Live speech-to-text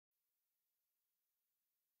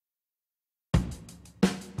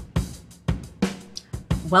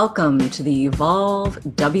Welcome to the Evolve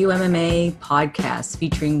WMMA podcast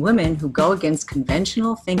featuring women who go against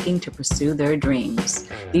conventional thinking to pursue their dreams.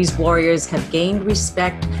 These warriors have gained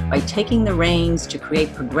respect by taking the reins to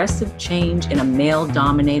create progressive change in a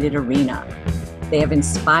male-dominated arena. They have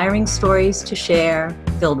inspiring stories to share,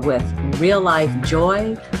 filled with real-life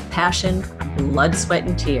joy, passion, blood, sweat,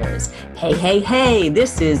 and tears. Hey, hey, hey,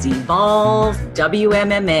 this is Evolve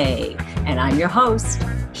WMMA, and I'm your host,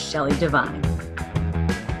 Shelley Devine.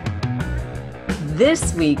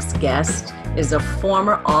 This week's guest is a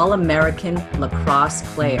former All-American lacrosse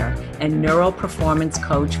player and neuro performance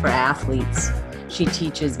coach for athletes. She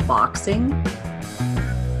teaches boxing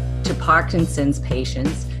to Parkinson's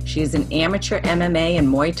patients. She is an amateur MMA and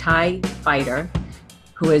Muay Thai fighter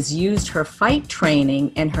who has used her fight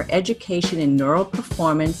training and her education in neural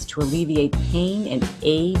performance to alleviate pain and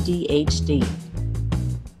ADHD.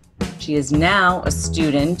 She is now a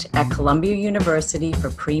student at Columbia University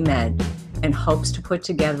for pre-med and hopes to put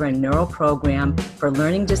together a neuro program for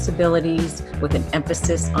learning disabilities with an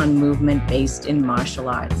emphasis on movement based in martial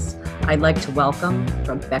arts. I'd like to welcome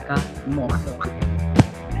Rebecca Moore.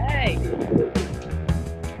 Hey.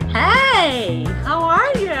 Hey, how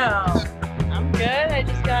are you? I'm good. I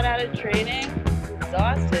just got out of training.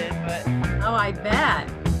 Exhausted, but Oh, I bet.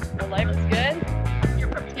 the life is good. You're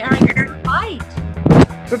preparing for a fight.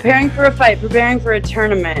 Preparing for a fight, preparing for a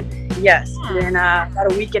tournament. Yes, in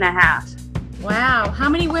about a week and a half. Wow. How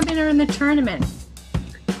many women are in the tournament?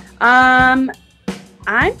 I'm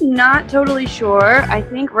not totally sure. I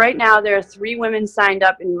think right now there are 3 women signed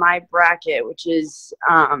up in my bracket, which is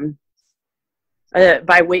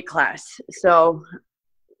by weight class. So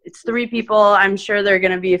it's 3 people. I'm sure there are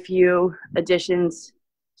going to be a few additions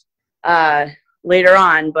later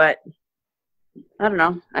on, but I don't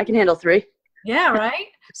know. I can handle 3. Yeah, right?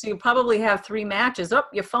 So you probably have 3 matches. Oh,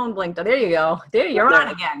 your phone blinked. Oh, there you go. There, you're on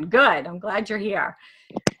again. Good. I'm glad you're here.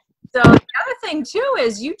 So the other thing, too,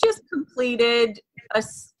 is you just completed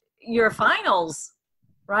your finals,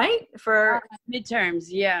 right? For midterms,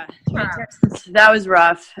 yeah. Midterms. That was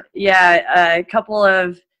rough. Yeah, a couple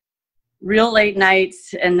of real late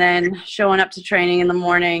nights and then showing up to training in the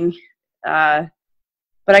morning. But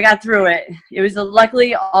I got through it. It was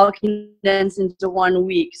luckily all condensed into 1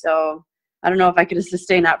 week, so I don't know if I could have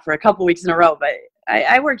sustained that for a couple weeks in a row, but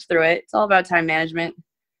I worked through it. It's all about time management.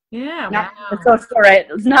 Yeah,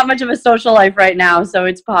 It's not much of a social life right now, so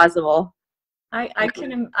it's possible. I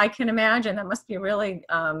can imagine that must be really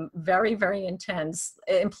very, very intense.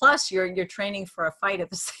 And plus, you're training for a fight at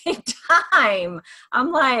the same time.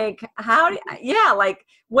 I'm like,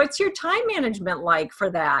 what's your time management like for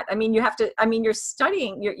that? I mean, you're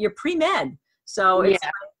studying, you're pre-med, so it's. Yeah.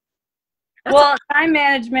 Well, time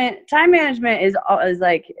management is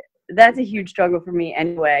like, that's a huge struggle for me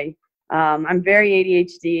anyway. I'm very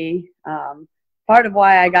ADHD. Part of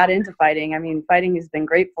why I got into fighting. I mean, fighting has been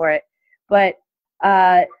great for it, but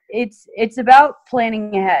it's about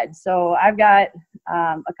planning ahead. So I've got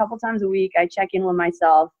a couple times a week I check in with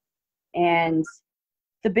myself, and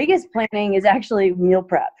the biggest planning is actually meal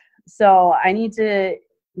prep. So I need to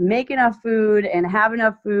make enough food and have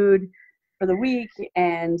enough food for the week,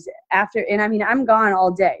 and I mean, I'm gone all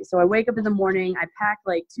day. So I wake up in the morning, I pack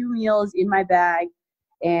like 2 meals in my bag,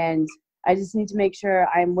 and I just need to make sure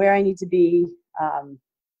I'm where I need to be,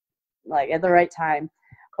 like at the right time.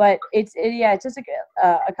 But it's just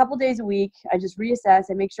a couple days a week. I just reassess.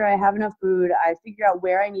 I make sure I have enough food. I figure out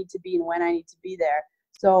where I need to be and when I need to be there,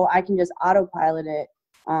 so I can just autopilot it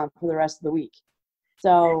for the rest of the week.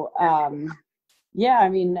 So yeah, I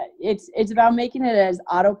mean, it's about making it as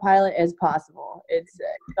autopilot as possible. It's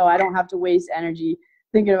so I don't have to waste energy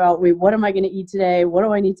thinking about, wait, what am I going to eat today? What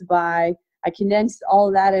do I need to buy? I condense all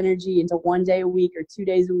of that energy into 1 day a week or 2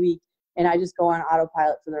 days a week, and I just go on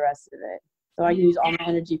autopilot for the rest of it. So I can use all my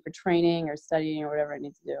energy for training or studying or whatever I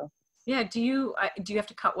need to do. Yeah. Do you have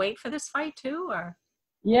to cut weight for this fight too, or?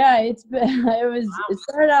 Yeah, it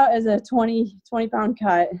started out as a 20 pound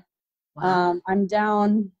cut. Wow. I'm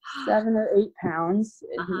down 7 or 8 pounds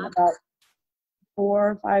in about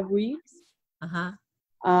 4 or 5 weeks.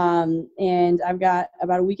 And I've got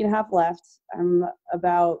about a week and a half left. I'm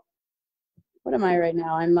about, what am I right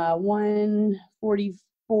now? I'm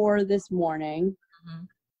 144 this morning.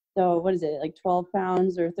 So what is it, like 12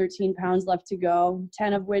 pounds or 13 pounds left to go,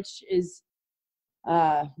 10 of which is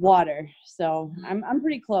water. So I'm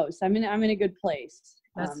pretty close. I'm in a good place.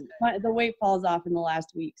 The weight falls off in the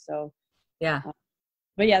last week, so yeah.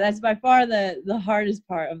 But yeah, that's by far the hardest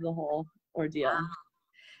part of the whole ordeal. Wow.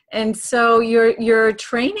 And so you're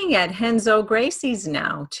training at Renzo Gracie's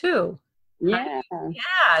now too. Yeah.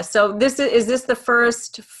 Yeah. So is this the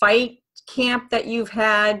first fight camp that you've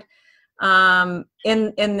had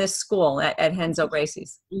in this school at Henzo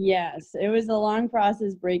Gracie's? Yes, it was a long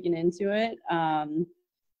process breaking into it. I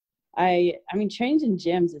mean, changing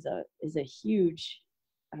gyms is a huge,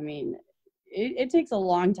 I mean, it takes a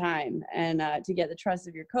long time, and to get the trust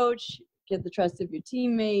of your coach, get the trust of your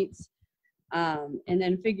teammates, and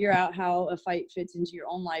then figure out how a fight fits into your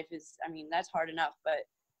own life is, I mean, that's hard enough, but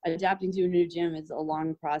adapting to a new gym is a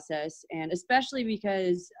long process. And especially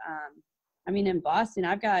because, I mean, in Boston,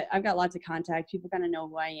 I've got lots of contact. People kind of know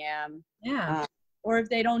who I am. Yeah. Or if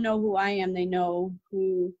they don't know who I am, they know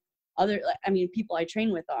who people I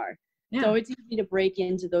train with are. Yeah. So it's easy to break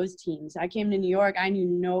into those teams. I came to New York. I knew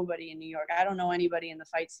nobody in New York. I don't know anybody in the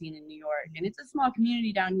fight scene in New York. And it's a small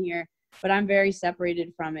community down here, but I'm very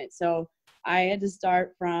separated from it. So I had to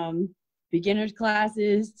start from beginners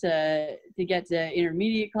classes to get to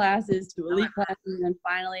intermediate classes to elite classes, and then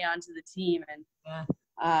finally onto the team. And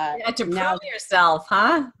you had to prove yourself,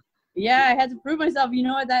 huh? Yeah, I had to prove myself. You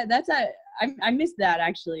know what? I miss that,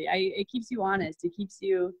 actually. It keeps you honest. It keeps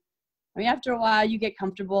you, I mean, after a while you get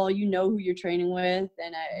comfortable, you know who you're training with,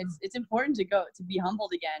 and it's important to be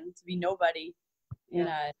humbled again, to be nobody. And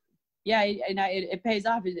it pays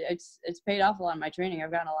off. It's paid off a lot in my training.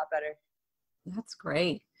 I've gotten a lot better. That's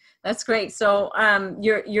great. That's great. So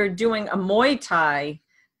you're doing a Muay Thai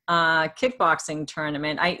kickboxing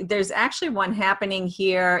tournament. There's actually one happening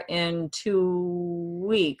here in 2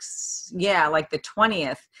 weeks. Yeah, like the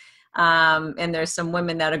 20th. And there's some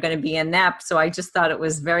women that are going to be in that. So I just thought it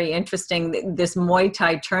was very interesting, this Muay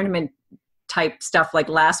Thai tournament type stuff, like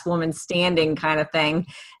last woman standing kind of thing.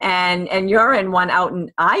 And you're in one out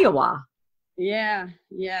in Iowa. Yeah.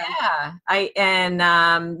 You have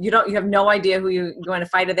no idea who you're going to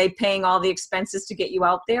fight. Are they paying all the expenses to get you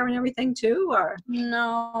out there and everything too, or?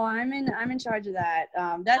 No, I'm in charge of that.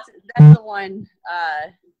 That's the one.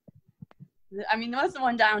 I mean, that's the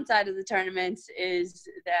one downside of the tournaments is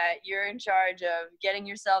that you're in charge of getting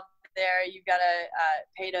yourself there. You've got to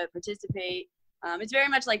pay to participate. It's very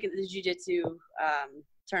much like the jiu-jitsu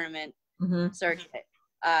tournament circuit.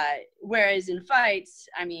 Whereas in fights,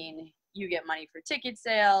 I mean, you get money for ticket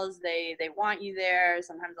sales. They want you there.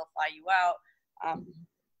 Sometimes they'll fly you out.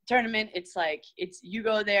 Tournament, it's like you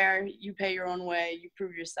go there, you pay your own way, you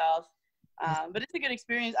prove yourself. But it's a good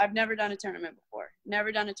experience. I've never done a tournament before.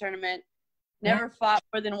 Never done a tournament. Never fought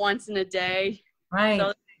more than once in a day. Right.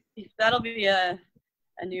 So that'll be a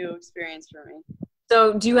new experience for me.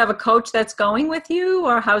 So do you have a coach that's going with you,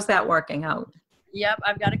 or how's that working out? Yep,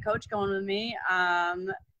 I've got a coach going with me.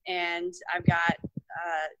 And I've got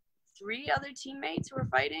 3 other teammates who are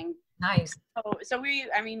fighting. Nice. So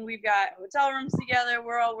we've got hotel rooms together.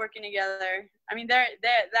 We're all working together. I mean, that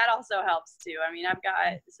also helps too. I mean, I've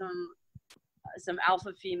got some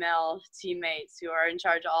alpha female teammates who are in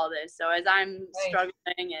charge of all this. So as I'm struggling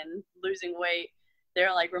and losing weight,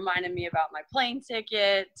 they're like reminding me about my plane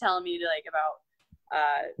ticket, telling me about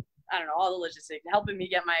I don't know, all the logistics, helping me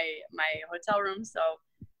get my hotel room. So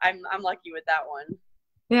I'm lucky with that one.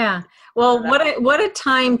 Yeah. Well, what a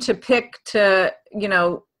time to pick to,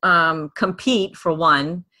 compete for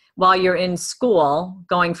one while you're in school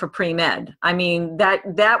going for pre-med. I mean,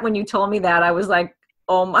 that when you told me that, I was like,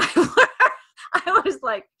 oh my word. I was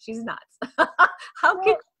like, she's nuts. The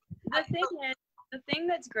thing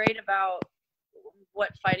that's great about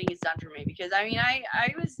what fighting has done for me, because I mean, I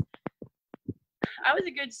was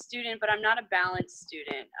a good student, but I'm not a balanced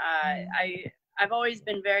student. I've always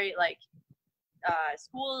been very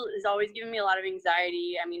school has always given me a lot of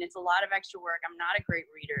anxiety. I mean, it's a lot of extra work. I'm not a great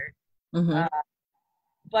reader.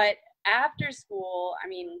 But after school, I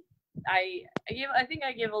mean, I think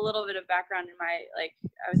I give a little bit of background in my,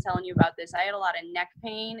 I was telling you about this. I had a lot of neck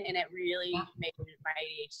pain, and it really made my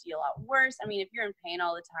ADHD a lot worse. I mean, if you're in pain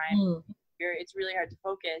all the time, it's really hard to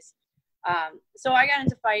focus. So I got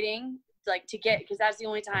into fighting, because that's the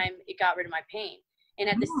only time it got rid of my pain. And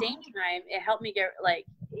at the same time, it helped me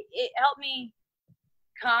it helped me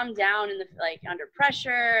calm down under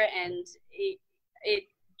pressure, and it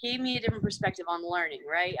gave me a different perspective on learning,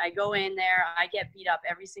 right? I go in there, I get beat up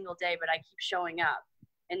every single day, but I keep showing up,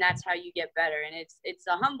 and that's how you get better. And it's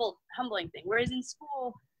a humbling thing. Whereas in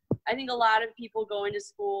school, I think a lot of people go into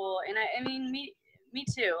school, and I mean, me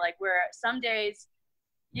too, where some days,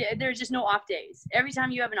 there's just no off days. Every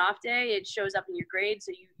time you have an off day, it shows up in your grades,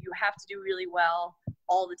 so you have to do really well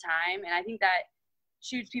all the time. And I think that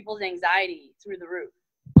shoots people's anxiety through the roof.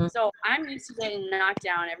 So I'm used to getting knocked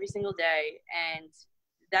down every single day, and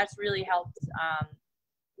that's really helped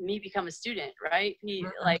me become a student, right?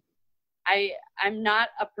 I'm not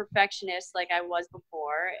a perfectionist like I was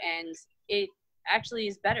before, and it actually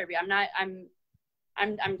is better. I'm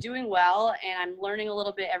I'm doing well, and I'm learning a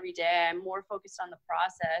little bit every day. I'm more focused on the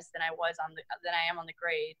process than I am on the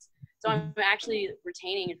grades. So I'm actually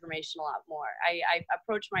retaining information a lot more. I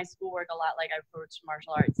approach my schoolwork a lot like I approach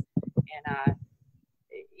martial arts, and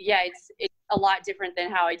yeah, it's a lot different than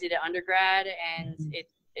how I did it undergrad, and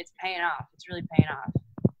it's paying off. It's really paying off.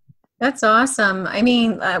 That's awesome. I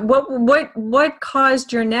mean, what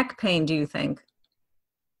caused your neck pain, do you think?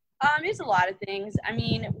 It's a lot of things. I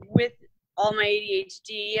mean, with all my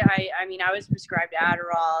ADHD, I mean, I was prescribed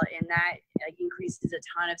Adderall, and that like increases a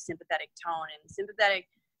ton of sympathetic tone. And a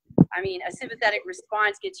sympathetic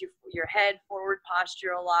response gets your head forward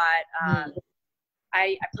posture a lot.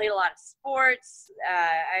 I played a lot of sports.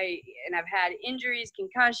 I've had injuries,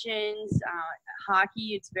 concussions.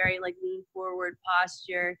 Hockey, it's very like lean forward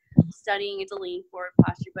posture. Studying, it's a lean forward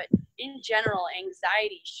posture. But in general,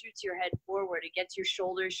 anxiety shoots your head forward. It gets your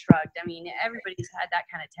shoulders shrugged. I mean, everybody's had that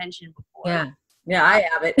kind of tension before. Yeah, I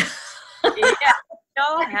have it. Yeah, we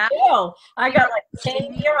all have it. I got like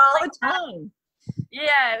pain here all the time.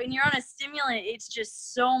 Yeah, when you're on a stimulant, it's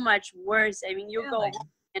just so much worse. I mean, you'll go at the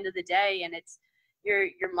end of the day, and it's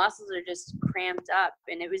your muscles are just cramped up.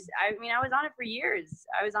 And I was on it for years.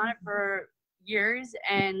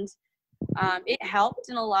 And it helped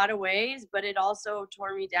in a lot of ways, but it also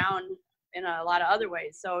tore me down in a lot of other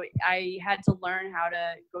ways. So I had to learn how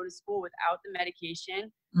to go to school without the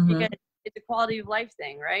medication, because it's a quality of life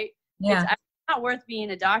thing, right? Yeah. It's not worth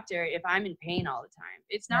being a doctor if I'm in pain all the time.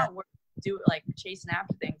 It's not worth chasing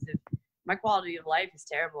after things if my quality of life is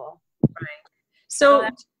terrible. Right. So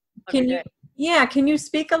can you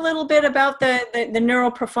speak a little bit about the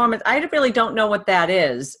Neuro performance? I really don't know what that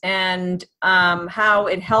is, and how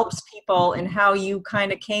it helps people, and how you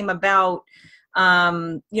kind of came about,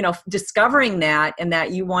 discovering that, and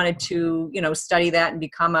that you wanted to, study that and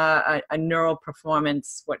become a Neuro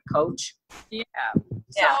performance coach. Yeah.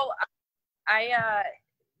 So I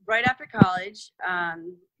right after college,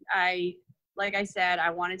 like I said, I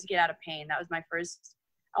wanted to get out of pain. That was my first.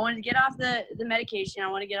 I wanted to get off the medication. I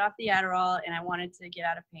wanted to get off the Adderall, and I wanted to get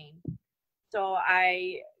out of pain. So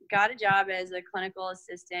I got a job as a clinical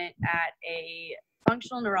assistant at a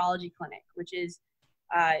functional neurology clinic, which is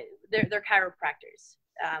they're chiropractors,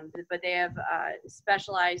 but they have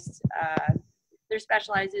specialized. They're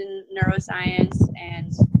specialized in neuroscience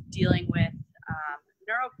and dealing with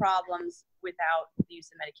neuro problems without the use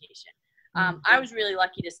of medication. I was really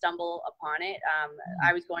lucky to stumble upon it.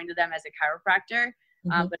 I was going to them as a chiropractor.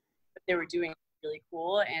 But they were doing really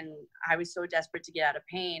cool, and I was so desperate to get out of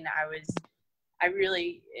pain. I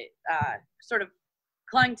really sort of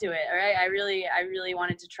clung to it. Right, I really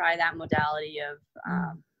wanted to try that modality of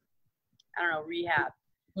rehab.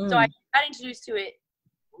 So I got introduced to it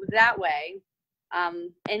that way,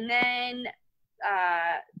 and then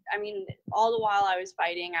all the while I was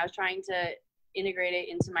fighting, I was trying to integrate it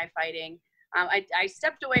into my fighting. I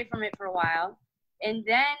stepped away from it for a while, and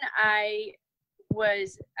then I'd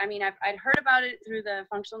heard about it through the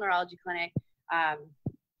functional neurology clinic,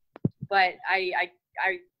 but I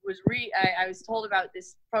was told about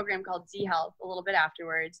this program called Z Health a little bit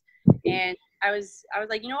afterwards, and I was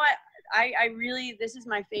like, you know what, this is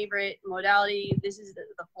my favorite modality. This is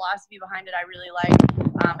the philosophy behind it I really like,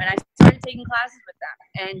 and I started taking classes with them.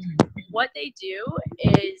 And what they do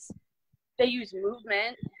is they use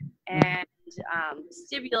movement and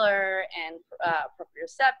vestibular and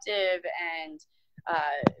proprioceptive and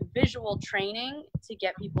visual training to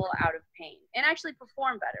get people out of pain and actually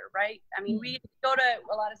perform better, right? I mean, a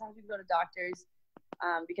lot of times we go to doctors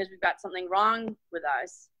because we've got something wrong with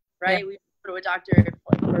us, right? Yeah. We go to a doctor if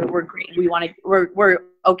we're great, we're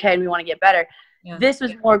okay, and we want to get better. Yeah. This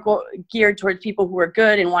was more geared towards people who are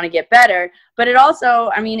good and want to get better, but it also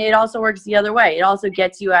works the other way. It also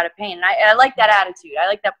gets you out of pain, and I like that attitude. I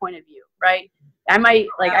like that point of view, right? I might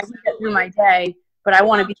I can get through my day, but I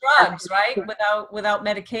want to be drugs, right? Without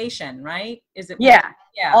medication, right? Is it? Yeah.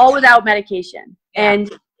 All without medication,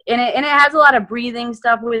 and it has a lot of breathing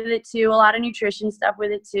stuff with it too, a lot of nutrition stuff with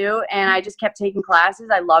it too. And I just kept taking classes.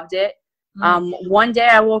 I loved it. One day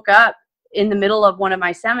I woke up in the middle of one of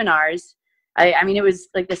my seminars. It was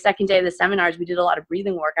like the second day of the seminars. We did a lot of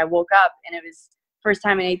breathing work. I woke up, and it was first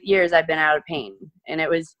time in 8 years I've been out of pain, and it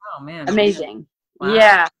was amazing. Wow.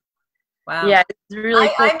 Yeah. Wow. Yeah, it's really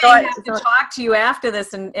cool. I may have to talk to you after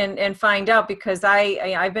this and find out, because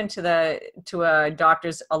I've been to a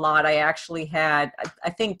doctor's a lot. I actually had, I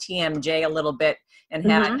think, TMJ a little bit, and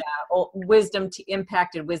had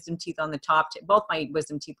impacted wisdom teeth on the top. Both my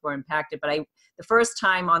wisdom teeth were impacted, but the first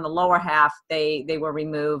time on the lower half they were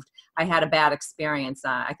removed, I had a bad experience.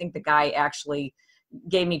 I think the guy actually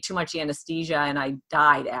gave me too much anesthesia and I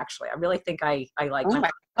died, actually. I really think I like, Oh my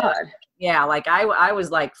God. yeah, like I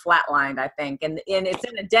was like flatlined, I think. And it's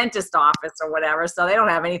in a dentist office or whatever, so they don't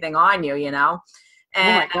have anything on you, you know?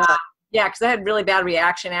 And Oh my God. yeah, because I had really bad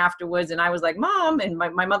reaction afterwards. And I was like, Mom, and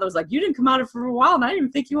my mother was like, you didn't come out of it for a while and I didn't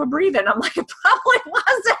even think you were breathing. I'm like, it probably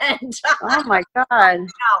wasn't. Oh my God.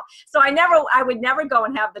 So I would never go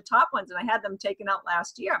and have the top ones, and I had them taken out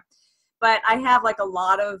last year. But I have like a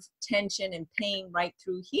lot of tension and pain right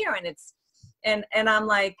through here, and it's and I'm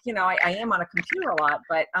like, you know, I am on a computer a lot,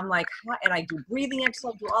 but I'm like, and I do breathing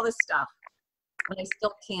exercise, do all this stuff, and I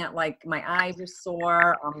still can't, like, my eyes are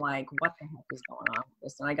sore. I'm like, what the heck is going on with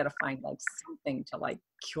this? And I got to find like something to like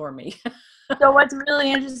cure me. So what's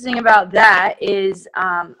really interesting about that is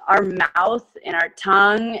our mouth and our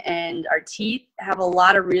tongue and our teeth have a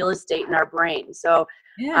lot of real estate in our brain. So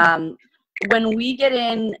when we get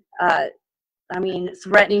in,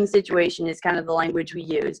 threatening situation is kind of the language we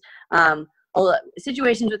use.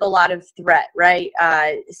 Situations with a lot of threat, right?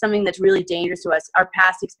 Something that's really dangerous to us. Our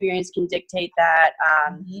past experience can dictate that.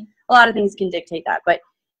 A lot of things can dictate that. But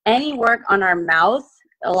any work on our mouth,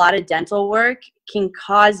 a lot of dental work, can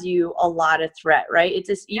cause you a lot of threat, right? It's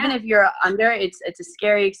just, even if you're under, it's a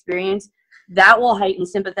scary experience. That will heighten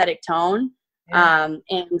sympathetic tone, and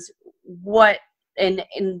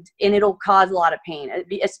it'll cause a lot of pain,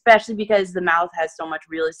 especially because the mouth has so much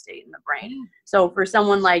real estate in the brain. So for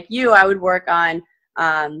someone like you, I would work on,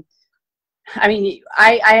 I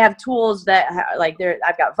have tools that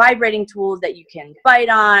I've got vibrating tools that you can bite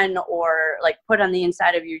on or like put on the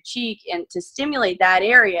inside of your cheek and to stimulate that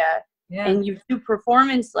area. And you do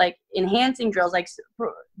performance like enhancing drills, like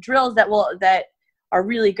drills that are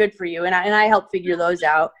really good for you. And I help figure those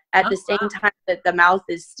out at the same time that the mouth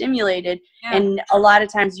is stimulated. And a lot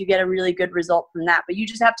of times you get a really good result from that. But you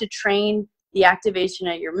just have to train the activation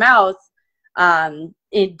of your mouth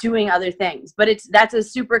in doing other things. But that's a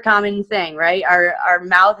super common thing, right? Our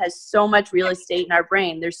mouth has so much real estate in our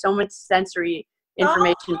brain. There's so much sensory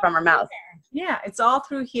information from our mouth. Yeah, it's all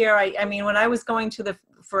through here. I mean, when I was going to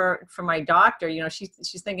for my doctor, you know, she's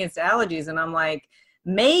thinking it's allergies, and I'm like,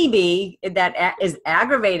 maybe that is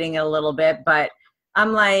aggravating it a little bit, but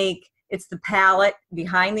I'm like, it's the palate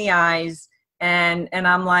behind the eyes, and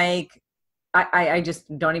I'm like, I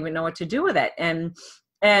just don't even know what to do with it, and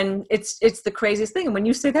it's the craziest thing. And when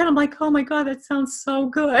you say that, I'm like, oh my God, that sounds so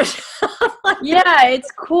good. Yeah,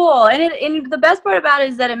 it's cool, and the best part about it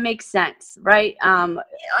is that it makes sense, right?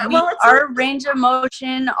 Our range of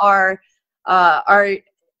motion, our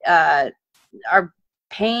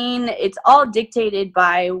pain, it's all dictated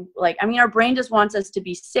by, like, our brain just wants us to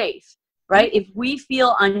be safe, right? If we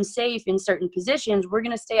feel unsafe in certain positions, we're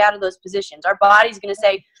going to stay out of those positions. Our body's going to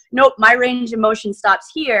say, nope, my range of motion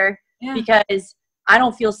stops here because I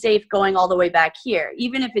don't feel safe going all the way back here,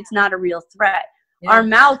 even if it's not a real threat. Our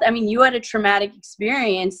mouth, you had a traumatic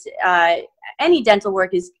experience. Any dental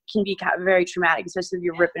work can be very traumatic, especially if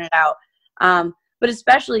you're ripping it out. But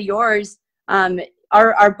especially yours,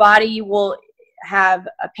 our body will have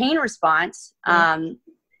a pain response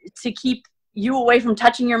to keep you away from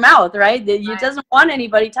touching your mouth, right? It doesn't want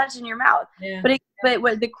anybody touching your mouth. But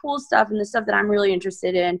what the cool stuff and the stuff that I'm really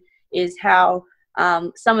interested in is how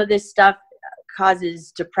some of this stuff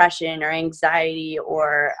causes depression or anxiety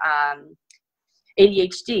or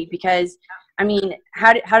ADHD, because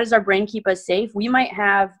how does our brain keep us safe? We might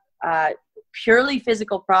have purely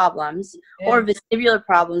physical problems or vestibular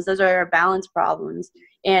problems. Those are our balance problems,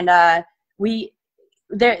 and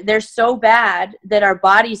they're so bad that our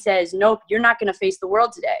body says, nope, you're not going to face the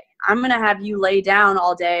world today. I'm going to have you lay down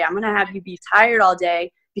all day. I'm going to have you be tired all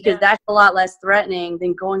day, because that's a lot less threatening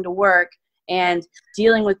than going to work and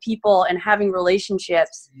dealing with people and having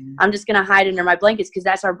relationships. I'm just going to hide under my blankets, because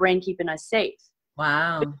that's our brain keeping us safe.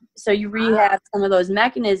 Wow. So you rehab some of those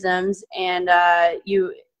mechanisms, and all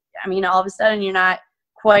of a sudden you're not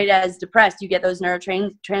quite as depressed. You get those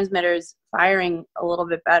neurotransmitters firing a little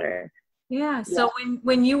bit better. Yeah. So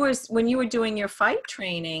when you were doing your fight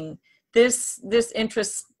training, this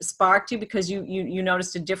interest sparked you because you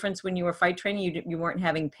noticed a difference when you were fight training. You weren't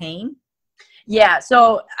having pain. Yeah.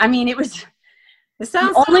 So it was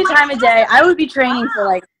the only time of day I would be training for,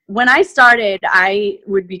 like, when I started, I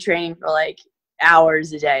would be training for like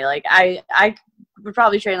hours a day. Like I would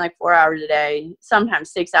probably train like 4 hours a day,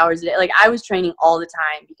 sometimes 6 hours a day. Like, I was training all the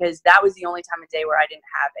time because that was the only time of day where I didn't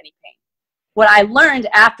have any pain. What I learned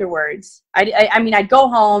afterwards, I'd go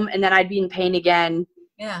home and then I'd be in pain again.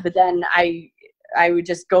 Yeah. But then I would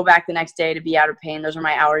just go back the next day to be out of pain. Those were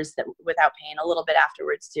my hours without pain, a little bit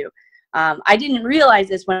afterwards too. I didn't realize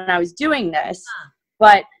this when I was doing this,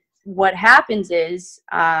 but what happens is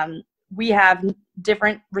we have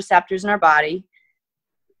different receptors in our body.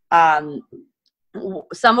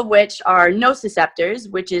 Some of which are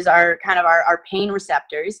nociceptors, which is our kind of our pain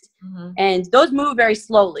receptors. And those move very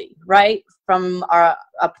slowly, right? From a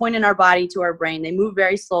point in our body to our brain. They move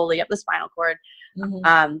very slowly up the spinal cord.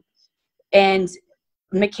 And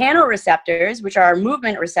mechanoreceptors, which are our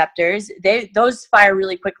movement receptors, those fire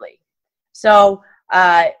really quickly. So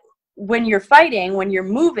when you're fighting, when you're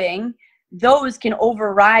moving, those can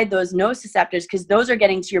override those nociceptors because those are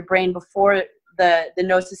getting to your brain before the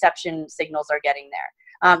nociception signals are getting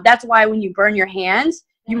there. That's why when you burn your hands,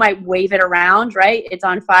 you might wave it around, right? It's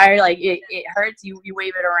on fire, like it hurts, you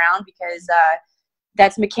wave it around because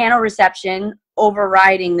that's mechanoreception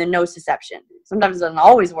overriding the nociception. Sometimes it doesn't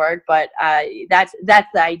always work, but that's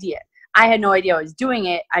the idea. I had no idea I was doing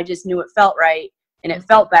it. I just knew it felt right, and it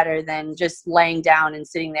felt better than just laying down and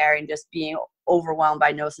sitting there and just being overwhelmed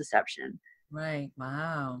by nociception. Right.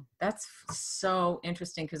 Wow. That's so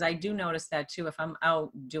interesting because I do notice that too. If I'm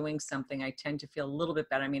out doing something, I tend to feel a little bit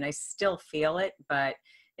better. I mean, I still feel it, but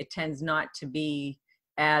it tends not to be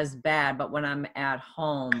as bad. But when I'm at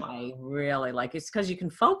home, I really like it's because you can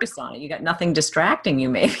focus on it. You got nothing distracting you,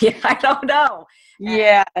 maybe. I don't know.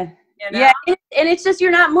 Yeah. You know? Yeah. And it's just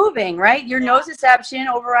you're not moving, right? Your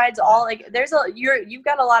nociception overrides all you've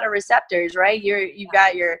got a lot of receptors, right? You've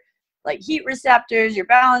got your like heat receptors, your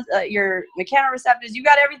balance, your mechanoreceptors, you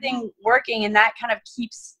got everything working, and that kind of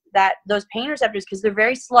keeps those pain receptors because they're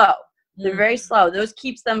very slow. They're very slow. Those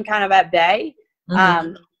keeps them kind of at bay.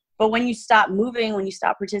 But when you stop moving, when you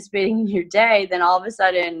stop participating in your day, then all of a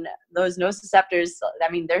sudden those nociceptors, I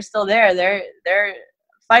mean, they're still there. They're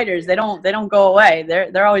fighters. They don't go away.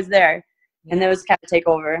 They're always there, and those kind of take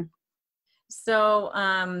over. So,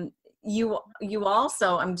 you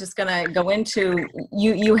also, I'm just going to go into,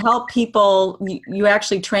 you help people, you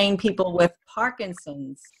actually train people with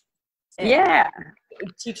Parkinson's. Yeah.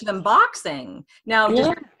 Teach them boxing. Now,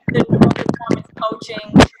 does the performance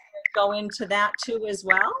coaching go into that too as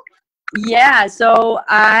well? Yeah. So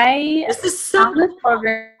this is so this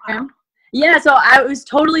program. Wow. Yeah. So I was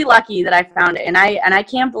totally lucky that I found it. And I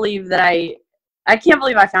can't believe that I can't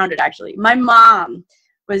believe I found it actually. My mom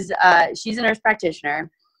was, she's a nurse practitioner.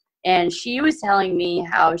 And she was telling me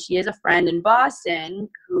how she has a friend in Boston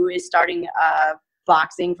who is starting a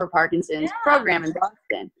boxing for Parkinson's program in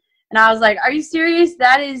Boston. And I was like, are you serious?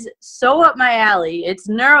 That is so up my alley. It's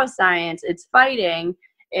neuroscience. It's fighting.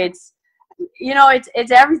 It's,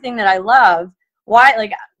 it's everything that I love. Why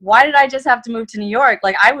did I just have to move to New York?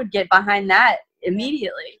 Like I would get behind that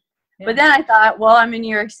immediately. Yeah. But then I thought, well, I'm in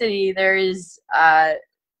New York City. There is,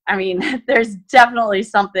 there's definitely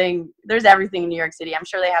there's everything in New York City. I'm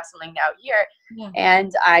sure they have something out here. Yeah.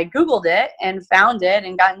 And I Googled it and found it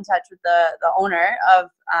and got in touch with the owner of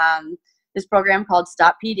this program called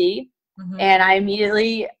Stop PD. And I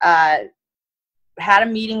immediately had a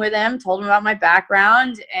meeting with him, told him about my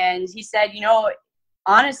background. And he said,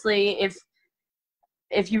 honestly,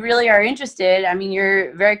 if you really are interested, I mean,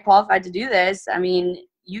 you're very qualified to do this. I mean,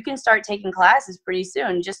 you can start taking classes pretty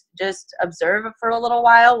soon. Just observe it for a little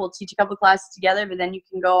while. We'll teach a couple classes together, but then you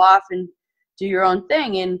can go off and do your own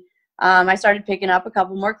thing. And I started picking up a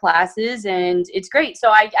couple more classes, and it's great.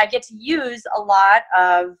 So I get to use a lot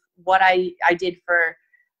of what I did for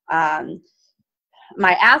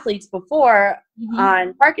my athletes before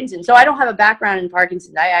on Parkinson's. So I don't have a background in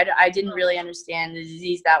Parkinson's. I didn't really understand the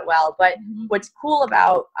disease that well. But what's cool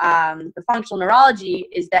about the functional neurology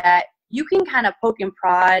is that you can kind of poke and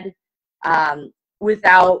prod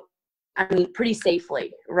pretty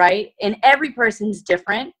safely, right? And every person's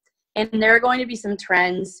different. And there are going to be some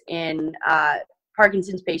trends in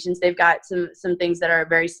Parkinson's patients. They've got some things that are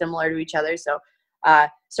very similar to each other. So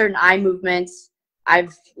certain eye movements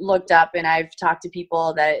I've looked up, and I've talked to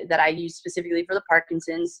people that I use specifically for the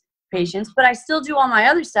Parkinson's patients. But I still do all my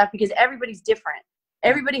other stuff because everybody's different.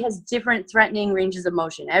 Everybody has different threatening ranges of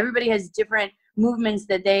motion. Everybody has different movements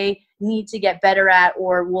that they need to get better at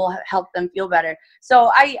or will help them feel better.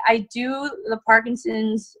 So I do the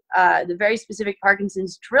Parkinson's, the very specific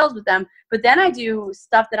Parkinson's drills with them, but then I do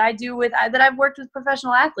stuff that I've worked with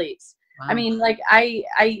professional athletes. Wow. I mean, like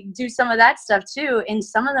I do some of that stuff too, and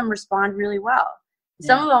some of them respond really well. Yeah.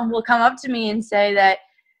 Some of them will come up to me and say that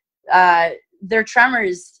their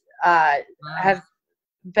tremors have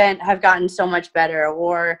gotten so much better,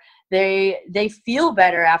 or they feel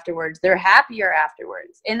better afterwards. They're happier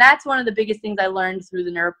afterwards. And that's one of the biggest things I learned through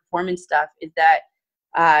the neuroperformance stuff is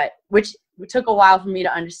that, which took a while for me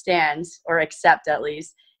to understand or accept at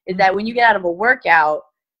least, is that when you get out of a workout,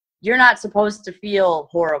 you're not supposed to feel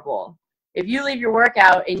horrible. if you leave your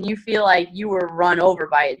workout and you feel like you were run over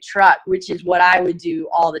by a truck, which is what I would do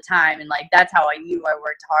all the time, and like that's how I knew I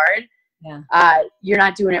worked hard. Yeah. You're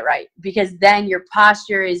not doing it right, because then your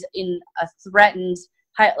posture is in a threatened,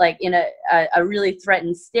 like in a really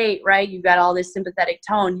threatened state, right? You've got all this sympathetic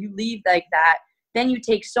tone. You leave like that, then you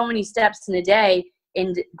take so many steps in a day,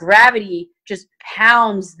 and gravity just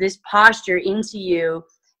pounds this posture into you,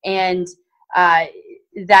 and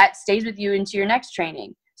that stays with you into your next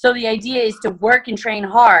training. So the idea is to work and train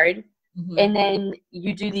hard, and then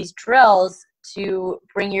you do these drills to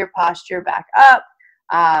bring your posture back up,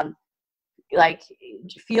 like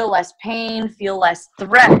feel less pain, feel less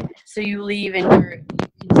threat. So you leave and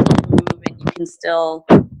you can still move and you can still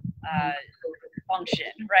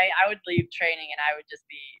function, right? I would leave training and I would just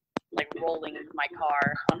be like rolling into my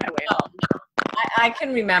car on my way home. I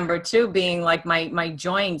can remember too being like my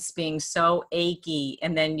joints being so achy,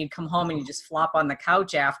 and then you'd come home and you just flop on the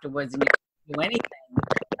couch afterwards and you couldn't do anything.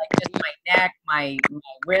 Like just my neck, my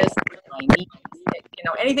wrist, my knees, you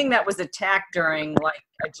know, anything that was attacked during like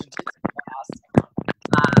a jiu-jitsu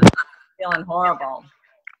class, feeling horrible.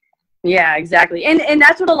 Yeah, exactly. And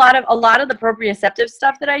that's what a lot of the proprioceptive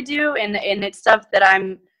stuff that I do, and it's stuff that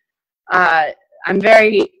I'm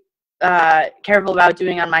very careful about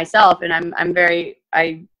doing on myself, and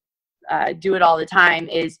I do it all the time,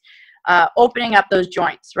 is opening up those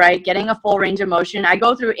joints, right? Getting a full range of motion. I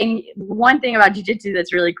go through one thing about jiu-jitsu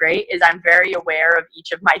that's really great is I'm very aware of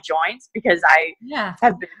each of my joints, because I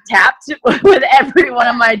have been tapped with every one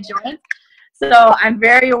of my joints. So I'm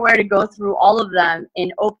very aware to go through all of them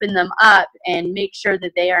and open them up and make sure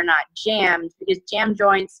that they are not jammed, because jam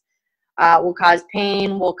joints will cause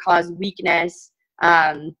pain, will cause weakness.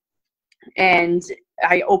 And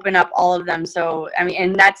I open up all of them. So, I mean,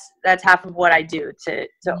 and that's half of what I do to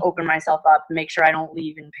open myself up, make sure I don't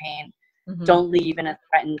leave in pain, don't leave in a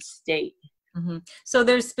threatened state. So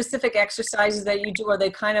there's specific exercises that you do. Are they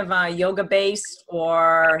kind of yoga based,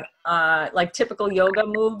 or like typical yoga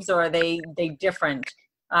moves, or are they different?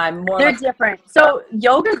 They're different. So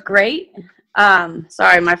yoga's great.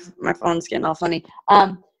 Sorry, my phone's getting all funny.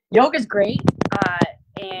 Yoga's great,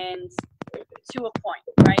 and to a point,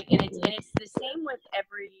 right? And it's the same with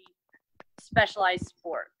every specialized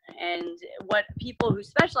sport. And what people who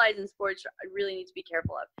specialize in sports really need to be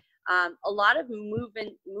careful of. A lot of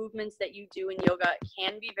movements that you do in yoga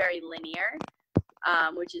can be very linear,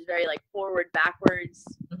 which is very like forward, backwards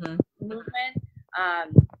movement,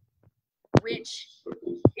 which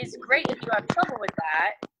is great if you have trouble with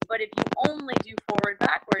that. But if you only do forward,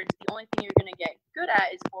 backwards, the only thing you're going to get good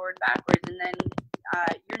at is forward, backwards, and then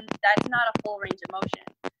that's not a full range of motion.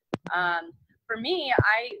 For me,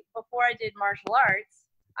 before I did martial arts,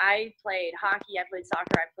 I played hockey, I played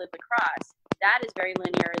soccer, I played lacrosse. That is very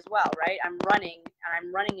linear as well, right? I'm running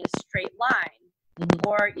in a straight line.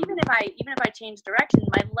 Or even if I change direction,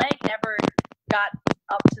 my leg never got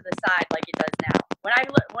up to the side like it does now.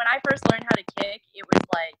 When I first learned how to kick, it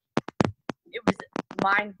was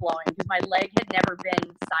mind blowing, because my leg had never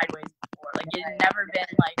been sideways before. Like it had never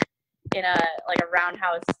been like in a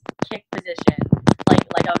roundhouse kick position,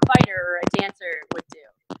 like a fighter or a dancer would do.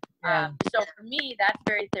 So for me, that's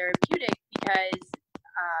very therapeutic, because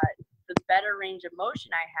the better range of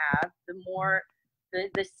motion I have,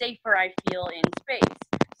 the safer I feel in space.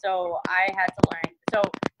 So I had to learn. So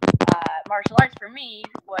martial arts for me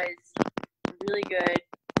was really good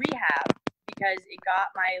rehab, because it got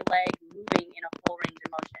my leg moving in a full range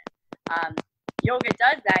of motion. Yoga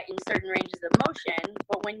does that in certain ranges of motion,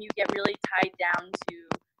 but when you get really tied down to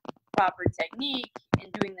proper technique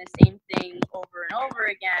and doing the same thing over and over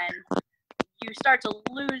again, you start to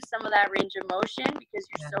lose some of that range of motion, because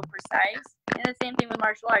you're so precise. And the same thing with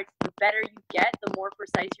martial arts. The better you get, the more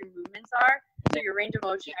precise your movements are. So your range of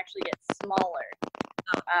motion actually gets smaller,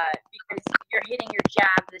 because you're hitting your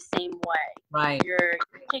jab the same way. Right. You're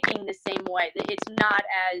kicking the same way. It's not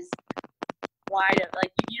as wide.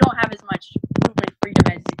 Like you don't have as much movement freedom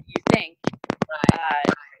as you think.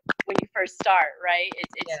 When you first start, right?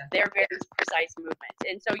 They're very precise movements,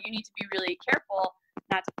 and so you need to be really careful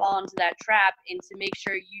not to fall into that trap, and to make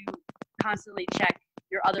sure you constantly check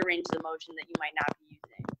your other ranges of motion that you might not be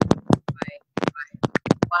using.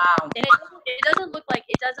 Wow. And it doesn't look like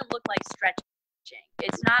stretching.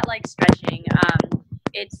 It's not like stretching.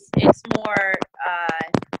 It's more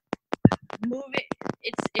moving.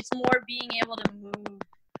 It's more being able to move,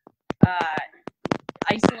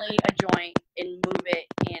 isolate a joint and move it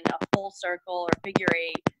in a full circle or figure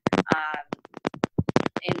eight,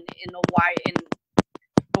 in the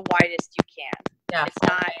widest you can. Yeah.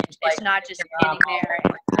 It's not just getting there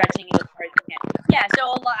and stretching as hard as you can. Yeah. So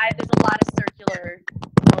there's a lot of circular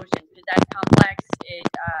motions, because that's complex.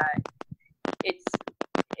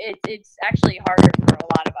 It's actually harder for a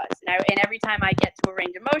lot of us. And every time I get to a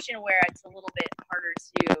range of motion where it's a little bit harder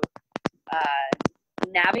to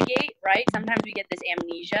navigate, right? Sometimes we get this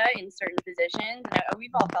amnesia in certain positions, and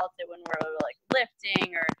we've all felt it when we're like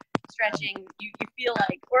lifting or stretching. You feel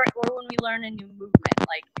like, or when we learn a new movement.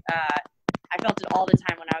 Like I felt it all the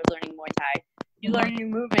time when I was learning Muay Thai. You learn a new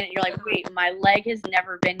movement, and you're like, wait, my leg has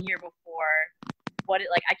never been here before.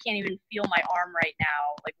 Like I can't even feel my arm right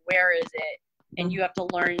now. Like, where is it? And you have to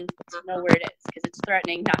learn to know where it is, because it's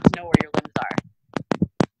threatening not to know where your limbs are.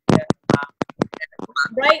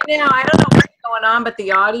 Right now, I don't know what's going on, but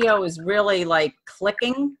the audio is really like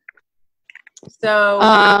clicking. So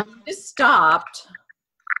it just stopped.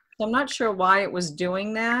 So I'm not sure why it was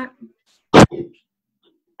doing that.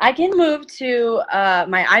 I can move to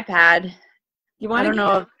my iPad. You want to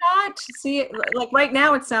know that? See, like right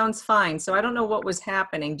now it sounds fine. So I don't know what was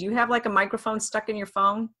happening. Do you have like a microphone stuck in your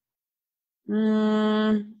phone?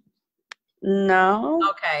 No.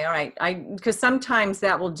 Okay, all right. Because sometimes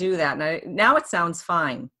that will do that. And now it sounds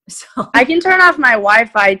fine. So I can turn off my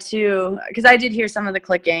Wi-Fi too, because I did hear some of the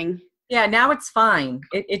clicking. Yeah, now it's fine.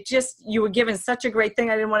 It just, you were given such a great thing.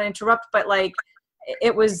 I didn't want to interrupt, but like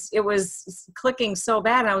it was clicking so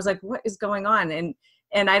bad. And I was like, what is going on?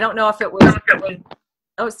 And I don't know if it was,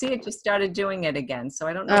 oh, see, it just started doing it again. So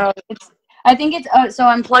I don't know. I think it's, so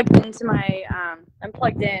I'm plugged into my, I'm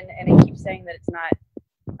plugged in, and it keeps saying that it's not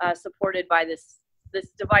supported by this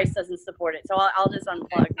device doesn't support it. So I'll just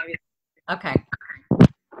unplug maybe. Okay.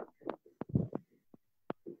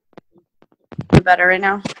 Better right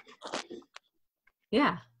now?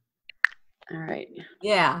 Yeah. All right.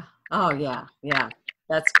 Yeah. Oh, yeah. Yeah.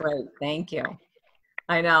 That's great. Thank you.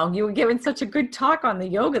 I know you were giving such a good talk on the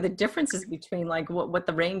yoga, the differences between like what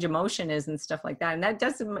the range of motion is and stuff like that. And that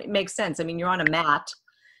doesn't make sense. I mean, you're on a mat,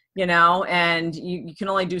 you know, and you can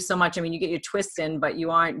only do so much. I mean, you get your twists in, but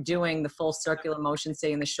you aren't doing the full circular motion,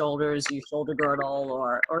 say in the shoulders, your shoulder girdle,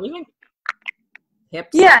 or even hips.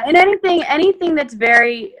 Yeah. And anything that's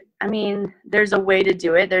very, I mean, there's a way to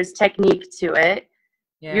do it. There's technique to it.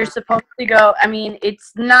 Yeah. You're supposed to go, I mean,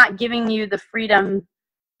 it's not giving you the freedom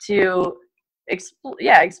to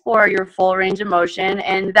explore your full range of motion.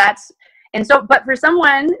 But for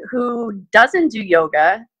someone who doesn't do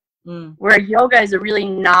yoga, where yoga is a really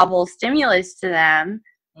novel stimulus to them,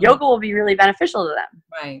 yoga will be really beneficial to them.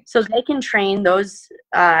 Right. So they can train those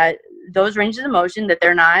ranges of motion that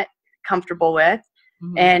they're not comfortable with.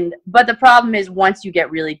 But the problem is, once you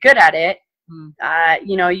get really good at it,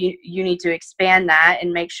 you know, you need to expand that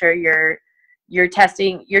and make sure you're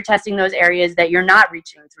testing those areas that you're not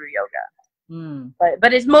reaching through yoga.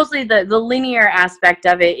 But it's mostly the linear aspect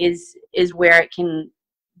of it is where it can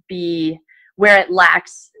be, where it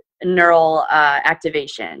lacks neural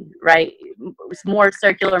activation, right? More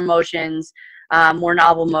circular motions, more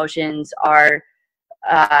novel motions are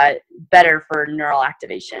better for neural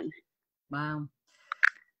activation. Wow.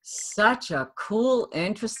 Such a cool,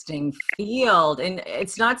 interesting field. And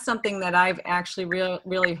it's not something that I've actually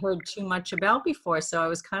really heard too much about before. So I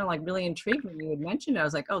was kind of like really intrigued when you had mentioned it. I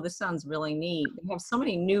was like, oh, this sounds really neat. We have so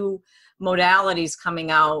many new modalities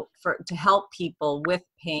coming out to help people with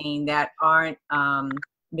pain that aren't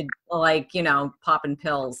like, you know, popping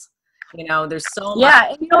pills. You know, there's so much. Yeah,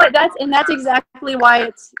 and you know what? That's exactly why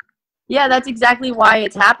it's. Yeah, that's exactly why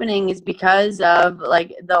it's happening, is because of like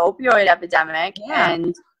the opioid epidemic. Yeah.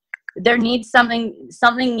 And there needs something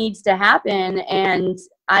needs to happen. And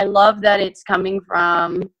I love that it's coming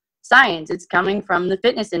from science. It's coming from the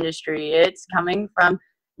fitness industry. It's coming from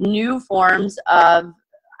new forms of,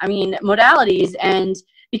 I mean, modalities. And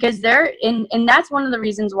because and that's one of the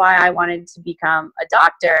reasons why I wanted to become a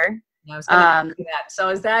doctor. I was going to ask you that. So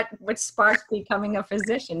is that what sparked becoming a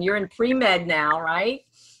physician? You're in pre-med now, right?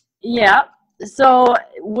 Yeah. So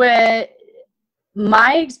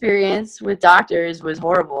my experience with doctors was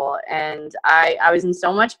horrible, and I was in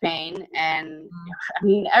so much pain. And I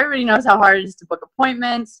mean, everybody knows how hard it is to book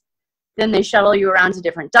appointments. Then they shuttle you around to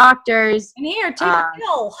different doctors. And here, take a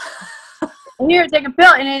pill. Here, take a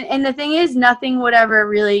pill. And the thing is, nothing would ever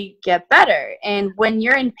really get better. And when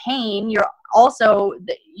you're in pain, you also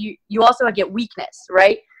get weakness,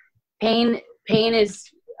 right? Pain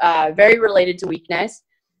is very related to weakness.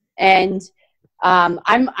 And I'm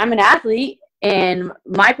an athlete, and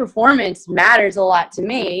my performance matters a lot to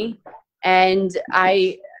me, and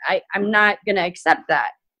I'm not going to accept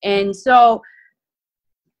that. And so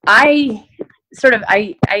I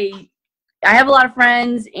have a lot of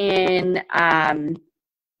friends in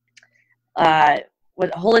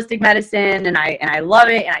with holistic medicine, and I love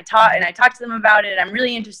it, and I talk to them about it. I'm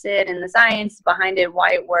really interested in the science behind it,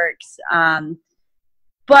 why it works.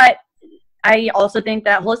 But I also think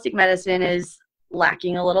that holistic medicine is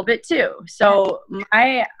lacking a little bit too. So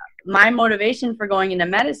my motivation for going into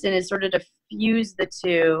medicine is sort of to fuse the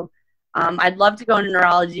two. I'd love to go into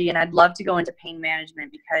neurology, and I'd love to go into pain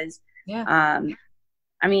management because,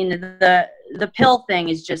 I mean, the pill thing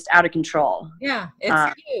is just out of control. Yeah,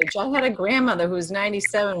 it's huge. I had a grandmother who was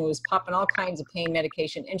 97 who was popping all kinds of pain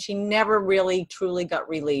medication, and she never really truly got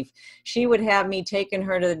relief. She would have me taking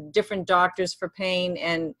her to different doctors for pain,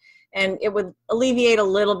 and it would alleviate a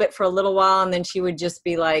little bit for a little while, and then she would just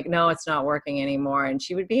be like, no, it's not working anymore, and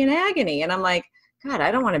she would be in agony. And I'm like, God,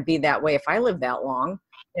 I don't want to be that way if I live that long,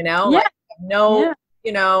 you know? Yeah. Like,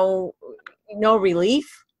 you know, no relief,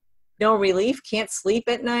 can't sleep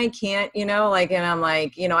at night, can't, you know, like, and I'm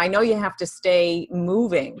like, you know, I know you have to stay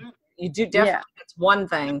moving. You do definitely, that's one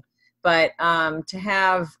thing, but to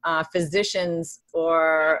have physicians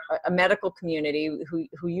or a medical community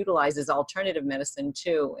who utilizes alternative medicine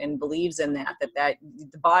too, and believes in that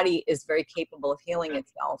the body is very capable of healing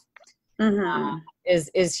itself,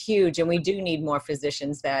 is huge. And we do need more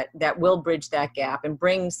physicians that will bridge that gap and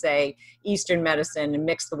bring, say, Eastern medicine and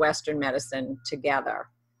mix the Western medicine together.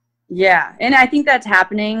 Yeah, and I think that's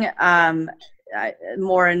happening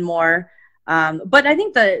more and more. But I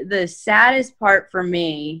think the saddest part for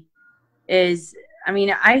me is, I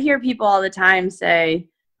mean, I hear people all the time say,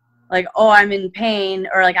 like, oh, I'm in pain,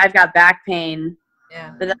 or like, I've got back pain.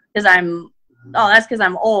 Yeah. But that's because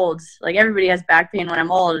I'm old. Like, everybody has back pain when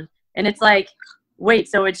I'm old. And it's like, wait,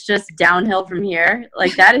 so it's just downhill from here?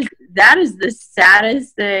 Like, that is the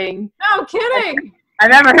saddest thing. No kidding.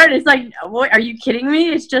 I've ever heard. It's like, what, are you kidding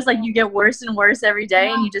me? It's just like you get worse and worse every day,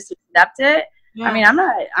 and you just accept it. Yeah. I mean,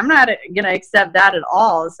 I'm not gonna accept that at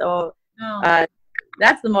all. So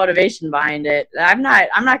that's the motivation behind it. I'm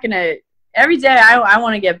not gonna. Every day I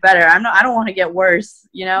want to get better. I don't want to get worse.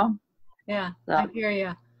 You know. Yeah, so. I hear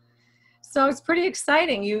you. So it's pretty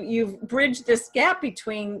exciting. You've bridged this gap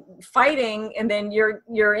between fighting and then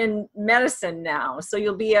you're in medicine now. So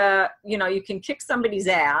you'll be you can kick somebody's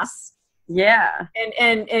ass. Yeah.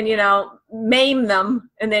 And you know, maim them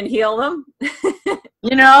and then heal them.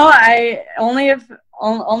 You know, I only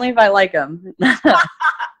if I like them.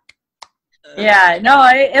 Yeah, no,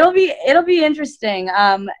 it'll be interesting.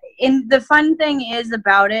 And the fun thing is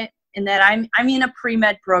about it, in that I'm in a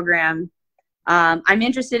pre-med program. I'm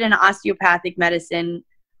interested in osteopathic medicine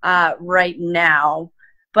right now,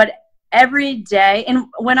 but every day, and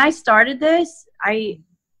when I started this,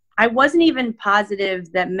 I wasn't even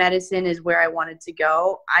positive that medicine is where I wanted to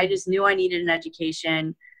go. I just knew I needed an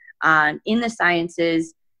education in the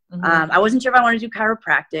sciences. I wasn't sure if I wanted to do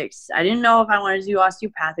chiropractics. I didn't know if I wanted to do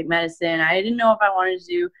osteopathic medicine. I didn't know if I wanted to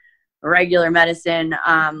do regular medicine,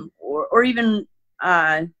 or even,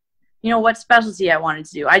 what specialty I wanted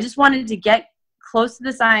to do. I just wanted to get close to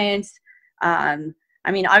the science.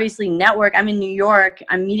 I mean, obviously network. I'm in New York.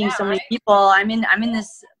 I'm meeting so many people. I'm in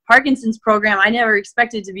this Parkinson's program. I never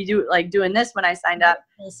expected to be doing this when I signed up.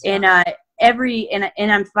 And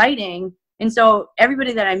I'm fighting. And so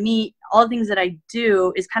everybody that I meet, all the things that I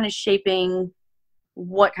do is kind of shaping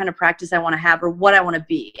what kind of practice I want to have or what I want to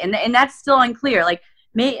be. And that's still unclear. Like,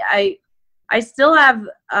 I still have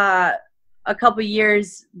a couple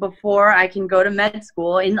years before I can go to med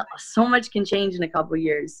school, and so much can change in a couple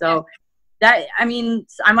years. So that, I mean,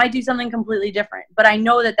 I might do something completely different, but I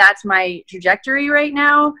know that that's my trajectory right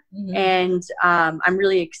now. And I'm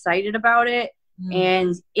really excited about it.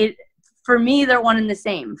 And for me, they're one and the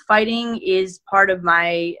same. Fighting is part of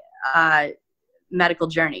my medical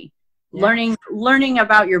journey. Learning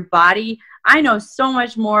about your body. I know so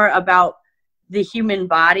much more about the human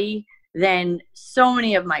body than so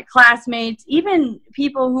many of my classmates, even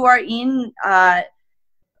people who are in,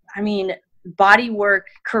 body work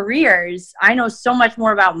careers. I know so much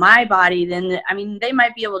more about my body than, they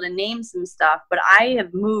might be able to name some stuff, but I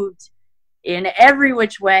have moved in every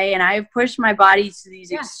which way, and I have pushed my body to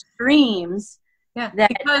these extremes. Yeah,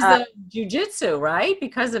 because of jiu-jitsu, right?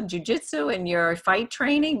 Because of jiu-jitsu and your fight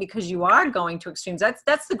training, because you are going to extremes.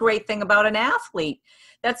 That's the great thing about an athlete.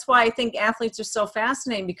 That's why I think athletes are so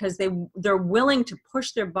fascinating, because they're willing to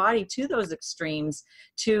push their body to those extremes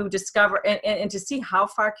to discover and to see how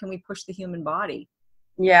far can we push the human body.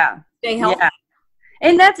 Yeah. Stay healthy. Yeah.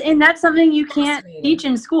 And that's something you can't teach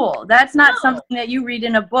in school. That's not something that you read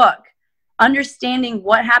in a book. Understanding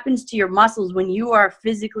what happens to your muscles when you are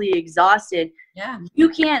physically exhausted. Yeah. You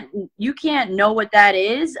can't know what that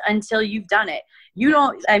is until you've done it.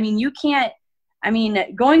 You can't I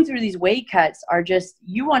mean, going through these weight cuts are just,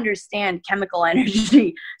 you understand chemical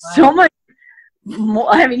energy so much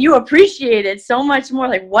more. I mean, you appreciate it so much more.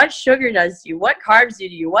 Like what sugar does to you, what carbs do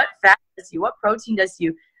to you, what fat does to you, what protein does to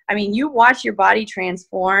you. I mean, you watch your body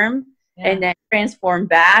transform and then transform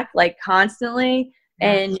back like constantly.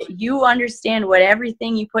 And you understand what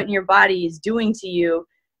everything you put in your body is doing to you.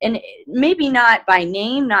 And maybe not by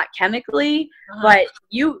name, not chemically, but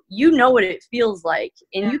you know what it feels like,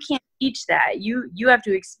 and you can't teach that. You have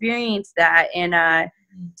to experience that. And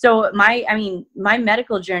so my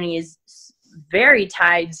medical journey is very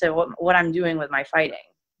tied to what I'm doing with my fighting.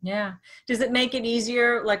 Yeah. Does it make it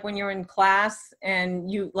easier, like when you're in class and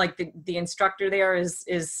you, like the instructor there is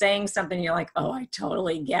saying something, you're like, oh, I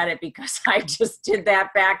totally get it because I just did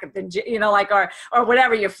that back at the gym, you know, like, or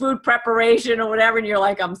whatever, your food preparation or whatever. And you're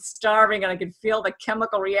like, I'm starving and I can feel the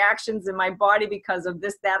chemical reactions in my body because of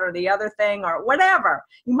this, that, or the other thing or whatever.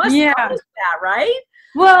 You must notice that, right?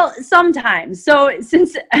 Well, sometimes. So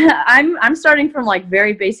since I'm starting from like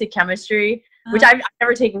very basic chemistry, which I've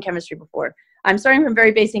never taken chemistry before. I'm starting from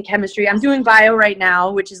very basic chemistry. I'm doing bio right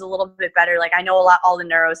now, which is a little bit better. Like I know all the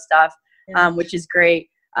neuro stuff, which is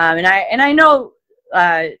great. And I know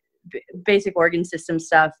basic organ system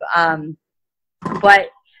stuff. But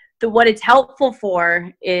what it's helpful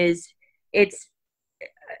for is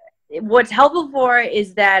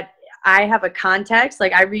that I have a context.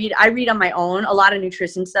 Like I read on my own. A lot of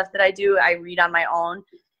nutrition stuff that I do, I read on my own.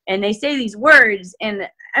 And they say these words, and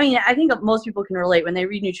I mean, I think most people can relate when they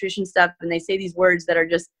read nutrition stuff and they say these words that are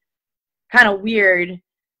just kind of weird.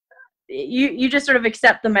 You just sort of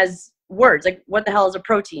accept them as words. Like, what the hell is a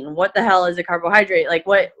protein? What the hell is a carbohydrate? Like,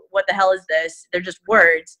 what the hell is this? They're just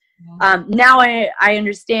words. Now I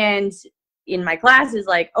understand in my classes,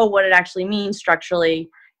 like, oh, what it actually means structurally,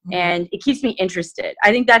 and it keeps me interested.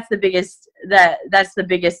 I think that's the biggest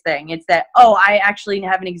thing. It's that, oh, I actually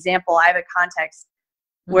have an example. I have a context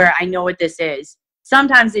where I know what this is.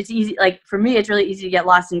 Sometimes it's easy, like for me, it's really easy to get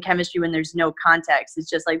lost in chemistry when there's no context.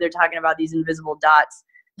 It's just like they're talking about these invisible dots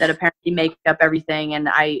that apparently make up everything. And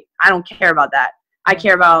I don't care about that. I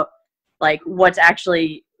care about like what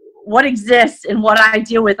exists and what I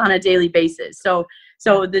deal with on a daily basis. So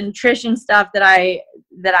the nutrition stuff that I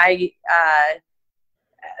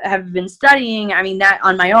have been studying, I mean, that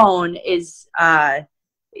on my own is,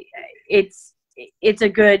 it's a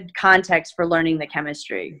good context for learning the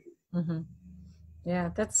chemistry.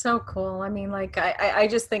 Yeah, that's so cool. I mean, like, I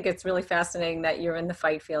just think it's really fascinating that you're in the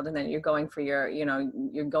fight field and then you're going for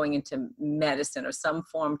you're going into medicine or some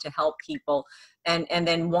form to help people and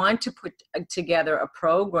then want to put together a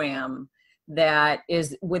program that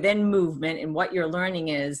is within movement and what you're learning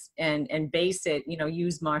is and base it,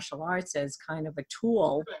 use martial arts as kind of a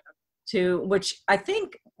tool to, which I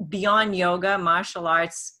think beyond yoga, martial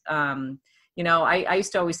arts, I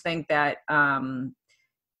used to always think that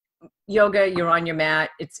yoga, you're on your mat,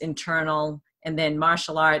 it's internal, and then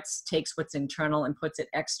martial arts takes what's internal and puts it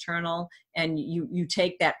external, and you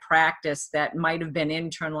take that practice that might have been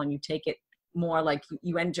internal and you take it more like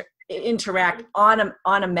you interact on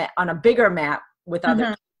a bigger mat with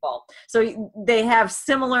other people. So they have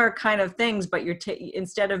similar kind of things, but you're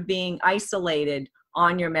instead of being isolated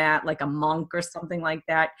on your mat like a monk or something like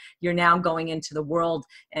that, you're now going into the world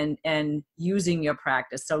and using your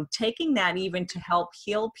practice. So taking that even to help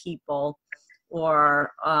heal people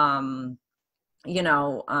or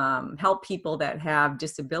help people that have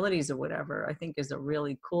disabilities or whatever, I think is a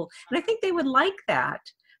really cool, and I think they would like that.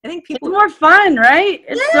 I think people, it's more fun, right?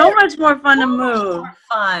 It's so much more fun to move. More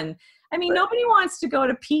fun. I mean, nobody wants to go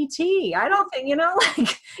to PT. I don't think,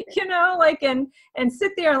 and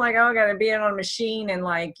sit there and like, oh, I got to be on a machine and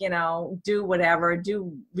like, do whatever,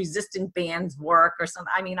 do resistant bands work or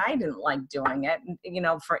something. I mean, I didn't like doing it,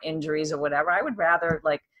 for injuries or whatever. I would rather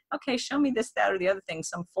like, okay, show me this, that, or the other thing,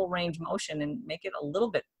 some full range motion and make it a little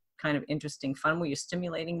bit kind of interesting, fun where you're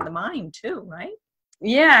stimulating the mind too, right?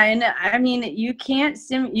 Yeah. And I mean, you can't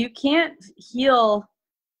heal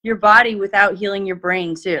your body without healing your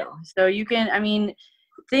brain too. So you can, I mean,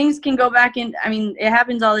 things can go back in. I mean, it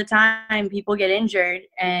happens all the time. People get injured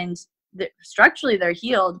and structurally they're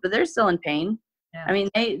healed, but they're still in pain. Yeah. I mean,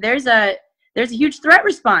 there's a huge threat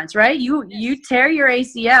response, right? You tear your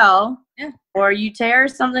ACL or you tear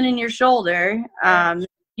something in your shoulder.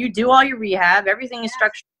 You do all your rehab. Everything is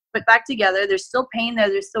structurally put back together. There's still pain there.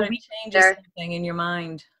 There's still weakness there. Something in your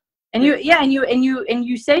mind. And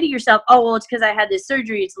you say to yourself, oh, well, it's because I had this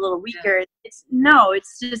surgery. It's a little weaker. It's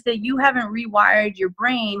just that you haven't rewired your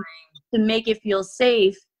brain to make it feel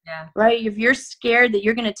safe. Yeah. Right. If you're scared that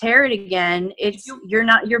you're going to tear it again,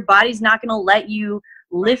 your body's not going to let you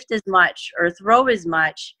lift as much or throw as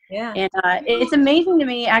much. Yeah. And it's amazing to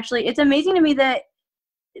me, actually. It's amazing to me that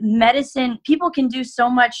medicine, people can do so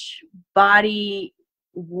much body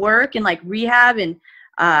work and like rehab and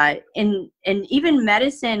even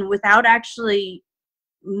medicine without actually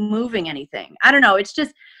moving anything. I don't know. It's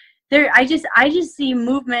just there. I just see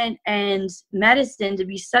movement and medicine to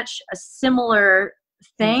be such a similar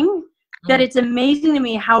thing that it's amazing to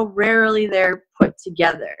me how rarely they're put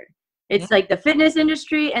together. It's like the fitness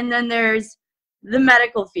industry, and then there's the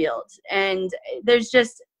medical field, and there's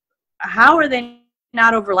just, how are they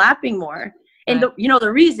not overlapping more? And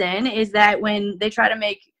the reason is that when they try to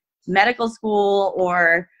make medical school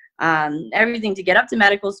or everything to get up to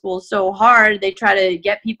medical school so hard, they try to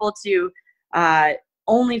get people to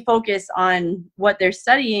only focus on what they're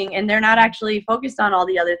studying, and they're not actually focused on all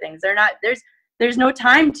the other things. They're not, there's no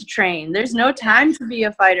time to train. There's no time to be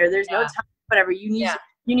a fighter. There's no time, whatever.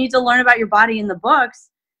 You need to learn about your body in the books.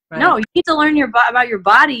 Right. No, you need to learn about your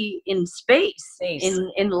body in space.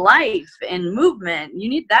 In life, in movement.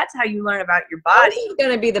 That's how you learn about your body. Those are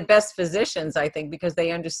going to be the best physicians, I think, because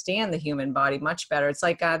they understand the human body much better. It's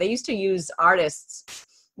like they used to use artists.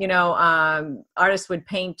 Artists would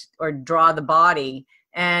paint or draw the body,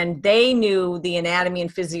 and they knew the anatomy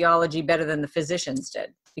and physiology better than the physicians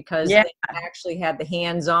did, because they actually had the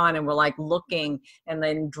hands on and were like looking and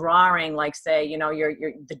then drawing, like, say, you're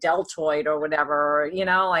the deltoid or whatever,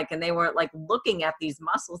 and they were like looking at these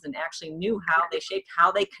muscles and actually knew how they shaped,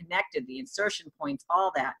 how they connected, the insertion points,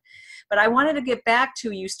 all that. But I wanted to get back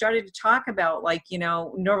to, you started to talk about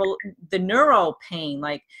the neuro pain.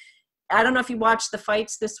 Like, I don't know if you watched the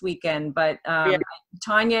fights this weekend, but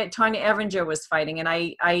Tanya Evinger was fighting, and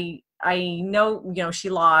I know, she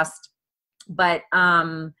lost. But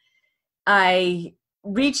I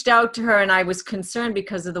reached out to her, and I was concerned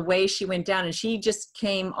because of the way she went down, and she just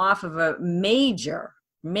came off of a major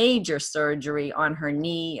surgery on her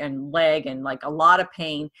knee and leg, and like a lot of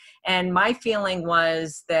pain. And my feeling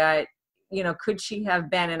was that, could she have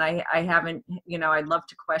been, and I haven't, I'd love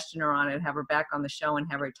to question her on it, have her back on the show and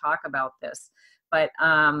have her talk about this. But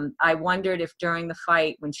I wondered if during the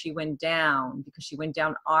fight, when she went down, because she went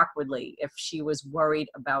down awkwardly, if she was worried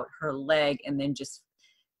about her leg, and then just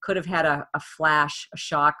could have had a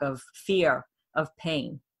shock of fear, of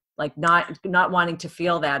pain, like not wanting to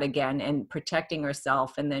feel that again and protecting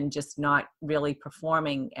herself, and then just not really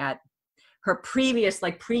performing at her previous,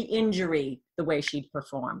 like pre-injury, the way she'd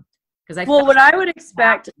perform. Because what I would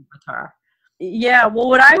expect with her. Yeah, well,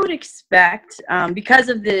 what I would expect, because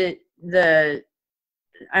of the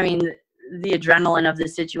adrenaline of the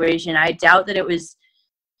situation, I doubt that it would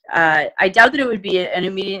be an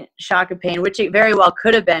immediate shock of pain, which it very well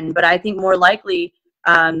could have been. But I think more likely,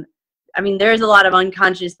 there's a lot of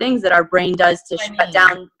unconscious things that our brain does to shut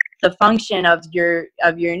down the function of your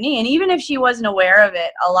knee. And even if she wasn't aware of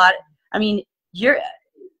it,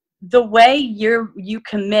 the way you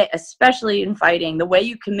commit, especially in fighting, the way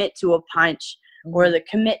you commit to a punch or the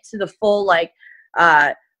commit to the full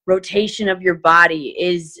rotation of your body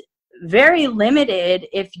is very limited.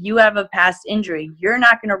 If you have a past injury, you're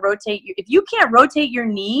not going to rotate. If you can't rotate your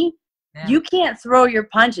knee, you can't throw your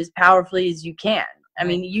punch as powerfully as you can.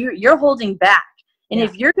 You're holding back. And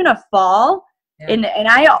if you're going to fall,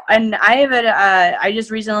 I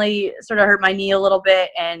just recently sort of hurt my knee a little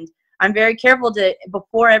bit, and I'm very careful to,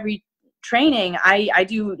 before every training, I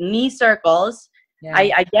do knee circles.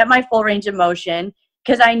 I get my full range of motion,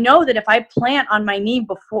 because I know that if I plant on my knee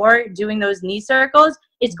before doing those knee circles,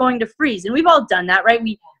 it's going to freeze. And we've all done that, right?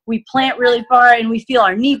 We plant really far and we feel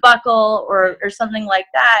our knee buckle or something like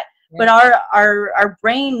that. But our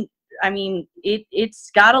brain, it's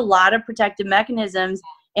got a lot of protective mechanisms.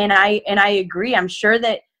 And I agree. I'm sure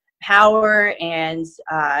that power and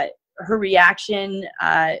her reaction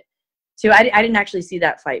I didn't actually see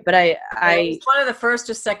that fight, but it was one of the first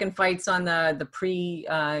or second fights on the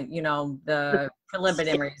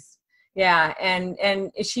preliminaries. Yeah,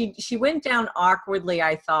 and she went down awkwardly,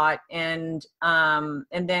 I thought, and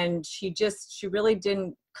then she really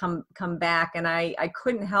didn't come back, and I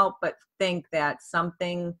couldn't help but think that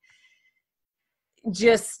something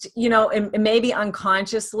just, maybe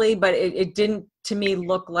unconsciously, but it didn't, to me,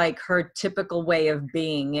 look like her typical way of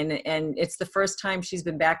being. And it's the first time she's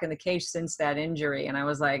been back in the cage since that injury. And I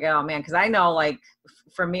was like, oh man, because I know, like,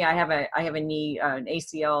 for me, I have a knee, an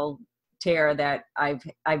ACL tear that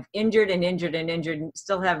I've injured and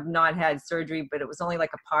still have not had surgery, but it was only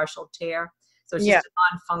like a partial tear. So it's just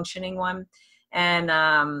a non-functioning one. And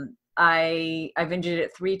I've injured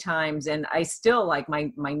it 3 times, and I still, like,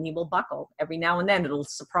 my knee will buckle every now and then. It'll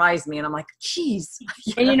surprise me, and I'm like, geez.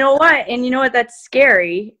 And you know what? That's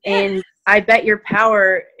scary. And I bet your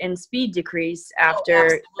power and speed decrease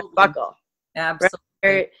after the buckle. Absolutely.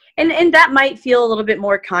 Right? And that might feel a little bit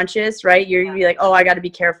more conscious, right? You're gonna be like, oh, I got to be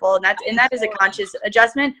careful, and that is a conscious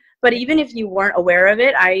adjustment. But even if you weren't aware of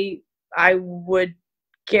it, I would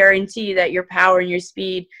guarantee that your power and your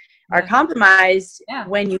speed are compromised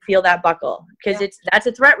when you feel that buckle, because that's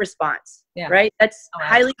a threat response, right? That's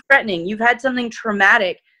highly threatening. You've had something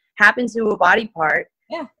traumatic happen to a body part.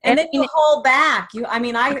 Yeah, and then you hold back.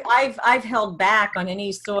 I've held back on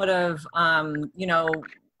any sort of,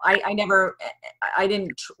 I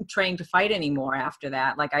didn't train to fight anymore after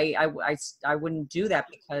that. Like I wouldn't do that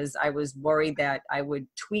because I was worried that I would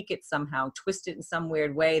tweak it somehow, twist it in some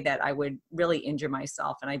weird way that I would really injure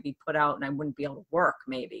myself and I'd be put out and I wouldn't be able to work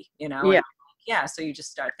maybe, Yeah. So you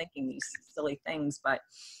just start thinking these silly things, but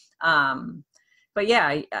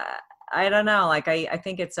yeah, I don't know. Like I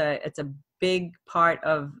think it's a big part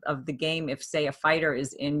of the game. If say a fighter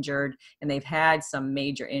is injured and they've had some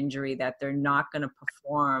major injury, that they're not going to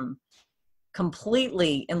perform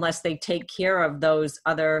completely unless they take care of those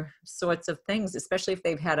other sorts of things, especially if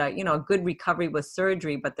they've had a good recovery with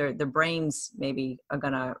surgery, but their brains maybe are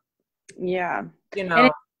gonna and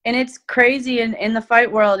it's crazy in the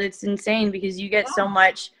fight world. It's insane because you get so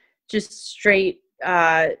much just straight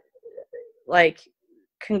concussive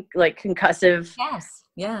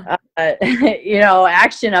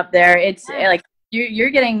action up there. It's like you're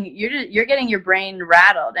getting your brain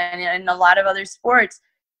rattled, and in a lot of other sports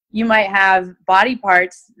you might have body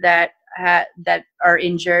parts that are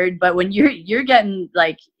injured, but when you're getting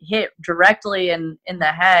like hit directly in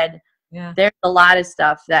the head, there's a lot of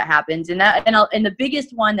stuff that happens, and the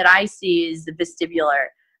biggest one that I see is the vestibular.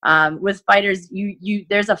 With fighters,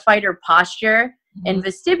 there's a fighter posture, and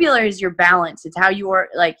vestibular is your balance. It's how you are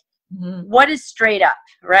like. What is straight up,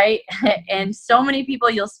 right? And so many people,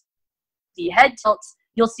 you'll see head tilts,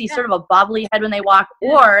 you'll see sort of a bobbly head when they walk,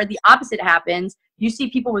 or the opposite happens. You see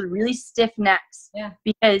people with really stiff necks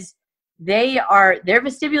because their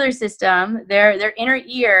vestibular system, their inner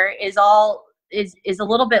ear is a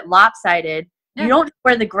little bit lopsided. You don't know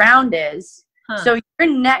where the ground is, so your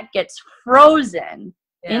neck gets frozen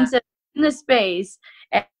into the space.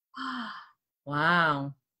 And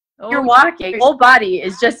wow. You're walking, your whole body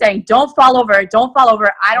is just saying, don't fall over, don't fall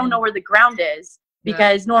over. I don't know where the ground is,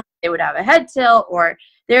 because normally they would have a head tilt, or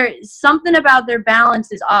there's something about their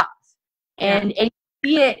balance is off. And I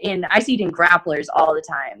see it in grapplers all the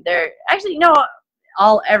time. They're actually,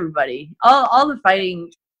 all the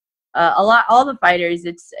fighting, all the fighters,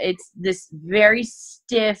 it's this very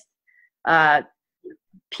stiff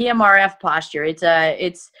PMRF posture.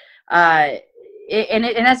 And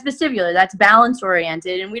that's vestibular. That's balance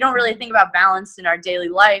oriented, and we don't really think about balance in our daily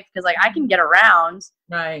life because, like, I can get around.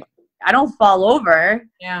 Right. I don't fall over.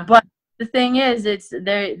 Yeah. But the thing is,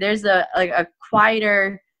 there's a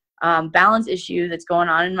quieter balance issue that's going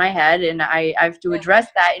on in my head, and I have to address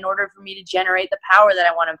that in order for me to generate the power that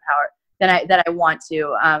I want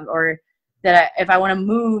to, or that if I want to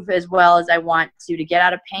move as well as I want to get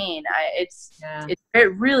out of pain. It's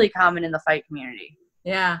really common in the fight community.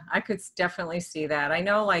 Yeah, I could definitely see that. I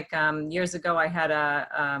know, like, years ago, I had a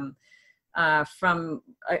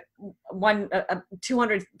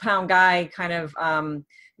 200-pound guy kind of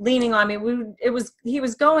leaning on me. He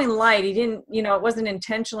was going light. He didn't, it wasn't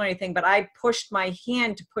intentional or anything, but I pushed my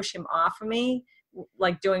hand to push him off of me,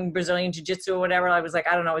 like doing Brazilian jiu-jitsu or whatever. I was like,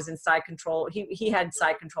 I don't know, I was in side control. He had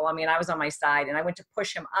side control on me, and I was on my side, and I went to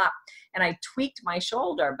push him up, and I tweaked my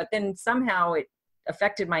shoulder, but then somehow it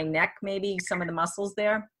affected my neck, maybe some of the muscles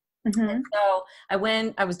there. So I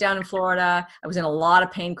was down in Florida. I was in a lot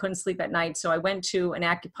of pain, couldn't sleep at night. So I went to an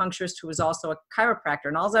acupuncturist who was also a chiropractor,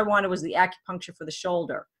 and all I wanted was the acupuncture for the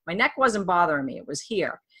shoulder. My neck wasn't bothering me. It was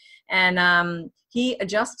here. And he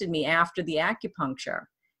adjusted me after the acupuncture,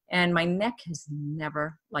 and my neck has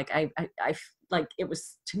never, like, I it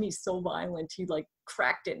was, to me, so violent. He like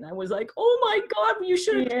cracked it, and I was like, oh my God, you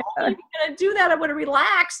should have told me you were gonna do that. I would have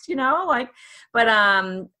relaxed, but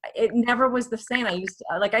it never was the same. I used to,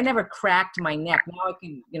 I never cracked my neck. Now I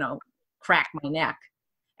can, crack my neck.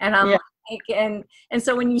 And I'm like, and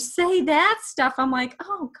so when you say that stuff, I'm like,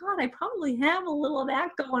 oh God, I probably have a little of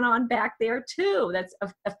that going on back there too. That's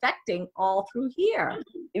affecting all through here.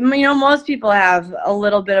 Most people have a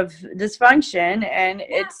little bit of dysfunction, and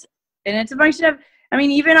it's a function of,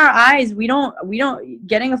 even our eyes, we don't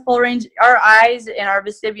getting a full range. Our eyes and our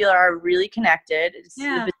vestibular are really connected. It's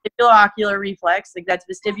the vestibulo-ocular reflex, like that's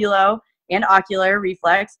vestibulo and ocular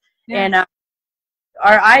reflex. And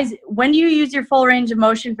our eyes, when do you use your full range of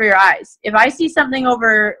motion for your eyes? If I see something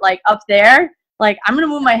over, like, up there, like, I'm going to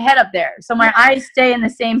move my head up there so my eyes stay in the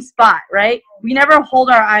same spot, right? We never hold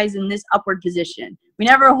our eyes in this upward position. We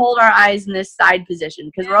never hold our eyes in this side position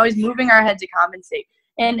because we're always moving our head to compensate.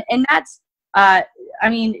 And that's, I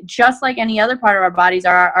mean, just like any other part of our bodies,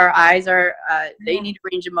 our eyes are, they need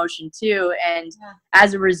range of motion too. And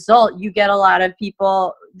as a result, you get a lot of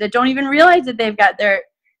people that don't even realize that they've got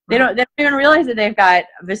they don't even realize that they've got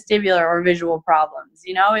vestibular or visual problems.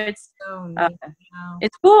 You know, it's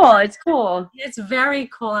it's cool. It's cool. It's very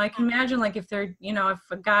cool. And I can imagine, like, if they're, you know, if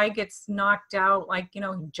a guy gets knocked out, like, you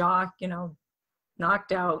know, jaw, you know,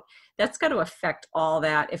 knocked out, that's got to affect all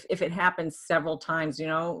that. If it happens several times, you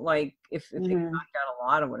know, like if they get knocked out a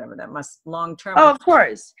lot or whatever, that must long term. Oh, of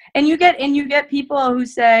course. And you get people who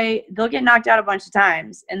say they'll get knocked out a bunch of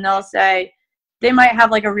times, and they'll say they might have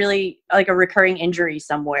like a recurring injury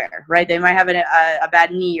somewhere, right? They might have a bad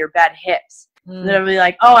knee or bad hips. They'll be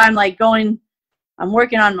like, oh, I'm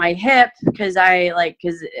working on my hip because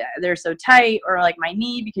they're so tight, or like my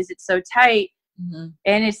knee because it's so tight.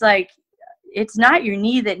 And it's like, it's not your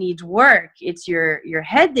knee that needs work. It's your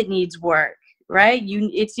head that needs work, right?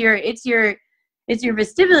 It's your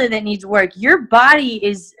vestibular that needs work. Your body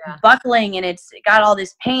is buckling, and it's got all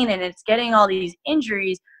this pain, and it's getting all these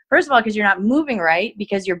injuries. First of all, because you're not moving right,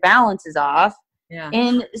 because your balance is off.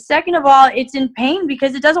 And second of all, it's in pain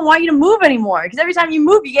because it doesn't want you to move anymore. Because every time you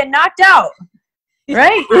move, you get knocked out.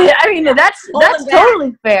 Right? I mean, that's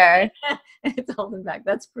totally fair. It's holding back.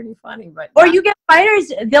 That's pretty funny. But or you get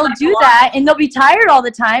fighters, they'll do that, and they'll be tired all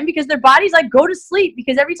the time because their body's like, go to sleep,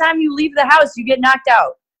 because every time you leave the house, you get knocked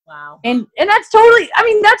out. Wow. And that's totally, I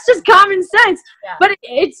mean, that's just common sense. But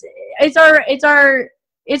it's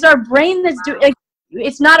our brain that's doing.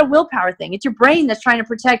 It's not a willpower thing. It's your brain that's trying to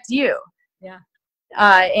protect you.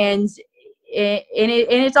 And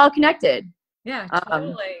it's all connected. Yeah,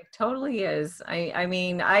 totally is. I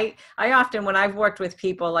mean, I often, when I've worked with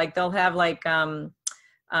people, like they'll have like a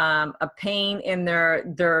pain in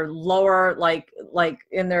their lower, like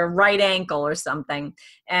in their right ankle or something,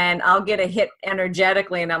 and I'll get a hit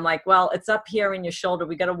energetically, and I'm like, well, it's up here in your shoulder.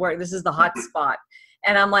 We got to work. This is the hot spot.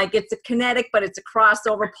 And I'm like, it's a kinetic, but it's a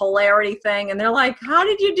crossover polarity thing. And they're like, how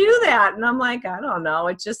did you do that? And I'm like, I don't know.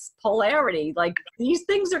 It's just polarity. Like, these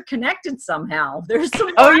things are connected somehow. There's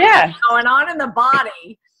some going on in the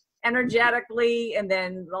body energetically, and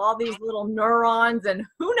then all these little neurons, and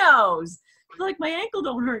who knows? I feel like my ankle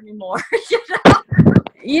don't hurt anymore. You know?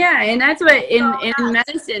 Yeah, and that's what in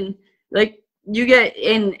medicine, like, you get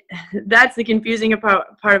in. That's the confusing part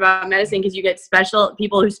about medicine, because you get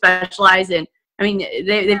people who specialize in. I mean,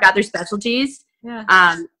 they've got their specialties,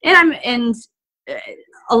 and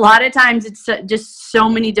a lot of times it's just so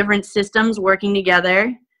many different systems working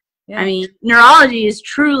together. I mean, neurology is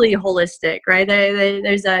truly holistic, right?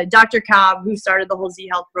 There's a Dr. Cobb who started the whole Z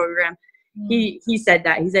Health program. He said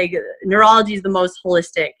that. He's like, neurology is the most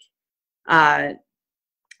holistic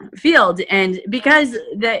field, and because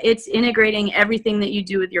it's integrating everything that you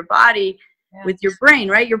do with your body. With your brain,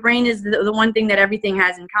 right? Your brain is the one thing that everything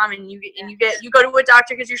has in common. You go to a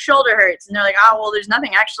doctor because your shoulder hurts, and they're like, oh, well, there's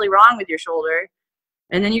nothing actually wrong with your shoulder.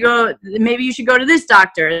 And then you go, maybe you should go to this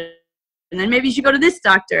doctor, and then maybe you should go to this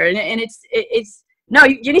doctor, and it's no,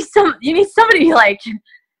 you need somebody like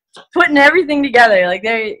putting everything together. Like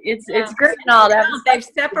it's great and all that. They've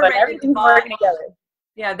separated everything's working together.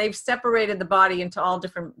 Yeah, they've separated the body into all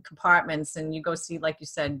different compartments, and you go see, like you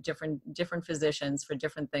said, different physicians for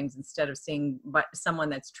different things, instead of seeing someone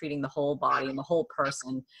that's treating the whole body and the whole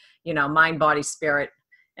person, you know, mind, body, spirit.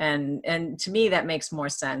 And to me, that makes more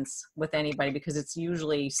sense with anybody, because it's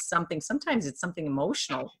usually something. Sometimes it's something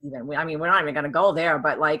emotional. Even I mean, we're not even going to go there,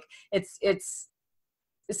 but like it's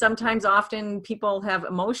sometimes, often people have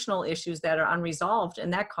emotional issues that are unresolved,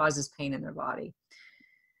 and that causes pain in their body.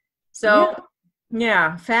 So.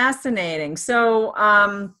 Yeah, fascinating. So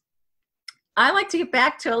I like to get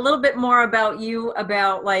back to a little bit more about you,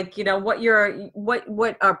 about, like, you know,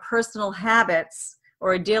 what are personal habits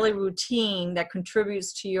or a daily routine that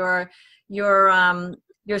contributes to your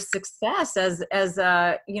success as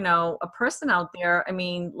a, you know, a person out there. I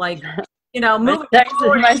mean, like, you know, moving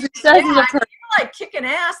forward, you're like kicking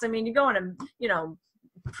ass. I mean, you're going to, you know,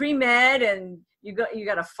 pre-med, and you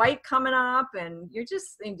got a fight coming up, and you're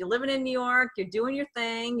living in New York, you're doing your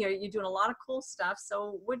thing, you're doing a lot of cool stuff.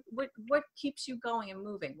 So what keeps you going and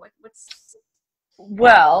moving?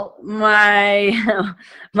 Well, my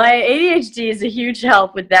ADHD is a huge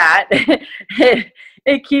help with that.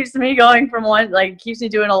 It keeps me going from one, like, keeps me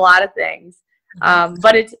doing a lot of things.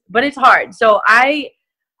 But it's hard. So I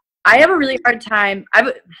have a really hard time.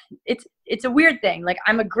 It's a weird thing. Like,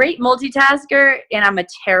 I'm a great multitasker, and I'm a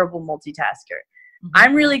terrible multitasker.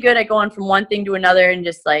 I'm really good at going from one thing to another and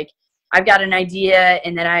just like, I've got an idea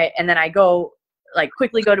and then I go like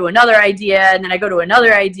quickly go to another idea and then I go to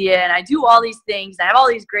another idea and I do all these things. I have all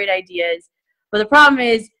these great ideas. But the problem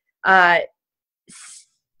is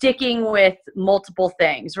sticking with multiple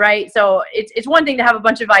things, right? So it's one thing to have a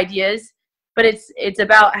bunch of ideas, but it's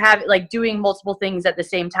about doing multiple things at the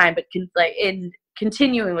same time, but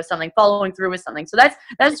continuing with something, following through with something. So that's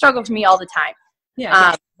a struggle for me all the time.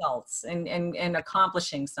 Yeah, results and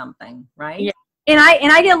accomplishing something, right? Yeah, and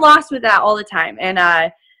I get lost with that all the time, and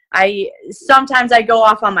sometimes I go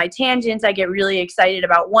off on my tangents. I get really excited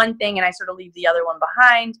about one thing, and I sort of leave the other one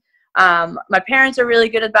behind. My parents are really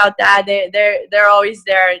good about that. They're always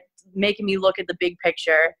there making me look at the big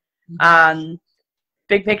picture.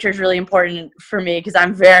 Big picture is really important for me because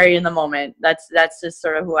I'm very in the moment. That's just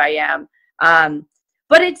sort of who I am.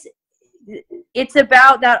 But it's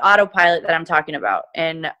about that autopilot that I'm talking about.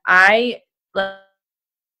 And I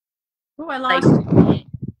lost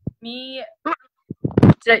me.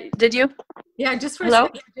 Did you? Yeah, just for Hello?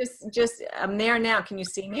 a second, just I'm there now. Can you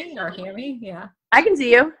see me or hear me? Yeah. I can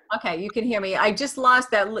see you. Okay, you can hear me. I just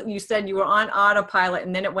lost that. You said you were on autopilot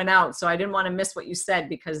and then it went out. So I didn't want to miss what you said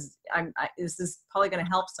because this is probably going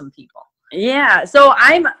to help some people. Yeah. So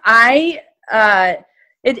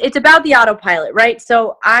it's about the autopilot, right?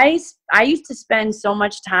 So I used to spend so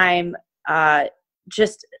much time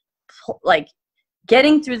just like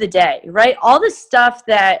getting through the day, right? All the stuff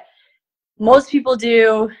that most people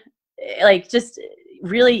do like just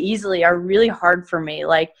really easily are really hard for me.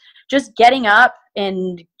 Like just getting up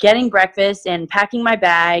and getting breakfast and packing my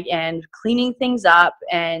bag and cleaning things up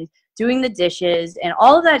and doing the dishes and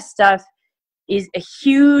all of that stuff is a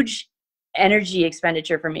huge energy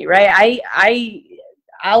expenditure for me, right?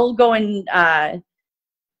 I'll go and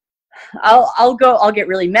I'll get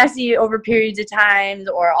really messy over periods of times,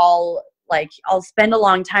 or I'll spend a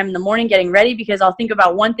long time in the morning getting ready because I'll think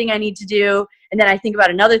about one thing I need to do and then I think about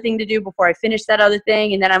another thing to do before I finish that other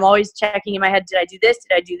thing, and then I'm always checking in my head, did I do this?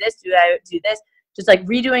 Did I do this? Did I do this? Just like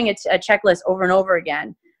redoing a checklist over and over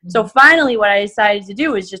again. So finally what I decided to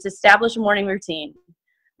do was just establish a morning routine.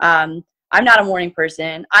 I'm not a morning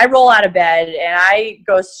person. I roll out of bed and I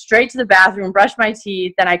go straight to the bathroom, brush my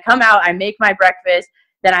teeth, then I come out, I make my breakfast,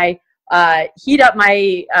 then I heat up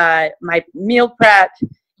my my meal prep,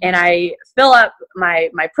 and I fill up my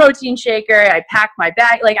protein shaker, I pack my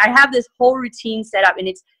bag. Like I have this whole routine set up, and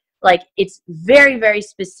it's very, very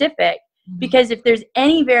specific because if there's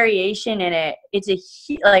any variation in it,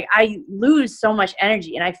 I lose so much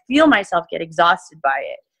energy and I feel myself get exhausted by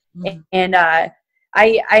it. And I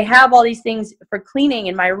have all these things for cleaning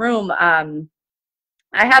in my room. I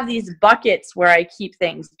have these buckets where I keep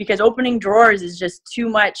things because opening drawers is just too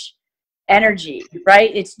much energy,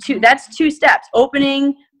 right? That's 2 steps: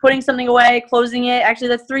 opening, putting something away, closing it. Actually,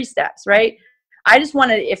 that's 3 steps, right? I just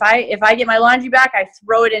want to, if I get my laundry back, I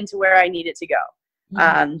throw it into where I need it to go.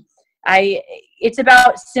 It's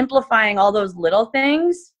about simplifying all those little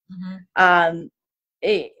things. And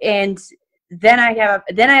then I have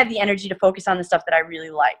the energy to focus on the stuff that I really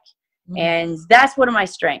like. And that's one of my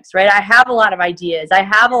strengths, right? I have a lot of ideas. I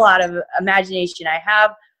have a lot of imagination. I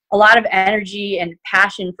have a lot of energy and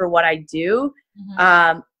passion for what I do.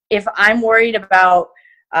 If I'm worried about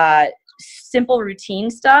simple routine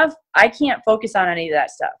stuff, I can't focus on any of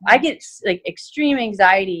that stuff. I get like extreme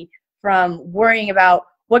anxiety from worrying about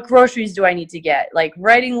what groceries do I need to get, like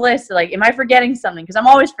writing lists, like am I forgetting something? Because I'm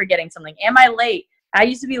always forgetting something. Am I late? I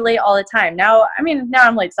used to be late all the time. Now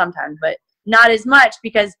I'm late sometimes, but not as much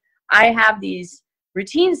because I have these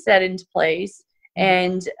routines set into place,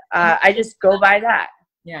 and I just go by that.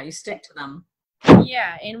 Yeah, you stick to them.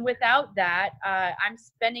 Yeah, and without that, I'm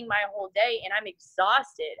spending my whole day and I'm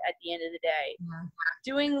exhausted at the end of the day,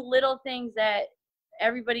 doing little things that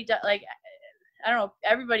everybody does. Like, I don't know,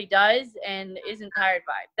 everybody does and isn't tired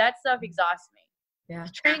by. That stuff exhausts me. Yeah.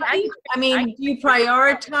 Do you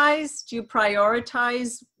prioritize? Do you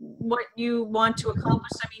prioritize what you want to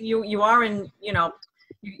accomplish? I mean, you are in,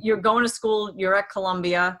 you're going to school. You're at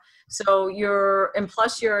Columbia, so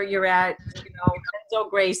plus you're at, Enzo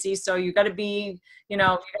Gracie. So you got to be, you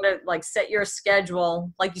got to like set your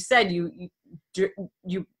schedule. Like you said, you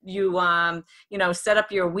set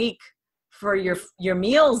up your week for your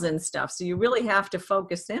meals and stuff. So you really have to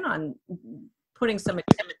focus in on putting some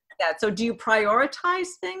attention to that. So do you prioritize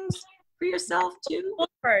things for yourself too?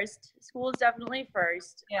 School is definitely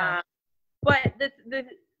first. Yeah. But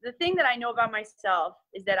the thing that I know about myself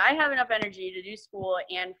is that I have enough energy to do school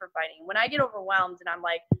and for fighting. When I get overwhelmed and I'm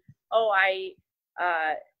like,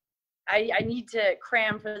 I need to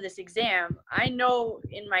cram for this exam. I know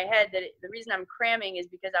in my head that the reason I'm cramming is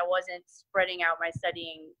because I wasn't spreading out my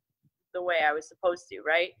studying the way I was supposed to,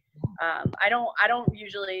 right? I don't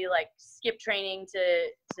usually like skip training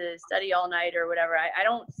to study all night or whatever. I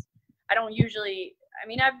don't usually. I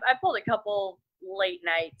mean, I've pulled a couple late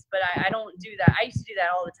nights, but I don't do that. I used to do that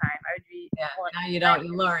all the time. I would be now you don't.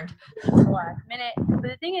 You learned last minute. But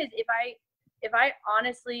the thing is, if I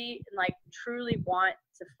honestly and like truly want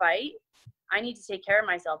to fight, I need to take care of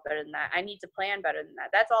myself better than that. I need to plan better than that.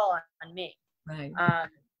 That's all on me. right.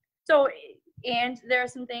 So, and there are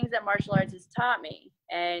some things that martial arts has taught me,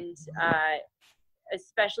 and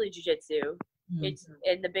especially jiu-jitsu.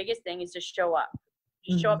 And the biggest thing is to show up.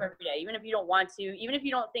 Just show up every day, even if you don't want to, even if you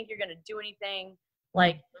don't think you're going to do anything,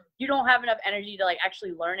 like you don't have enough energy to like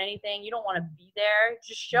actually learn anything. You don't want to be there.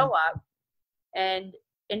 Just show up and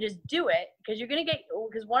just do it, because you're going to get,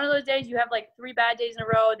 because one of those days you have like 3 bad days in a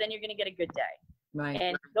row, then you're going to get a good day. Right.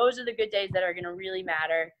 And those are the good days that are going to really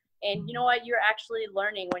matter. And you know what? You're actually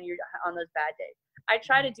learning when you're on those bad days. I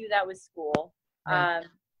try to do that with school. Right.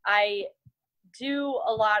 I do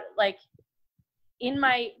a lot, like, in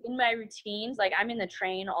my routines, like I'm in the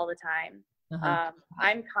train all the time.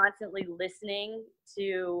 I'm constantly listening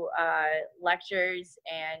to lectures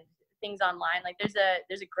and things online. Like there's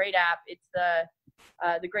a great app. It's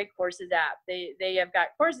the Great Courses app. They have got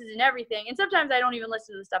courses and everything. And sometimes I don't even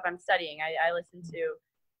listen to the stuff I'm studying. I listen to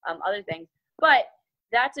other things. But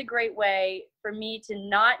that's a great way for me to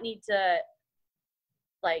not need to,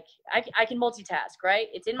 like, I can multitask, right?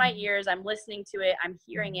 It's in my ears. I'm listening to it. I'm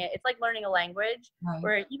hearing it. It's like learning a language,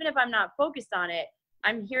 where even if I'm not focused on it,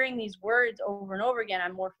 I'm hearing these words over and over again.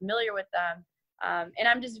 I'm more familiar with them. And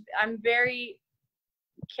I'm very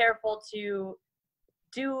careful to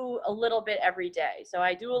do a little bit every day. So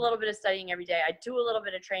I do a little bit of studying every day. I do a little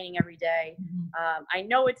bit of training every day. I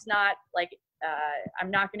know it's not like,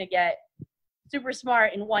 I'm not going to get super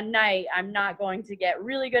smart in one night. I'm not going to get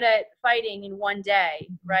really good at fighting in one day,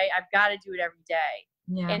 right? I've got to do it every day.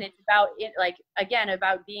 Yeah. And it's about it, like, again,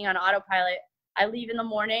 about being on autopilot. I leave in the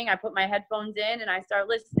morning, I put my headphones in and I start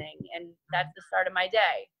listening, and that's the start of my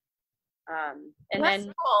day. And that's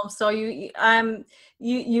then cool. So you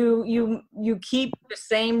keep the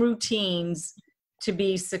same routines to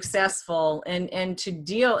be successful and to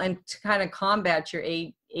deal and to kind of combat your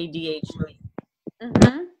ADHD.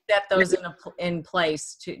 Set those in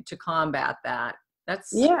place to combat that.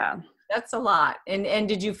 That's a lot. And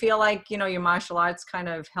did you feel like, your martial arts kind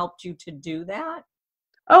of helped you to do that?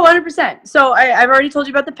 Oh, 100%. So I've already told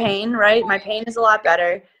you about the pain, right? My pain is a lot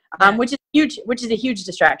better, which is a huge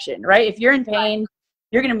distraction, right? If you're in pain,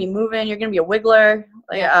 you're going to be moving, you're going to be a wiggler.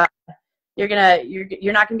 Like, you're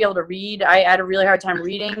not going to be able to read. I had a really hard time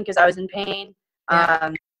reading because I was in pain.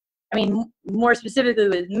 I mean, more specifically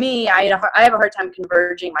with me, I have a hard time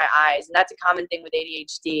converging my eyes, and that's a common thing with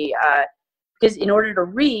ADHD. Because in order to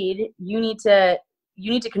read, you need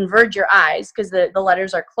to converge your eyes because the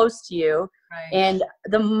letters are close to you, and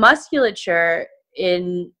the musculature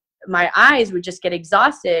in my eyes would just get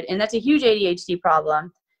exhausted, and that's a huge ADHD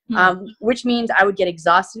problem. Which means I would get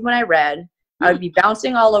exhausted when I read. I would be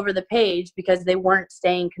bouncing all over the page because they weren't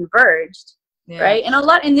staying converged. Right.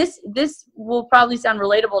 And this will probably sound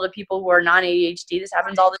relatable to people who are non-ADHD. This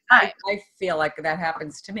happens all the time. I feel like that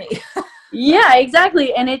happens to me. Yeah,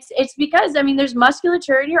 exactly. And it's because, I mean, there's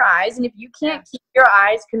musculature in your eyes, and if you can't keep your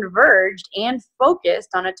eyes converged and focused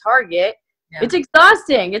on a target, it's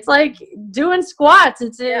exhausting. It's like doing squats.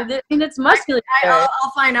 It's musculature.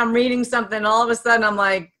 I'll find I'm reading something, and all of a sudden I'm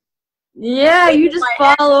like, you just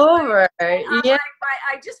fall over.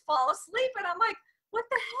 I just fall asleep, and I'm like, what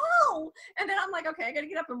the hell? And then I'm like, okay, I got to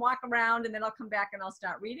get up and walk around, and then I'll come back and I'll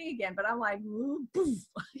start reading again. But I'm like, poof.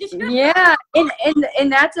 Yeah. And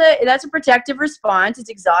that's a protective response. It's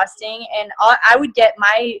exhausting. And I would get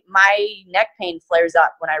my neck pain flares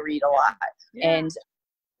up when I read a lot. And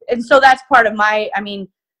so that's part of my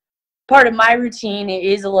routine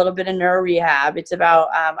is a little bit of neuro rehab. It's about,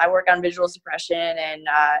 I work on visual suppression, and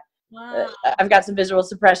I've got some visual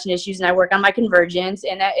suppression issues, and I work on my convergence,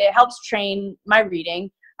 and it helps train my reading.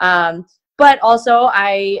 But also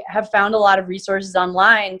I have found a lot of resources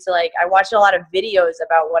online I watched a lot of videos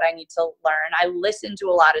about what I need to learn. I listen to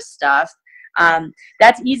a lot of stuff.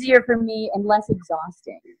 That's easier for me and less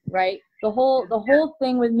exhausting, right? The whole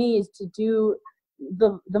thing with me is to do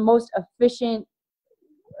the most efficient,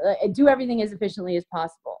 do everything as efficiently as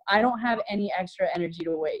possible. I don't have any extra energy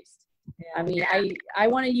to waste. I mean, I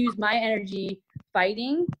want to use my energy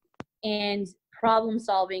fighting and problem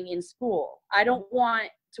solving in school. I don't want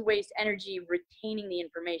to waste energy retaining the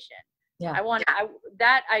information.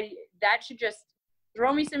 That should just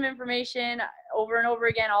throw me some information over and over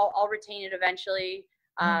again. I'll retain it eventually.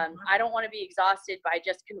 I don't want to be exhausted by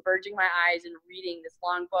just converging my eyes and reading this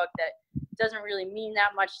long book that doesn't really mean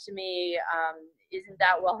that much to me, isn't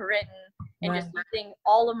that well written, and just using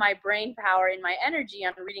all of my brain power and my energy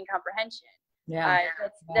on reading comprehension.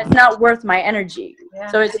 That's not worth my energy.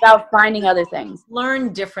 So it's about finding other things.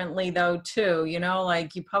 Learn differently though too, you know,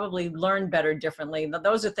 like you probably learn better differently.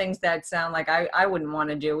 Those are things that sound like I wouldn't want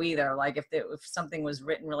to do either. Like if something was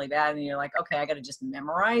written really bad and you're like, okay, I got to just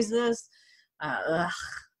memorize this,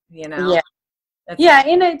 you know.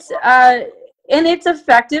 And it's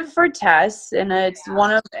effective for tests, and it's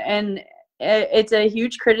it's a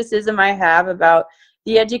huge criticism I have about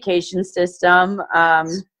the education system.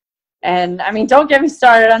 And I mean, don't get me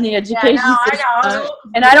started on the education system.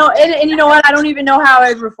 I know. And you know what? I don't even know how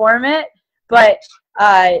I'd reform it. But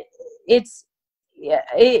it's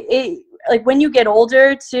like when you get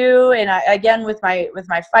older too. And again, with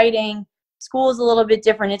my fighting, school is a little bit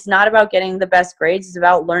different. It's not about getting the best grades. It's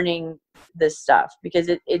about learning this stuff because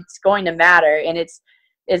it's going to matter. And it's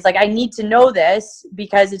like I need to know this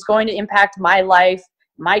because it's going to impact my life,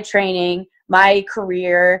 my training, my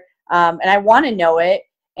career, and I want to know it.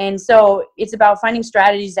 And so it's about finding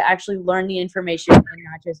strategies to actually learn the information and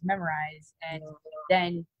not just memorize and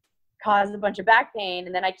then cause a bunch of back pain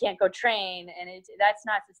and then I can't go train, and that's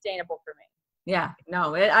not sustainable for me. Yeah,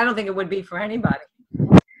 no, I don't think it would be for anybody.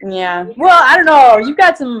 Yeah. Well, I don't know. You've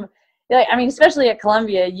got some, I mean, especially at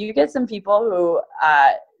Columbia, you get some people who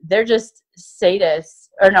they're just sadists,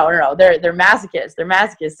 or no, they're masochists. They're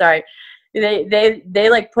masochists. Sorry. They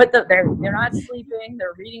like they're not sleeping.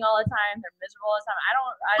 They're reading all the time. They're miserable all the time. I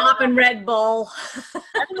don't Popping Red Bull.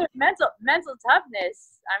 I mean, mental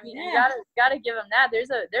toughness. I mean, you gotta give them that. There's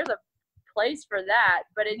a place for that,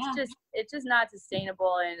 but it's just not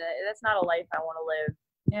sustainable, and that's not a life I want to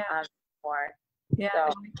live. More. Yeah,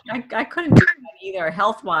 so. I couldn't do that either.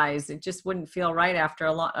 Health-wise, it just wouldn't feel right after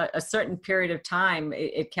a certain period of time.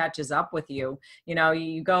 It catches up with you. You know,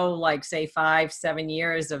 you go like say 5-7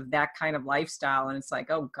 years of that kind of lifestyle, and it's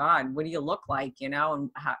like, oh God, what do you look like? You know, and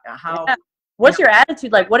how what's your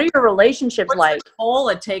attitude like? What are your relationships like? The toll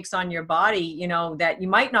it takes on your body, you know, that you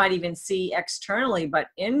might not even see externally, but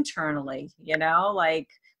internally. You know, like.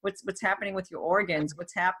 What's happening with your organs,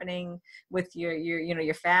 what's happening with your you know,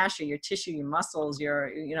 your fascia, your tissue, your muscles,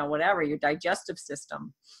 your, you know, whatever, your digestive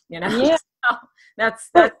system, you know. Yeah.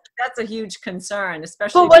 So that's a huge concern,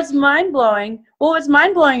 especially. But what's mind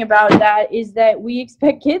blowing about that is that we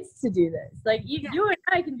expect kids to do this. Like you and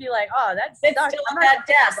I can be like, oh, that's still at that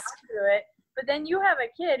desk. But then you have a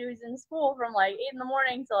kid who's in school from like 8 in the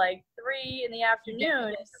morning to like 3 in the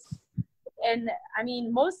afternoon. And I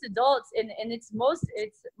mean, most adults, and I'm most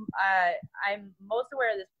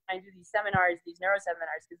aware of this when I do these seminars, these neuro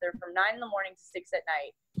seminars, because they're from 9 in the morning to 6 at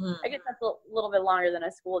night. I guess that's a little bit longer than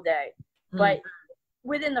a school day. But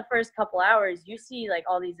within the first couple hours, you see like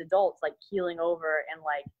all these adults like keeling over and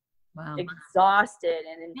like exhausted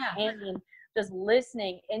and in pain, just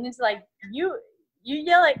listening. And it's like you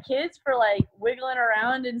yell at kids for like wiggling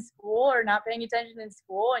around in school or not paying attention in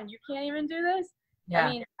school, and you can't even do this. I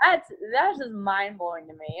mean, that's just mind-blowing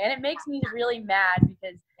to me. And it makes me really mad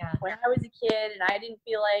because when I was a kid and I didn't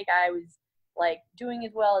feel like I was, like, doing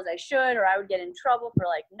as well as I should, or I would get in trouble for,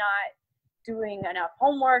 like, not doing enough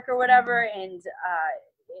homework or whatever. And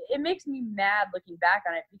it makes me mad looking back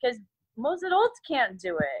on it because most adults can't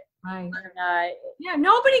do it. Right.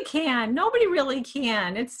 Nobody can. Nobody really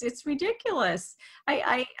can. It's ridiculous.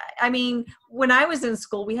 I mean, when I was in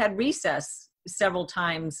school, we had recess several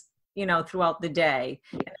times, you know, throughout the day.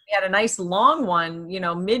 And we had a nice long one, you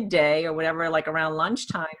know, midday or whatever, like around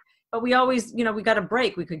lunchtime. But we always, you know, we got a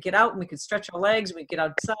break. We could get out and we could stretch our legs. We could get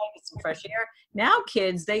outside, get some fresh air. Now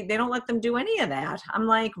kids, they don't let them do any of that. I'm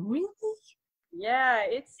like, really? Yeah,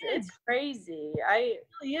 it's crazy. It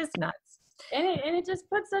really is nuts. And it just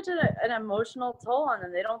puts such an emotional toll on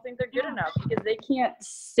them. They don't think they're good enough because they can't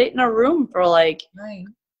sit in a room for like,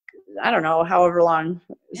 I don't know, however long,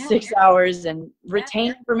 6 hours and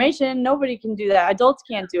retain information. Nobody can do that. Adults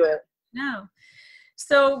can't do it. No.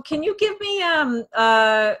 So can you give me a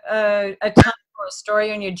time or a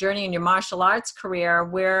story on your journey in your martial arts career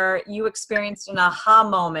where you experienced an aha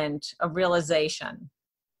moment of realization?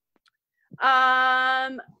 So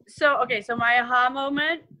my aha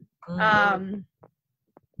moment, I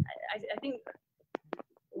think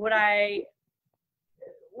what I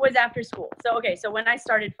was after school. So when I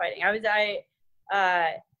started fighting,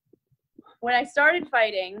 when I started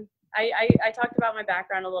fighting, I talked about my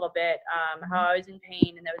background a little bit, how I was in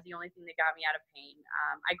pain, and that was the only thing that got me out of pain.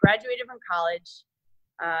 I graduated from college.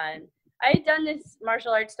 I had done this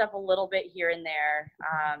martial arts stuff a little bit here and there.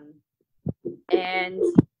 And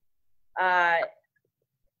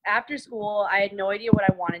after school, I had no idea what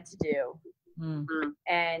I wanted to do.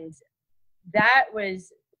 And that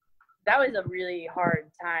was a really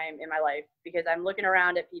hard time in my life, because I'm looking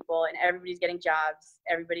around at people and everybody's getting jobs,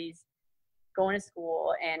 everybody's going to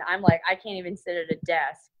school, and I'm like, I can't even sit at a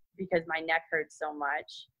desk because my neck hurts so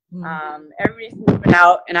much. Everybody's moving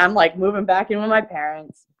out, and I'm like moving back in with my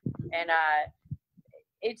parents, and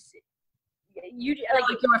it's you like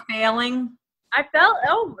you were failing. I felt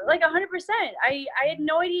like 100%. I had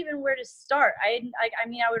no idea even where to start. I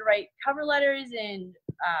would write cover letters and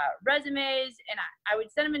resumes, and I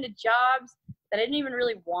would send them into jobs that I didn't even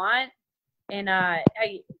really want, and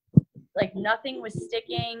nothing was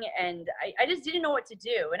sticking, and I just didn't know what to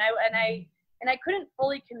do, and I couldn't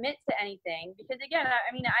fully commit to anything, because again,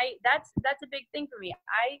 that's a big thing for me.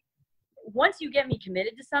 Once you get me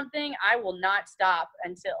committed to something, I will not stop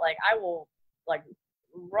until I will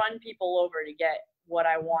run people over to get what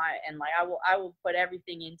I want, and I will put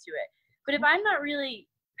everything into it. But if I'm not really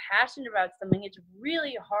passionate about something, it's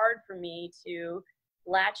really hard for me to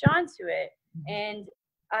latch onto it. And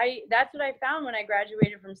that's what I found when I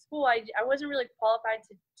graduated from school. I wasn't really qualified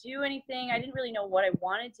to do anything. I didn't really know what I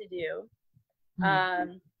wanted to do.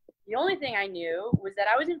 The only thing I knew was that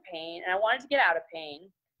I was in pain and I wanted to get out of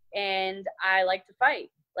pain, and I like to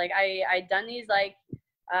fight. I'd done these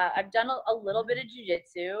I've done a little bit of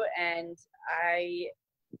jiu-jitsu, and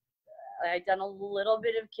I'd done a little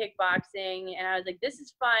bit of kickboxing, and I was like, this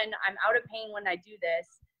is fun. I'm out of pain when I do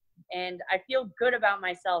this, and I feel good about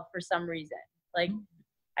myself for some reason.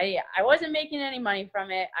 I wasn't making any money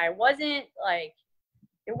from it. It wasn't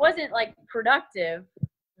productive,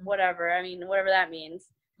 whatever that means.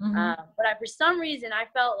 But for some reason, I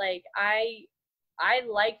felt like I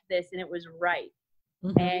liked this, and it was right.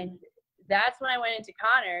 And that's when I went into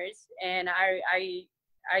Connors, and I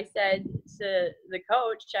said to the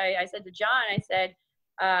coach, I said to John, I said,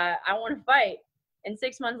 I want to fight. And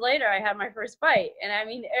 6 months later, I had my first fight. And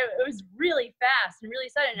it was really fast and really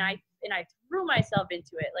sudden. And I threw myself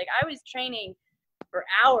into it. I was training for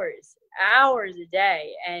hours a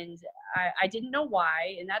day, and I didn't know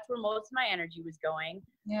why. And that's where most of my energy was going.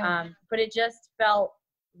 Yeah. But it just felt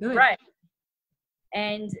good. Right.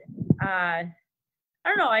 And I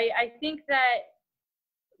don't know. I think that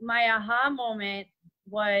my aha moment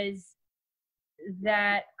was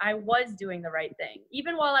that I was doing the right thing.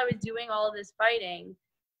 Even while I was doing all of this fighting,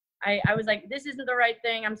 I was like, this isn't the right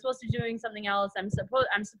thing. I'm supposed to be doing something else. I'm supposed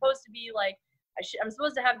to be I'm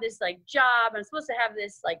supposed to have this job. I'm supposed to have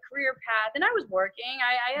this career path. And I was working.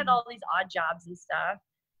 I had all these odd jobs and stuff.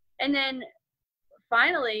 And then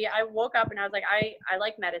finally I woke up and I was like, I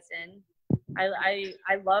like medicine. I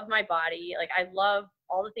love my body. I love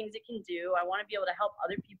all the things it can do. I want to be able to help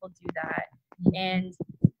other people do that. And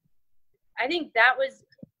I think that was,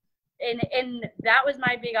 and that was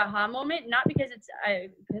my big aha moment, not because I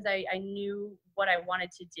knew what I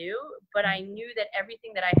wanted to do, but I knew that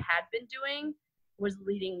everything that I had been doing was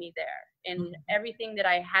leading me there, and everything that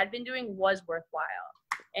I had been doing was worthwhile.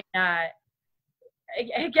 And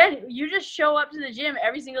again, you just show up to the gym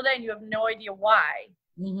every single day and you have no idea why.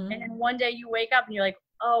 And then one day you wake up and you're like,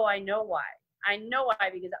 oh, I know why. I know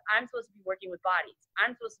why, because I'm supposed to be working with bodies.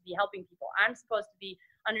 I'm supposed to be helping people. I'm supposed to be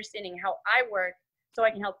understanding how I work so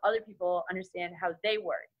I can help other people understand how they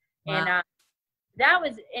work. Wow.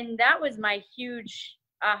 And that was my huge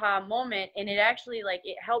aha moment. And it actually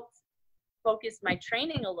it helped focus my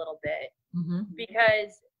training a little bit,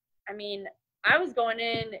 because I was going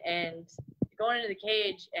into the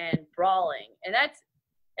cage and brawling, and that's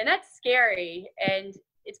scary. And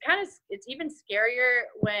it's even scarier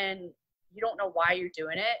when you don't know why you're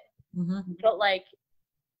doing it. But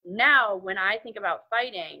now when I think about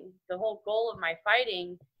fighting, the whole goal of my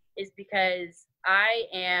fighting is because I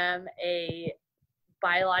am a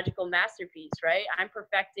biological masterpiece, right? I'm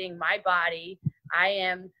perfecting my body. I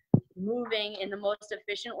am moving in the most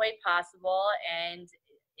efficient way possible, and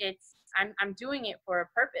I'm doing it for a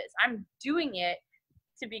purpose. I'm doing it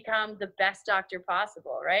to become the best doctor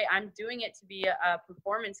possible, right? I'm doing it to be a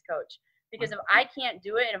performance coach, because if I can't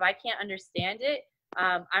do it and if I can't understand it,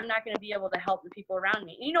 I'm not going to be able to help the people around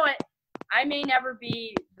me. And you know what? I may never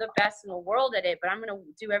be the best in the world at it, but I'm going to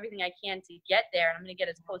do everything I can to get there, and I'm going to get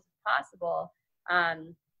as close as possible.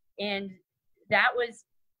 And that was,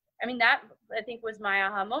 that I think was my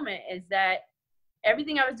aha moment, is that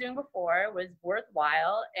everything I was doing before was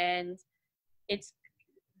worthwhile, and it's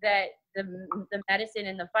that the medicine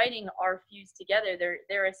and the fighting are fused together.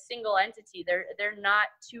 They're a single entity. They're not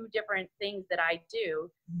two different things that I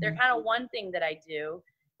do. They're kind of one thing that I do.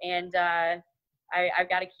 And I've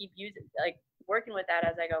got to keep working with that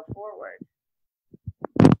as I go forward.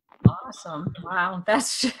 Awesome. Wow.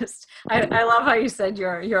 That's just, I love how you said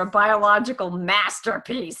you're a biological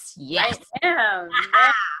masterpiece. Yes. I am.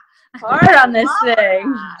 Hard on this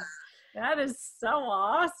thing. That is so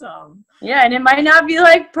awesome. Yeah, and it might not be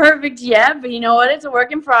like perfect yet, but you know what? It's a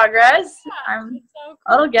work in progress. Yeah, so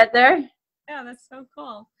cool. It'll get there. Yeah, that's so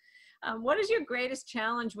cool. What is your greatest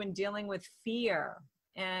challenge when dealing with fear,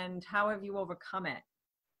 and how have you overcome it?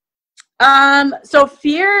 So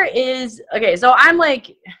fear is, okay, so I'm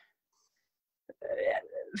like,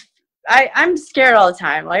 I'm scared all the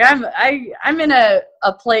time. Like I'm in a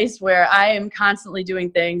place where I am constantly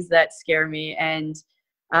doing things that scare me. And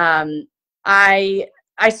I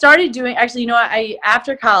started doing, actually, you know what,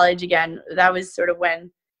 after college, again, that was sort of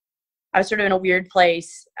when I was sort of in a weird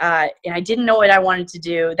place, and I didn't know what I wanted to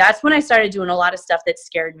do. That's when I started doing a lot of stuff that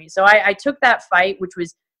scared me. So I took that fight, which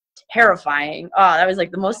was terrifying. Oh, that was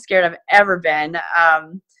like the most scared I've ever been.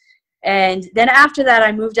 And then after that,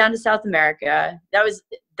 I moved down to South America. That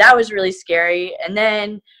was really scary. And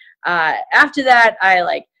then after that,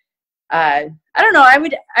 I don't know,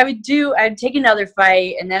 I'd take another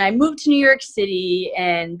fight, and then I moved to New York City,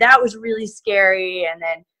 and that was really scary. And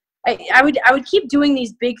then I would keep doing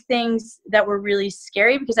these big things that were really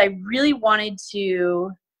scary because I really wanted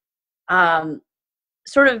to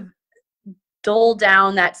sort of dull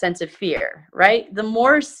down that sense of fear, right? The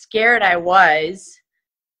more scared I was,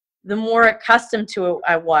 the more accustomed to it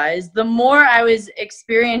I was, the more I was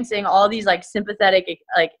experiencing all these like sympathetic,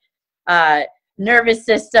 nervous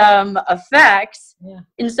system effects. Yeah.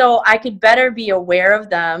 And so I could better be aware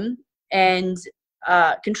of them and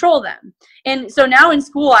control them. And so now in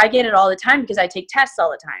school, I get it all the time because I take tests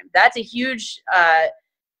all the time. That's a huge, I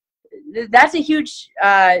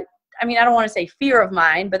mean, I don't want to say fear of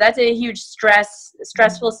mine, but that's a huge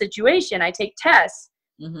stressful situation. I take tests,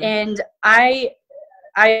 and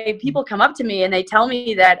people come up to me and they tell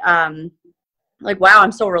me that, like, wow,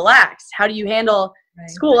 I'm so relaxed. How do you handle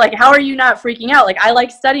school? Like, how are you not freaking out? Like, I like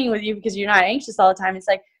studying with you because you're not anxious all the time. It's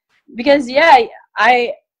like, because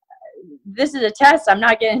this is a test. I'm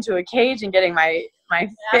not getting into a cage and getting my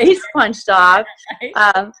face punched off.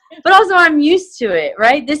 But also I'm used to it,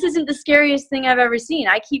 right? This isn't the scariest thing I've ever seen.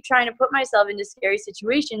 I keep trying to put myself into scary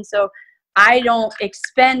situations so I don't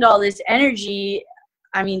expend all this energy.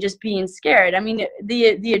 I mean, just being scared. I mean,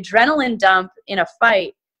 the adrenaline dump in a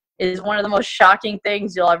fight is one of the most shocking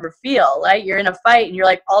things you'll ever feel. Right? You're in a fight and you're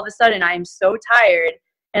like, all of a sudden I am so tired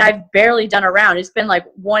and I've barely done a round. It's been like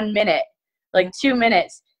 1 minute, like 2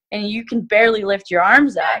 minutes, and you can barely lift your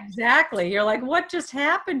arms up. Exactly. You're like, what just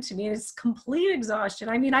happened to me? It's complete exhaustion.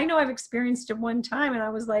 I mean, I know I've experienced it one time and I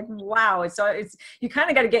was like, wow. It's you kind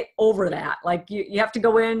of got to get over that. Like you have to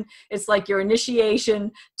go in, it's like your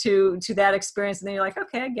initiation to that experience. And then you're like,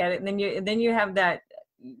 okay, I get it. And then you have that,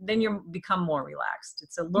 then you become more relaxed.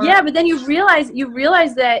 It's a learn. Yeah, but then you realize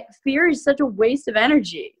that fear is such a waste of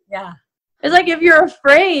energy. Yeah. It's like if you're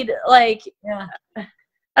afraid, like, yeah.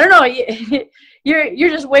 I don't know, you're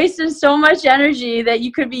just wasting so much energy that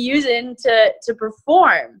you could be using to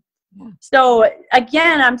perform. Yeah. So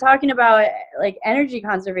again, I'm talking about like energy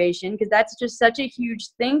conservation because that's just such a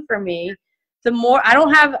huge thing for me. The more I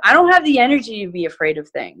don't have the energy to be afraid of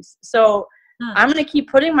things. So I'm going to keep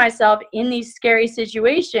putting myself in these scary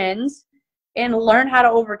situations and learn how to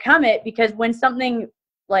overcome it, because when something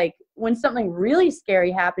really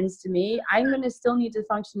scary happens to me, I'm going to still need to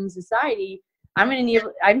function in society.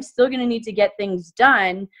 I'm still going to need to get things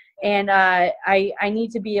done, and I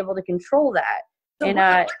need to be able to control that. So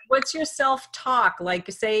and what's your self-talk like?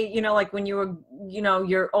 Say, like when you were,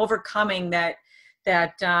 you're overcoming that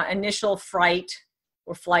initial fright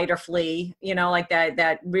or flight or flee, like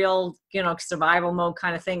that real, survival mode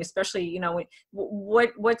kind of thing. Especially,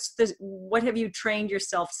 what have you trained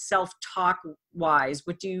yourself self-talk wise?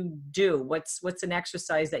 What do you do? What's an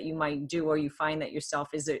exercise that you might do, or you find that yourself,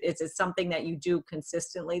 is it something that you do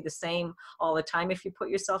consistently the same all the time if you put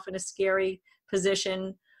yourself in a scary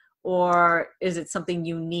position, or is it something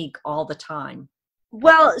unique all the time?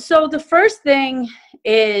 Well, so the first thing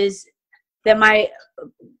is that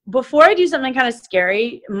before I do something kind of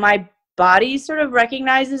scary, my body sort of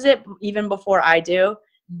recognizes it even before I do.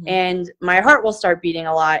 Mm-hmm. And my heart will start beating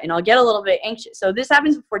a lot and I'll get a little bit anxious. So this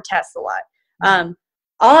happens before tests a lot.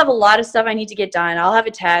 I'll have a lot of stuff I need to get done. I'll have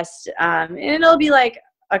a test, and it'll be like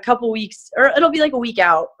a couple weeks, or it'll be like a week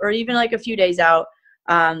out, or even like a few days out.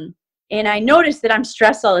 And I notice that I'm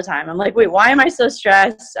stressed all the time. I'm like, wait, why am I so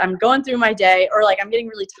stressed? I'm going through my day, or like I'm getting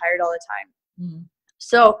really tired all the time. Mm-hmm.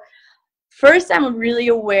 So first, I'm really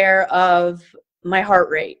aware of my heart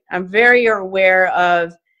rate. I'm very aware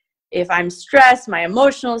of if I'm stressed, my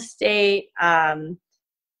emotional state, and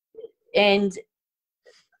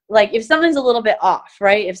like if something's a little bit off,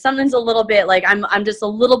 right? If something's a little bit like I'm just a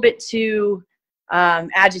little bit too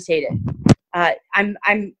agitated. I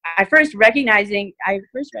first recognize it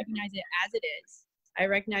as it is. I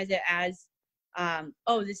recognize it as,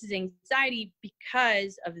 oh, this is anxiety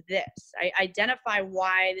because of this. I identify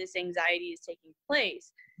why this anxiety is taking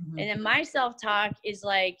place. Mm-hmm. And then my self-talk is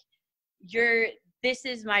like, this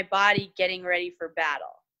is my body getting ready for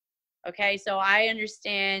battle. Okay. So I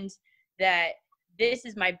understand that this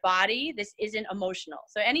is my body. This isn't emotional.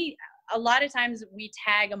 So a lot of times we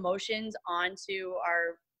tag emotions onto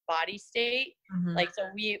our body state. Mm-hmm. Like, so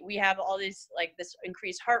we have all this, like this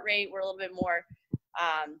increased heart rate. We're a little bit more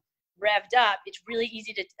revved up. It's really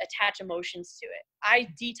easy to attach emotions to it. I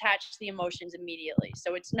detach the emotions immediately.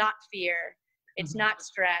 So it's not fear. It's not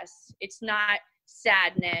stress. It's not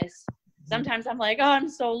sadness. Sometimes I'm like, oh, I'm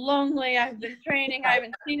so lonely. I've been training. I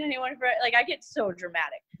haven't seen anyone for, like, I get so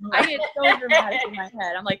dramatic. I get so dramatic in my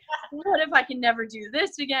head. I'm like, what if I can never do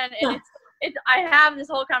this again? And I have this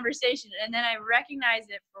whole conversation, and then I recognize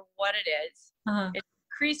it for what it is. Uh-huh. It's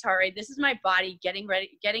increased heart rate. This is my body getting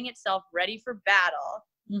itself ready for battle.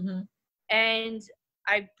 Mm-hmm. And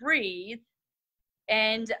I breathe,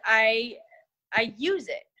 and I use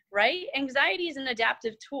it, right? Anxiety is an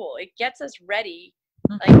adaptive tool. It gets us ready.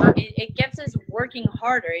 Like it gets us working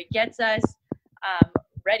harder. It gets us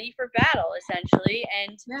ready for battle, essentially.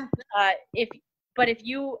 And if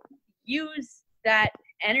you use that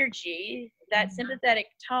energy, that sympathetic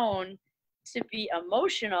tone, to be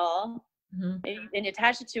emotional, mm-hmm. and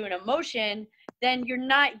attach it to an emotion, then you're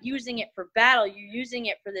not using it for battle. You're using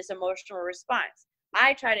it for this emotional response.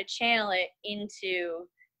 I try to channel it into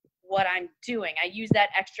what I'm doing. I use that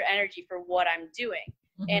extra energy for what I'm doing.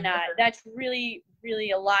 Mm-hmm. And that's really,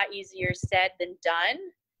 really a lot easier said than done.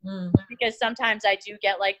 Mm-hmm. Because sometimes I do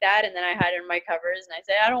get like that, and then I hide in my covers and I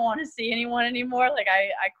say, I don't want to see anyone anymore. Like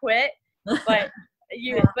I quit. But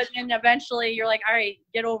but then eventually you're like, all right,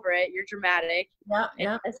 get over it. You're dramatic.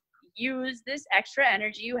 Yeah. Use this extra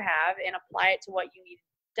energy you have and apply it to what you need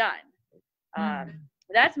done.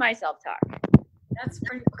 That's my self-talk. That's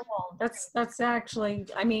pretty cool. That's actually,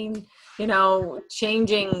 I mean,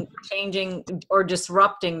 changing or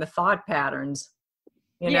disrupting the thought patterns,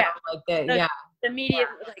 like that. The immediate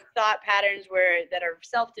like thought patterns that are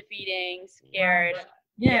self-defeating, scared.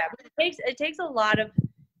 Yeah. But it takes a lot of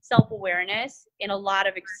self-awareness and a lot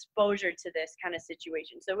of exposure to this kind of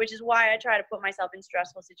situation. So, which is why I try to put myself in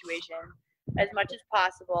stressful situations as much as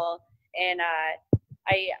possible. And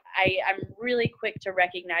I'm really quick to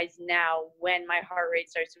recognize now when my heart rate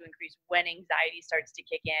starts to increase, when anxiety starts to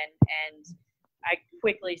kick in, and I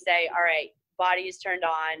quickly say, all right, body is turned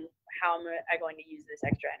on. How am I going to use this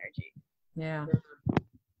extra energy? Yeah.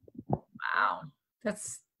 Wow.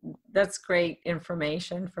 That's great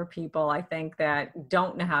information for people, I think, that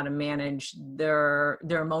don't know how to manage their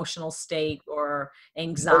emotional state or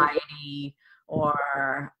anxiety,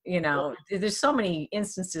 or there's so many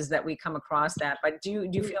instances that we come across that. But do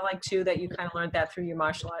you feel like too that you kind of learned that through your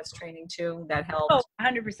martial arts training too, that helped? Oh,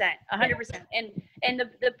 100%. And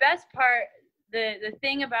the best part, the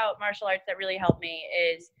thing about martial arts that really helped me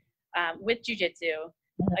is with jiu-jitsu.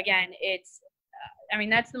 Again, it's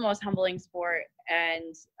that's the most humbling sport,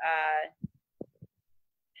 and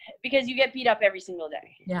because you get beat up every single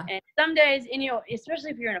day. Yeah. And some days, and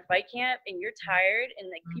especially if you're in a fight camp and you're tired, and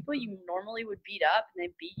like people you normally would beat up and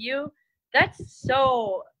they beat you, that's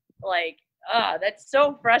so that's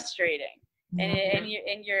so frustrating. And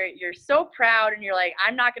you're so proud, and you're like,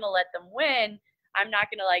 I'm not gonna let them win. I'm not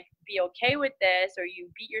gonna be okay with this, or you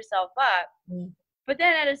beat yourself up. Mm. But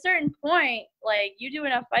then at a certain point, you do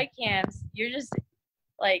enough fight camps, you're just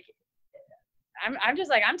I'm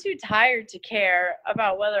just I'm too tired to care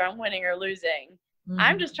about whether I'm winning or losing. Mm-hmm.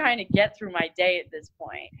 I'm just trying to get through my day at this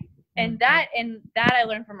point. And that I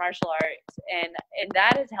learned from martial arts, and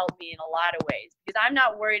that has helped me in a lot of ways, because I'm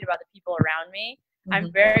not worried about the people around me. Mm-hmm.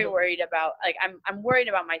 I'm very worried about I'm worried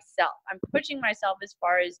about myself. I'm pushing myself as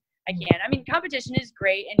far as I can. Competition is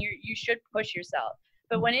great, and you should push yourself.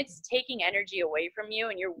 But when it's taking energy away from you,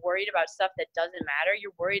 and you're worried about stuff that doesn't matter,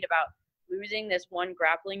 you're worried about losing this one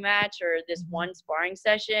grappling match or this one sparring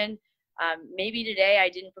session. Maybe today I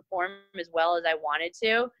didn't perform as well as I wanted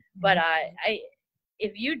to, but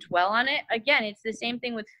if you dwell on it, again, it's the same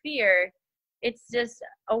thing with fear. It's just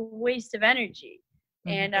a waste of energy.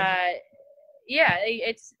 Mm-hmm. And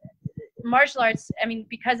it's martial arts.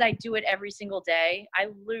 Because I do it every single day, I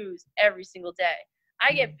lose every single day.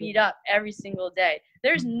 I get beat up every single day.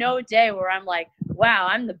 There's no day where I'm like, wow,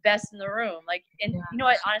 I'm the best in the room. Like, and you know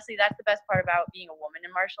what, honestly, that's the best part about being a woman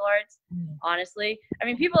in martial arts. Honestly, I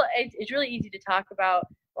mean, people, it's really easy to talk about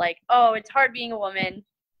like, oh, it's hard being a woman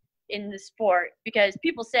in the sport because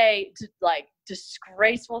people say like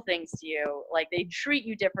disgraceful things to you, like they treat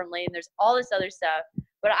you differently, and there's all this other stuff.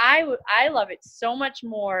 But I love it so much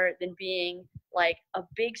more than being like a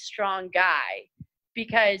big strong guy,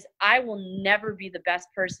 because I will never be the best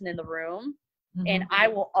person in the room, and I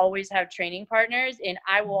will always have training partners, and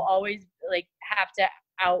I will always like have to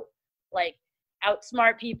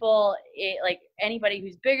outsmart people, like anybody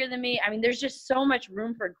who's bigger than me. I mean, there's just so much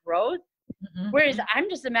room for growth. Whereas I'm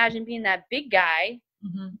just imagine being that big guy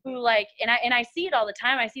who like, and I see it all the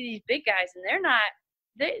time. I see these big guys, and they're not,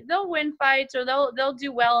 they'll win fights or they'll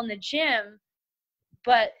do well in the gym,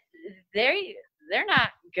 but they're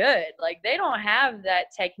not good. Like, they don't have that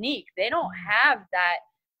technique. They don't have that,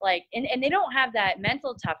 like, and they don't have that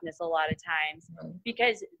mental toughness a lot of times,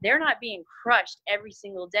 because they're not being crushed every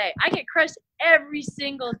single day. I get crushed every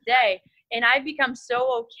single day, and I've become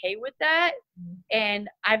so okay with that, and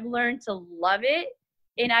I've learned to love it,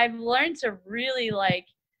 and I've learned to really like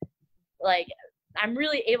I'm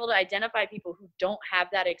really able to identify people who don't have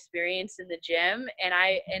that experience in the gym,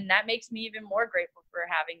 and that makes me even more grateful for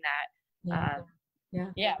having that.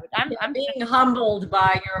 I'm being humbled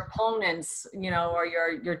by your opponents, you know, or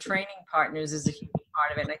your training partners is a huge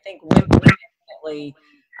part of it. And I think women definitely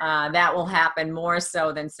that will happen more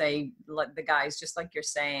so than, say, the guys, just like you're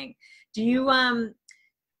saying. Do you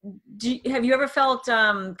have you ever felt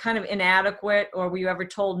kind of inadequate, or were you ever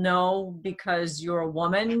told no because you're a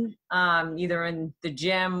woman, either in the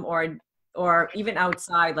gym or even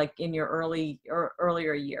outside, like in your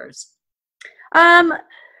earlier years? I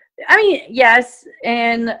mean, yes,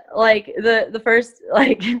 and like the first,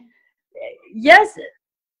 like, yes,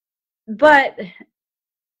 but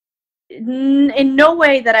in no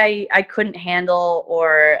way that I couldn't handle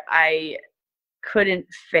or I couldn't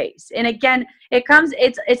face. And again,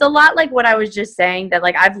 it's a lot like what I was just saying, that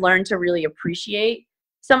like I've learned to really appreciate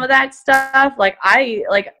some of that stuff. Like, I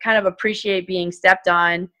like kind of appreciate being stepped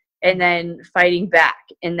on and then fighting back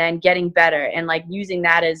and then getting better and like using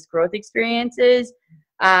that as growth experiences.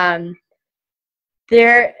 And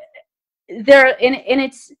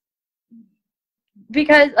it's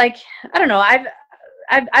because, like, I don't know,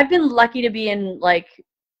 I've been lucky to be in like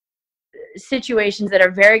situations that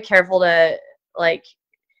are very careful to like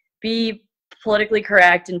be politically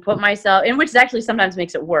correct and put myself in, which actually sometimes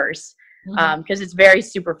makes it worse, because it's very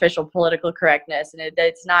superficial political correctness, and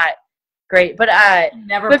it's not great. But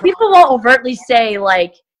people won't overtly say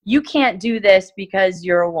like, you can't do this because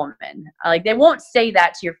you're a woman. Like, they won't say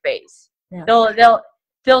that to your face. Yeah.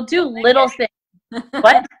 They'll do little things.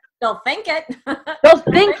 What? They'll think it. They'll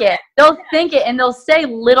think it. They'll think it, and they'll say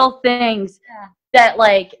little things that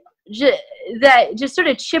like that just sort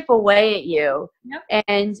of chip away at you. Yep.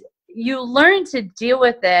 And you learn to deal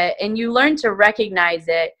with it, and you learn to recognize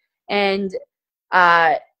it, and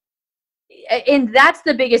that's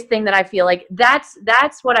the biggest thing that I feel like that's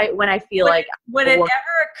what when I feel like. Would it ever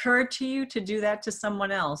occur to you to do that to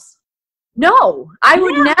someone else? No, I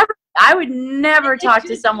would never talk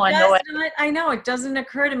to someone. I know it doesn't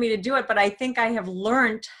occur to me to do it, but I think I have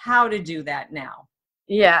learned how to do that now.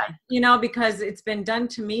 Yeah. You know, because it's been done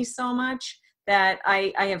to me so much that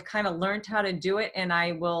I have kind of learned how to do it, and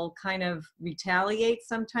I will kind of retaliate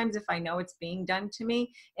sometimes if I know it's being done to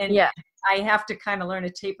me. And I have to kind of learn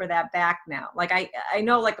to taper that back now. Like I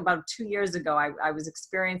know, like about 2 years ago, I was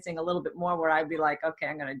experiencing a little bit more where I'd be like, okay,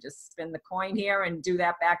 I'm going to just spin the coin here and do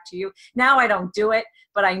that back to you. Now I don't do it,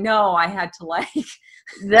 but I know I had to like. It's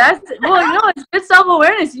good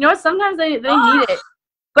self-awareness. You know what? Sometimes they need it.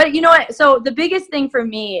 But you know what? So the biggest thing for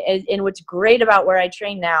me is, and what's great about where I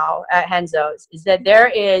train now at Henzo's, is that there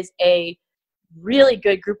is a really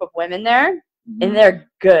good group of women there, and they're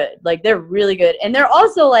good. Like, they're really good. And they're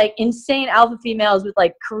also like insane alpha females with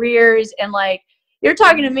like careers, and like, you're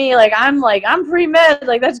talking to me like I'm pre-med,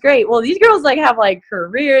 like that's great. Well, these girls like have like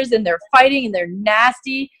careers, and they're fighting, and they're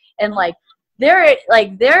nasty, and like they're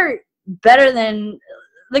better than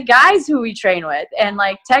the guys who we train with, and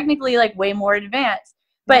like technically like way more advanced.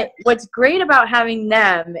 But what's great about having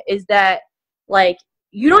them is that, like,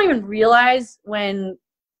 you don't even realize when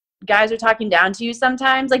guys are talking down to you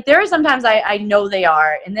sometimes. Like, there are sometimes I know they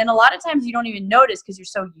are, and then a lot of times you don't even notice because you're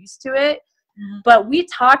so used to it. But we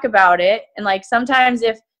talk about it, and, like, sometimes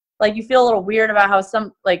if, like, you feel a little weird about how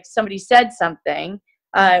somebody said something,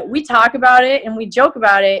 we talk about it, and we joke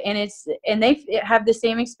about it, and they have the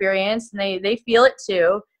same experience, and they feel it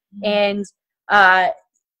too. And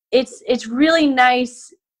it's really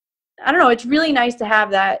nice. I don't know. It's really nice to have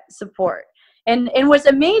that support. And what's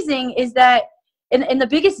amazing is that, and the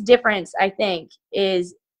biggest difference I think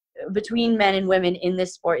is between men and women in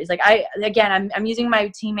this sport is like, I'm using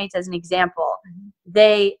my teammates as an example.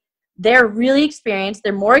 They're really experienced.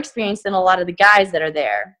 They're more experienced than a lot of the guys that are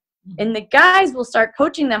there. And the guys will start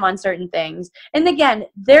coaching them on certain things. And again,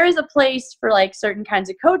 there is a place for like certain kinds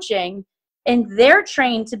of coaching, and they're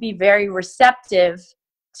trained to be very receptive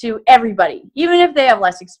to everybody, even if they have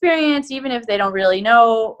less experience, even if they don't really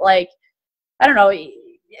know, like, I don't know,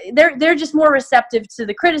 they're just more receptive to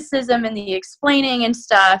the criticism and the explaining and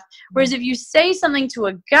stuff. Whereas if you say something to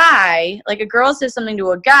a guy, like a girl says something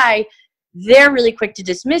to a guy, they're really quick to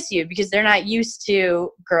dismiss you because they're not used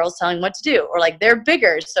to girls telling what to do, or like they're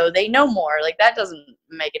bigger, so they know more. Like that doesn't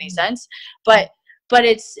make any sense. But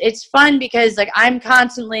it's fun because like I'm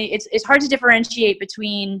constantly, it's hard to differentiate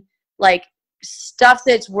between like stuff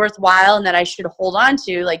that's worthwhile and that I should hold on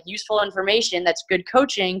to, like useful information that's good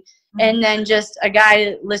coaching, and then just a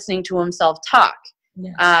guy listening to himself talk.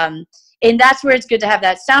 Yes. And that's where it's good to have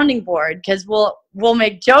that sounding board, because we'll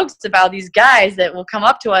make jokes about these guys that will come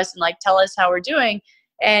up to us and like tell us how we're doing.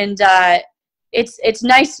 And it's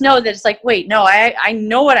nice to know that it's like, wait, no, I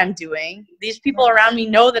know what I'm doing. These people around me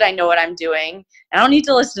know that I know what I'm doing. I don't need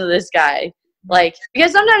to listen to this guy. Like,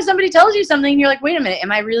 because sometimes somebody tells you something and you're like, wait a minute,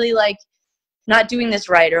 am I really like not doing this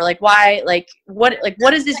right? Or like, why, like what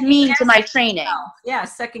does this mean to my training? Yeah,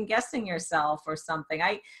 second guessing yourself or something.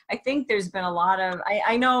 I think there's been a lot of,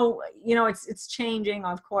 I know, you know, it's changing,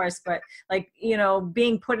 of course, but like, you know,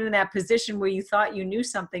 being put in that position where you thought you knew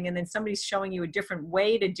something and then somebody's showing you a different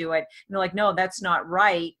way to do it, and you're like, no, that's not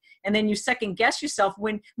right. And then you second guess yourself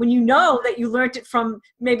when you know that you learned it from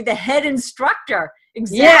maybe the head instructor,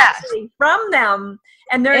 exactly, from them,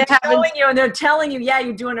 and they're showing you and they're telling you, yeah,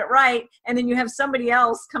 you're doing it right. And then you have somebody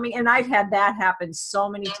else coming, and I've had that happen so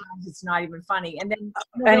many times, it's not even funny. And then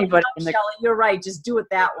anybody, you're right, just do it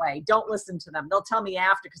that way. Don't listen to them. They'll tell me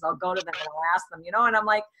after, because I'll go to them and I'll ask them, you know, and I'm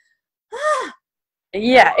like,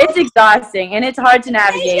 yeah, it's exhausting and it's hard to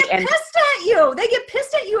navigate. They get pissed at you. They get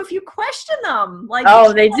pissed at you if you question them. Like,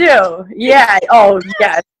 oh, they do. Yeah. Oh,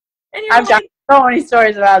 yes. I've got so many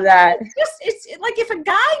stories about that. It's like, if a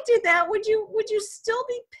guy did that, would you still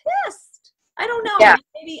be pissed? I don't know. Yeah.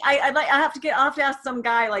 Maybe I'll have to ask some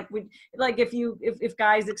guy, like, if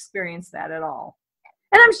guys experience that at all.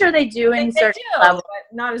 And I'm sure they do in certain levels,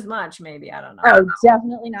 but not as much, maybe. I don't know. Oh,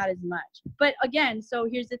 definitely not as much. But again, so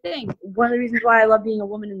here's the thing. One of the reasons why I love being a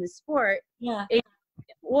woman in this sport,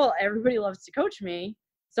 well, everybody loves to coach me,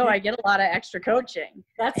 so I get a lot of extra coaching.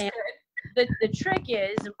 That's good. The trick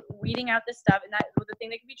is weeding out the stuff, and the thing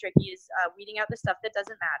that can be tricky is weeding out the stuff that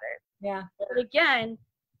doesn't matter. Yeah. But again,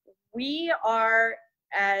 we are,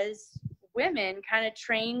 as women, kind of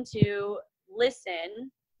trained to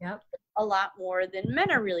listen. Yep. A lot more than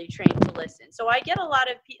men are really trained to listen. So I get a lot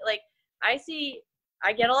of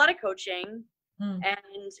I get a lot of coaching,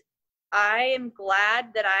 and I am glad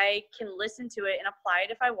that I can listen to it and apply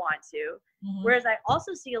it if I want to. Whereas I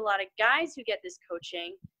also see a lot of guys who get this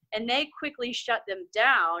coaching and they quickly shut them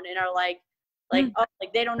down and are like, oh,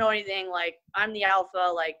 like they don't know anything. Like, I'm the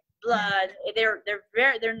alpha, like blood.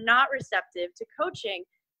 They're not receptive to coaching.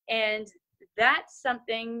 And that's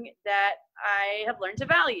something that I have learned to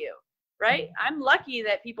value. Right? I'm lucky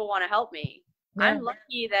that people want to help me. Yeah. I'm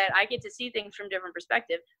lucky that I get to see things from different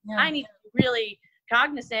perspectives. Yeah. I need to be really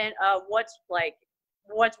cognizant of what's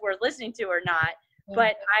worth listening to or not. Yeah.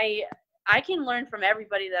 But I can learn from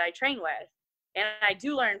everybody that I train with, and I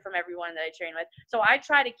do learn from everyone that I train with. So I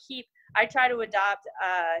try to adopt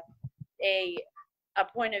a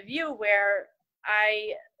point of view where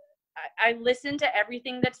I listen to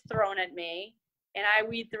everything that's thrown at me. And I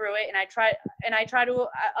weed through it, and I try to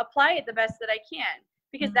apply it the best that I can,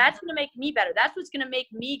 because that's going to make me better. That's what's going to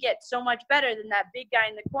make me get so much better than that big guy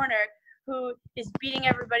in the corner who is beating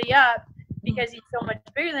everybody up because he's so much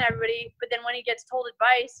bigger than everybody. But then when he gets told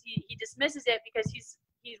advice, he dismisses it because he's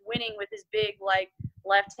winning with his big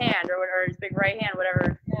left hand or his big right hand,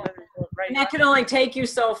 whatever. And that can only take you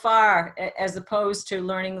so far, as opposed to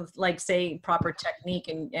learning, like, say, proper technique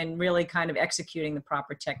and really kind of executing the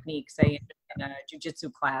proper technique, say in a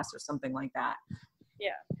jiu-jitsu class or something like that.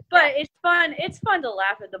 Yeah, but it's fun. It's fun to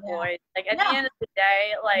laugh at the boys. Like, at the end of the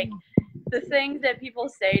day, like, the things that people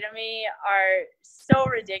say to me are so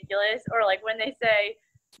ridiculous. Or like when they say,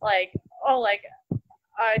 like, oh, like,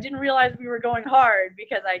 I didn't realize we were going hard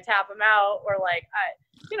because I tap them out, or like,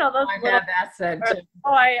 those. I've had that said too.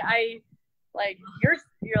 Oh, I like,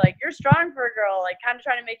 you're strong for a girl, like, kind of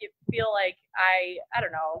trying to make it feel like I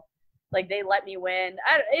don't know, like they let me win.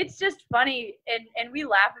 It's just funny, and we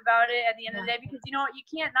laugh about it at the end of the day, because you know what, you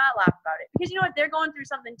can't not laugh about it, because you know what, they're going through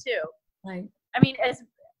something too. Right. I mean, as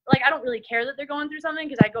like, I don't really care that they're going through something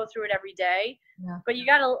because I go through it every day. Yeah. But you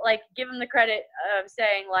gotta like give them the credit of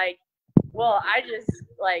saying like, well, I just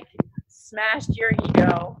like smashed your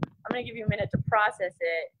ego. I'm gonna give you a minute to process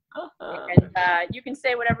it, and you can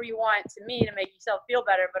say whatever you want to me to make yourself feel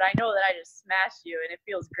better. But I know that I just smashed you, and it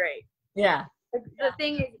feels great. Yeah. The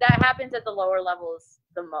thing is that happens at the lower levels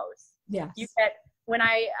the most. Yes. You get when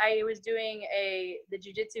I was doing the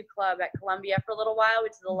jiu-jitsu club at Columbia for a little while,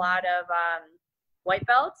 which is a lot of white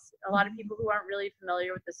belts, a lot of people who aren't really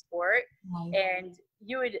familiar with the sport, and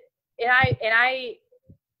you would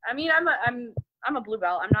I mean I'm a blue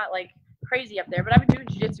belt. I'm not like crazy up there, but I've been doing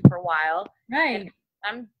jiu-jitsu for a while. Right.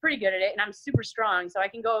 I'm pretty good at it, and I'm super strong, so I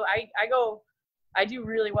can go. I do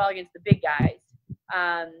really well against the big guys.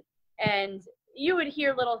 And you would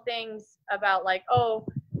hear little things about like, oh,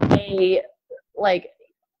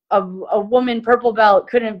 a woman purple belt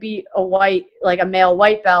couldn't beat a male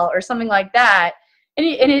white belt or something like that.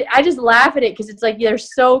 And I just laugh at it because it's like they're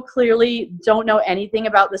so clearly don't know anything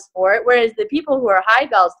about the sport. Whereas the people who are high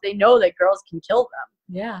belts, they know that girls can kill them.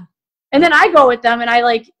 Yeah. And then I go with them and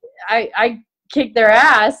I kick their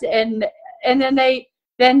ass and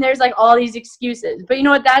then there's like all these excuses. But you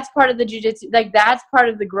know what? That's part of the jiu-jitsu. Like that's part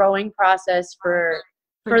of the growing process for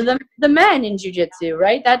the men in jiu-jitsu,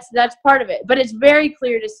 right? That's part of it. But it's very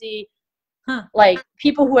clear to see like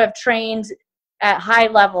people who have trained at high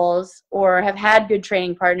levels or have had good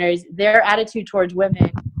training partners, their attitude towards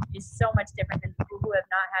women is so much different than people who have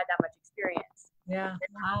not had that much experience. Yeah.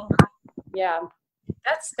 Wow. Yeah.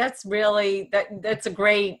 That's really that's a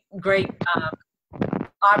great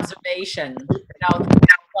observation. You know, the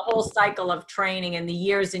whole cycle of training and the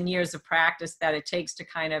years and years of practice that it takes to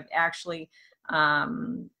kind of actually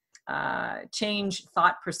change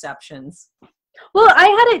thought perceptions. Well, I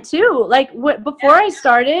had it too. Like before I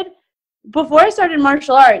started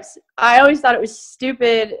martial arts, I always thought it was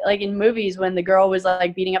stupid, like in movies when the girl was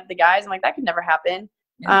like beating up the guys. I'm like, that could never happen.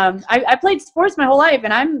 Yeah. I played sports my whole life,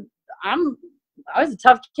 and I was a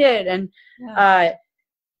tough kid, and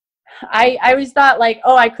I always thought like,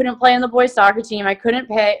 oh, I couldn't play on the boys soccer team. I couldn't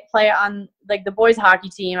play on like the boys hockey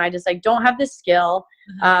team. I just like don't have the skill.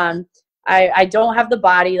 I don't have the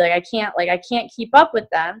body. Like I can't keep up with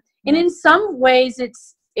them. And in some ways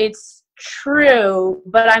it's true,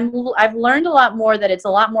 but I've learned a lot more that it's a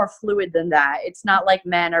lot more fluid than that. It's not like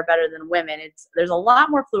men are better than women. There's a lot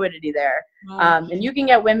more fluidity there. And you can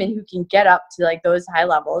get women who can get up to like those high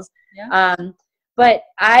levels. Yeah. But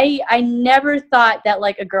I never thought that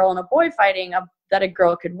like a girl and a boy fighting that a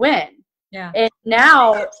girl could win. Yeah. And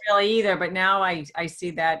now not really either, but now I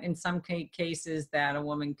see that in some cases that a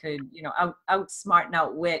woman could, you know, outsmart and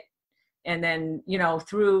outwit, and then, you know,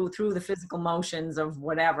 through the physical motions of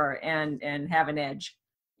whatever and have an edge.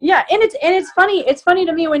 Yeah. And it's funny. It's funny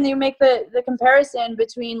to me when you make the comparison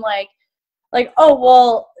between like, oh,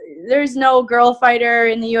 well, there's no girl fighter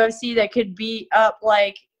in the UFC that could beat up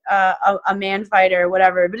like a man fighter or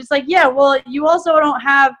whatever. But it's like, yeah, well, you also don't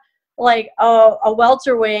have like a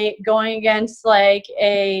welterweight going against like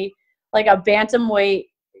a bantamweight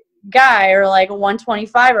guy or like a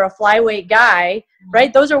 125 or a flyweight guy,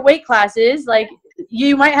 right? Those are weight classes. Like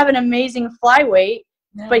you might have an amazing flyweight,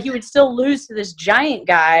 but he would still lose to this giant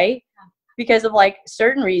guy because of like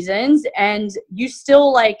certain reasons, and you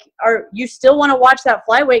still want to watch that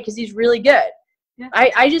flyweight because he's really good. Yeah.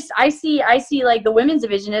 I see like the women's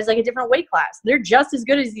division as like a different weight class. They're just as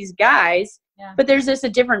good as these guys, but there's just a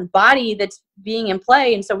different body that's being in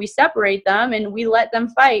play, and so we separate them and we let them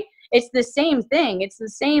fight. It's the same thing. It's the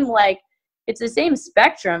same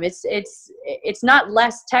spectrum. It's not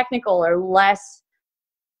less technical or less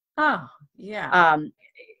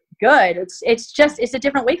good. It's a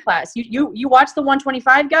different weight class. You watch the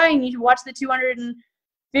 125 guy and you watch the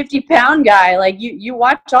 250-pound guy. Like you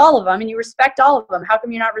watch all of them and you respect all of them. How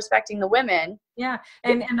come you're not respecting the women? Yeah.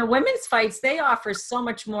 And the women's fights, they offer so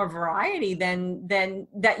much more variety than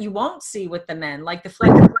that you won't see with the men, like the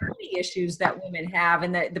flexibility issues that women have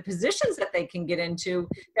and the positions that they can get into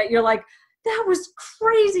that you're like, that was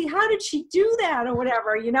crazy. How did she do that or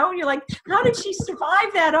whatever, you know? And you're like, how did she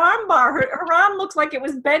survive that arm bar? Her arm looks like it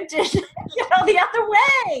was bent in, you know, the other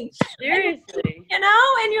way. Seriously. You know,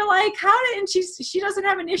 and you're like, and she doesn't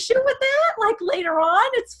have an issue with that? Like later on,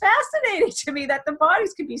 it's fascinating to me that the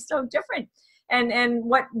bodies can be so different. And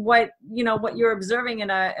what you know, what you're observing in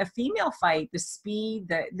a female fight, the speed,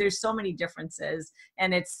 there's so many differences,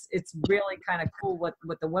 and it's really kind of cool what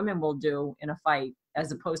the women will do in a fight.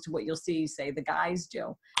 as opposed to what you'll see, say, the guys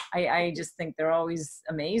do. I just think they're always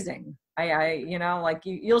amazing. You know, like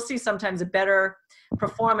you'll see sometimes a better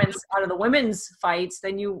performance out of the women's fights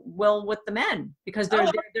than you will with the men, because they're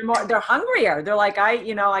hungrier. They're like,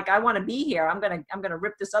 I want to be here. I'm gonna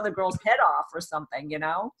rip this other girl's head off or something, you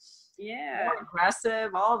know? Yeah. More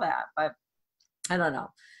aggressive, all that. But I don't know.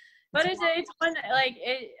 But it's fun. Like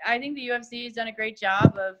I think the UFC has done a great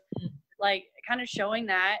job of like kind of showing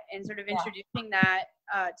that and sort of introducing that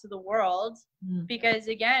to the world. Because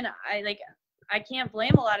again, I can't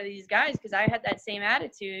blame a lot of these guys, because I had that same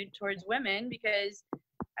attitude towards women, because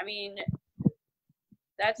I mean,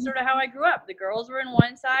 that's sort of how I grew up. The girls were in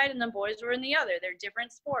one side and the boys were in the other. They're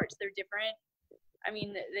different sports. They're different. I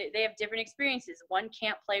mean, they have different experiences. One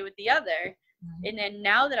can't play with the other. And then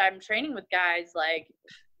now that I'm training with guys, like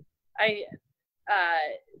I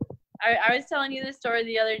was telling you this story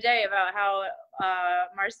the other day about how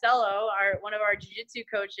Marcelo, one of our jiu-jitsu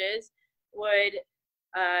coaches, would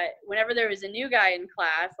whenever there was a new guy in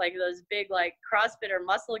class, like those big like CrossFit or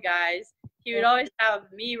muscle guys, he would always have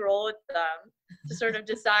me roll with them to sort of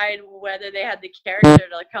decide whether they had the character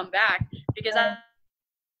to come back, because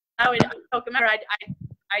I would poke them out.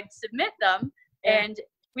 I'd submit them, and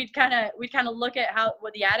we'd kind of look at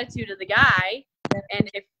what the attitude of the guy, and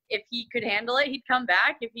if he could handle it, he'd come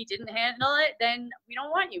back. If he didn't handle it, then we don't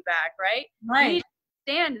want you back, right? Right. You need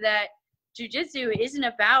to understand that jiu-jitsu isn't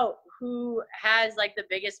about who has like the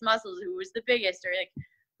biggest muscles, who is the biggest, or like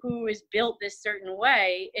who is built this certain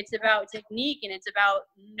way. It's about technique, and it's about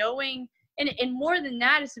knowing, and more than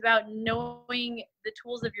that, it's about knowing the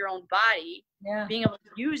tools of your own body, being able to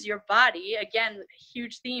use your body. Again,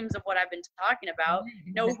 huge themes of what I've been talking about.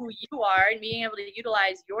 Know who you are and being able to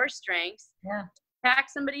utilize your strengths to attack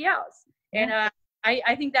somebody else. And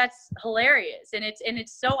I think that's hilarious, and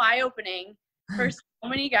it's so eye-opening for so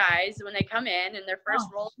many guys when they come in and their first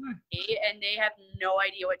role with me, and they have no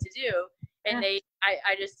idea what to do, and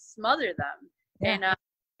I just smother them, and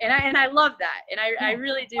I love that, and I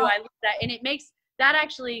really do. I love that, and it makes that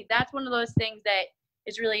that's one of those things that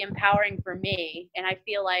is really empowering for me, and I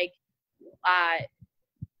feel like I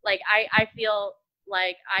feel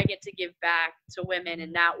like I get to give back to women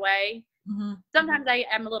in that way. Sometimes I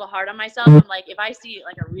am a little hard on myself. I'm like, if I see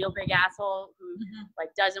like a real big asshole who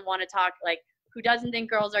like doesn't want to talk, like who doesn't think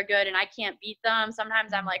girls are good, and I can't beat them,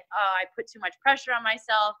 sometimes I'm like, oh, I put too much pressure on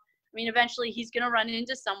myself. I mean, eventually he's going to run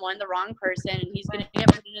into someone, the wrong person, and he's going to get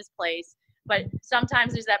put in his place. But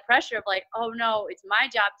sometimes there's that pressure of like, oh no, it's my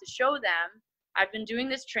job to show them. I've been doing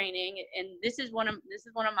this training, and this is one of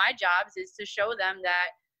my jobs, is to show them that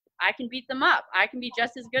I can beat them up. I can be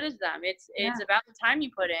just as good as them. It's about the time you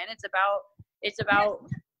put in. It's about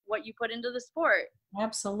what you put into the sport.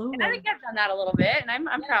 Absolutely. And I think I've done that a little bit, and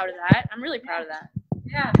I'm proud of that. I'm really proud of that.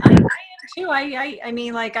 Yeah, I am too. I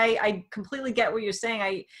mean, like, I completely get what you're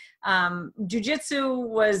saying. Jiu-jitsu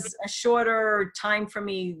was a shorter time for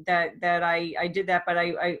me that I did that, but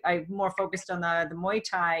I more focused on the Muay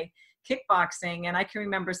Thai kickboxing. And I can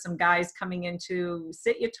remember some guys coming into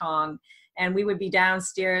Sityodtong, and we would be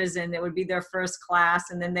downstairs, and it would be their first class,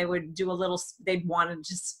 and then they would do they'd want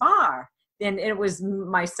to spar. And it was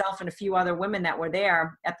myself and a few other women that were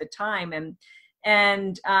there at the time.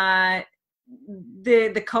 And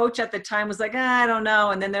the coach at the time was like, I don't know.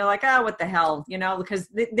 And then they're like, what the hell, you know, because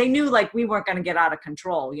they knew like we weren't going to get out of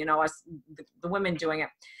control, you know, us, the women doing it.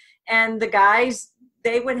 And the guys,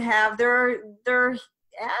 they would have their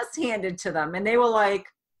ass handed to them. And they were like,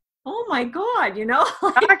 oh my God, you know,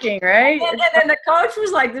 shocking, right? And then the coach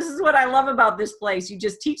was like, this is what I love about this place. You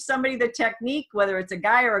just teach somebody the technique, whether it's a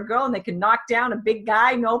guy or a girl, and they can knock down a big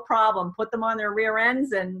guy, no problem. Put them on their rear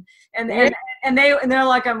ends, and they're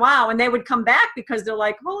like, wow. And they would come back because they're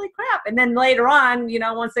like, holy crap. And then later on, you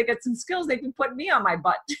know, once they get some skills, they can put me on my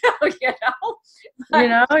butt, you know?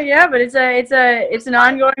 But it's an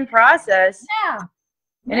ongoing process. Yeah.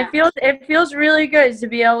 And it feels really good to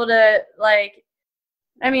be able to, like,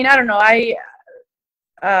 I mean, I don't know. I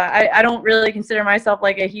don't really consider myself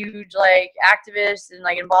like a huge like activist and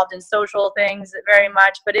like involved in social things very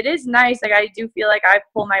much, but it is nice. Like, I do feel like I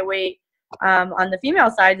pull my weight on the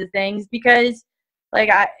female sides of things, because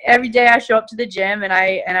like every day I show up to the gym and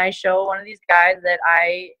I show one of these guys that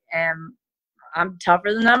I'm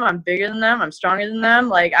tougher than them, I'm bigger than them, I'm stronger than them.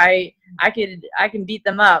 Like I can beat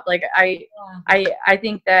them up. Like I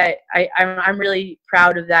think that I'm really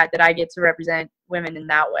proud of that I get to represent women in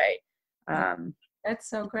that way. That's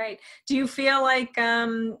so great. Do you feel like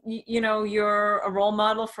you know, you're a role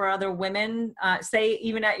model for other women, say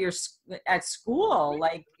even at school?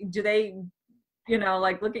 Like, do they, you know,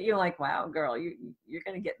 like look at you like, wow, girl, you're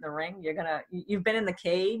gonna get in the ring, you've been in the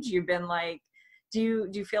cage, you've been like, do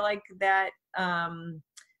you feel like that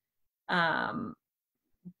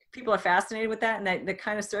people are fascinated with that, and that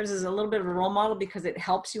kind of serves as a little bit of a role model because it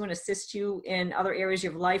helps you and assists you in other areas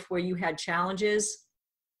of your life where you had challenges?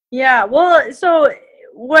 Yeah, well, so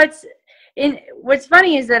what's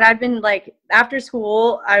funny is that I've been like, after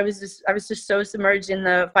school, I was just so submerged in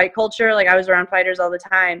the fight culture. Like I was around fighters all the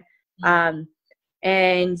time.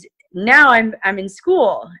 And now I'm in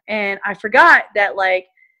school, and I forgot that like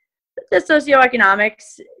the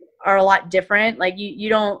socioeconomics are a lot different. Like you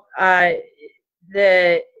don't I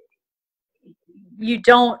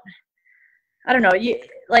don't know,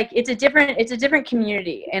 like it's a different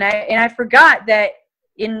community. And I forgot that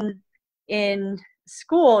in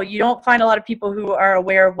school you don't find a lot of people who are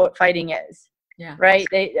aware of what fighting is. Yeah. Right?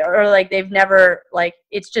 They've never, like,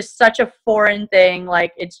 it's just such a foreign thing.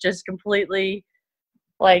 Like it's just completely,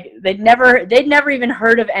 like they'd never even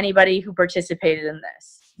heard of anybody who participated in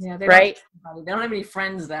this. Yeah, right? They don't have any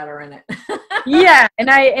friends that are in it. Yeah,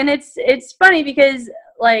 and it's funny because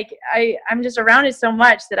like I'm just around it so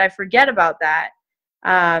much that I forget about that.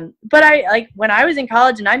 But I, like, when I was in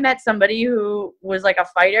college and I met somebody who was like a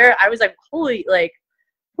fighter, I was like, holy, like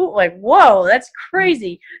whoa, that's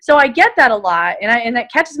crazy. So I get that a lot, and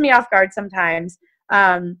that catches me off guard sometimes.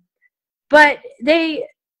 But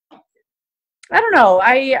I don't know.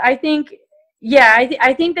 I think, yeah,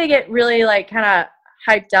 I think they get really like kind of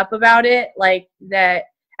hyped up about it. Like that.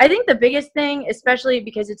 I think the biggest thing, especially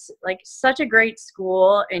because it's like such a great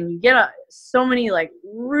school and you get so many like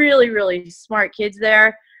really, really smart kids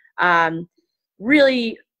there,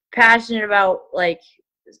 really passionate about, like,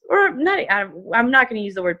 or not, I'm not going to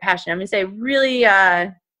use the word passionate. I'm going to say really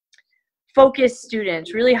focused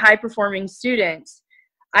students, really high performing students.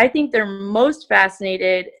 I think they're most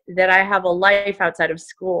fascinated that I have a life outside of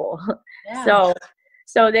school. Yeah.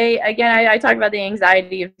 So they, again, I talk about the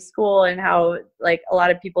anxiety of school and how like a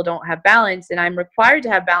lot of people don't have balance, and I'm required to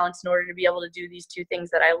have balance in order to be able to do these two things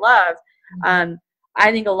that I love. Mm-hmm.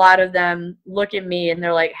 I think a lot of them look at me and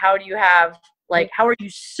they're like, how do you have, like, how are you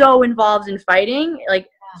so involved in fighting? Like,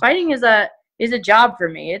 fighting is a job for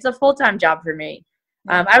me. It's a full-time job for me.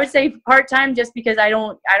 I would say part-time just because I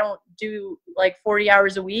don't do like 40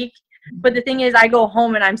 hours a week. But the thing is, I go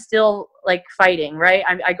home and I'm still like fighting, right?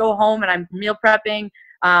 I go home and I'm meal prepping.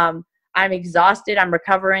 I'm exhausted. I'm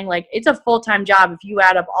recovering. Like, it's a full-time job if you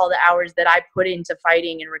add up all the hours that I put into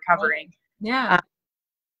fighting and recovering. Yeah.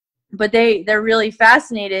 But they're really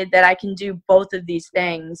fascinated that I can do both of these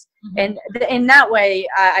things. Mm-hmm. And in that way,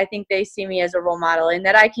 I think they see me as a role model, and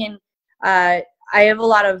that I can, I have a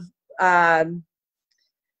lot of,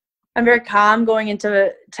 I'm very calm going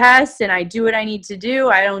into tests, and I do what I need to do.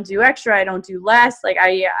 I don't do extra. I don't do less. Like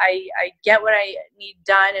I get what I need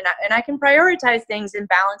done, and I can prioritize things and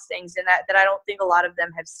balance things, and that I don't think a lot of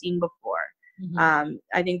them have seen before. Mm-hmm.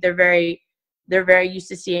 I think they're very used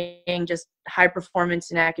to seeing just high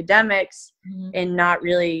performance in academics, mm-hmm. and not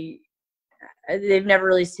really, they've never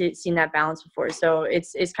really seen that balance before. So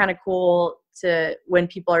it's kind of cool to when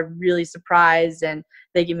people are really surprised and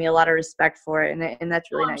they give me a lot of respect for it, and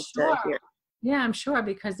that's really nice to hear. Yeah, I'm sure,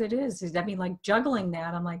 because it is. I mean, like juggling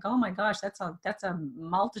that, I'm like, oh my gosh, that's a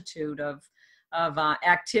multitude of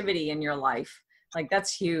activity in your life. Like,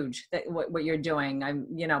 that's huge. That what you're doing. I'm,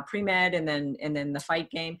 pre-med and then the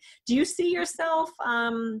fight game. Do you see yourself,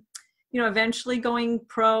 eventually going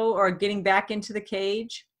pro or getting back into the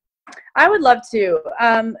cage? I would love to.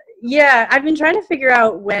 Yeah, I've been trying to figure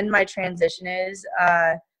out when my transition is.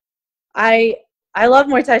 I love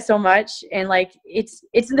Muay Thai so much, and like it's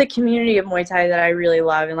the community of Muay Thai that I really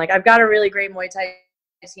love, and like I've got a really great Muay Thai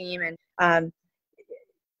team, and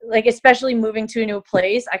like especially moving to a new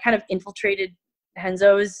place, I kind of infiltrated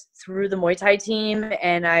Henzo's through the Muay Thai team,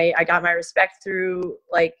 and I got my respect through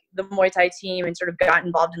like the Muay Thai team, and sort of got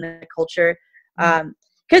involved in the culture.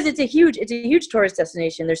 Because it's a huge tourist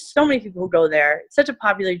destination. There's so many people who go there. It's such a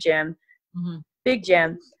popular gym, mm-hmm. big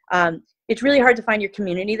gym. It's really hard to find your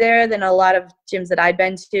community there than a lot of gyms that I've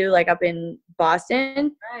been to, like up in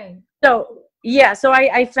Boston. Right. So yeah, so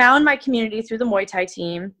I found my community through the Muay Thai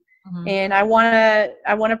team, mm-hmm. and I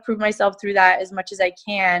wanna prove myself through that as much as I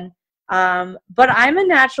can. But I'm a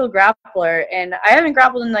natural grappler, and I haven't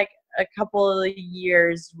grappled in like a couple of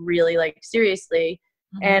years, really, like seriously,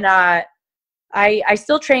 mm-hmm. and I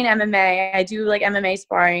still train MMA. I do like MMA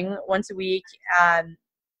sparring once a week.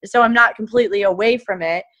 So I'm not completely away from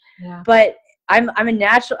it, but I'm a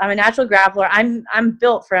natural grappler. I'm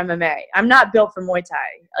built for MMA. I'm not built for Muay Thai,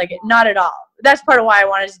 like not at all. That's part of why I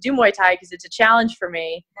wanted to do Muay Thai, because it's a challenge for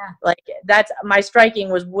me. Yeah. Like my striking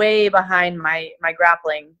was way behind my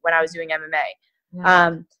grappling when I was doing MMA.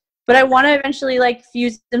 Yeah. but I want to eventually like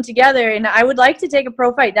fuse them together, and I would like to take a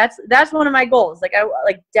pro fight. That's one of my goals. Like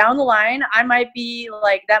down the line, I might be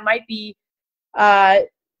like, that might be 10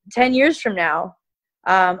 years from now.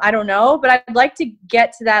 I don't know, but I'd like to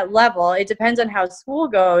get to that level. It depends on how school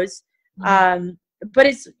goes. But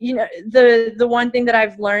it's, you know, the one thing that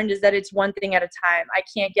I've learned is that it's one thing at a time. I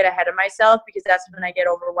can't get ahead of myself, because that's when I get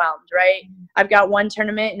overwhelmed, right? I've got one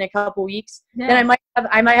tournament in a couple weeks. Yeah. Then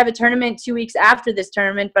I might have a tournament 2 weeks after this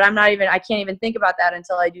tournament, but I can't even think about that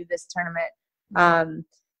until I do this tournament.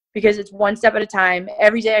 Because it's one step at a time.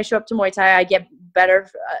 Every day I show up to Muay Thai, I get better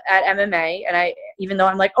at MMA. And even though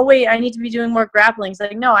I'm like, oh wait, I need to be doing more grappling. It's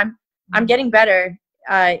like, no, I'm getting better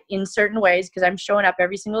in certain ways, because I'm showing up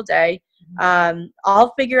every single day.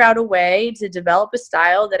 I'll figure out a way to develop a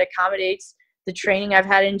style that accommodates the training I've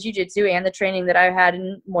had in jiu-jitsu and the training that I've had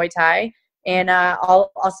in Muay Thai. And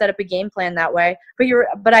I'll set up a game plan that way.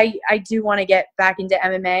 But I do want to get back into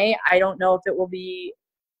MMA. I don't know if it will be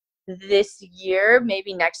this year,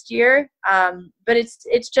 maybe next year. But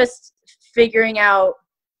it's just figuring out.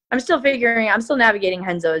 I'm still navigating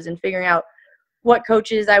Henzo's and figuring out what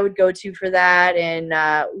coaches I would go to for that, and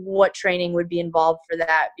what training would be involved for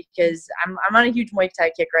that, because I'm on a huge Muay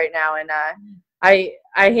Thai kick right now, and I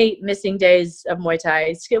hate missing days of Muay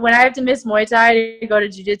Thai. When I have to miss Muay Thai to go to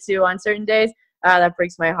jiu-jitsu on certain days, that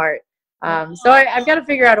breaks my heart. So I've got to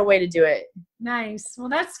figure out a way to do it. Nice. Well,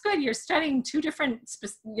 that's good. You're studying two different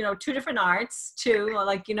arts too.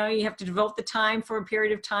 Like, you have to devote the time for a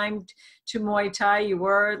period of time to Muay Thai. You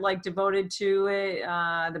were like devoted to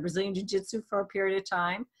the Brazilian Jiu-Jitsu for a period of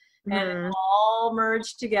time, and it'll all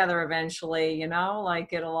merge together eventually,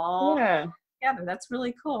 like it'll all together. That's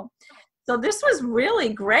really cool. So this was really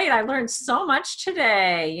great. I learned so much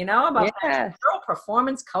today, about neural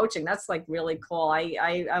performance coaching. That's like really cool.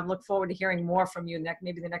 I look forward to hearing more from you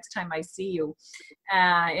maybe the next time I see you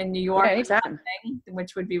in New York,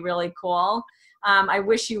 which would be really cool. I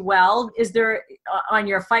wish you well. Is there on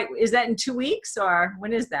your fight, is that in 2 weeks, or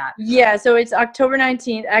when is that? Yeah, so it's October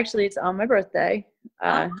 19th. Actually, it's on my birthday.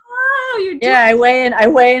 You do? Yeah, I weigh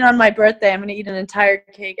in on my birthday. I'm going to eat an entire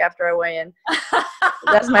cake after I weigh in.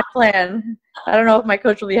 That's my plan. I don't know if my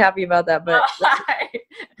coach will be happy about that, but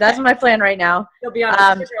that's my plan right now. You'll be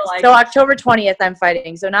on so October 20th, I'm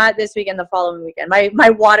fighting. So not this weekend, the following weekend. My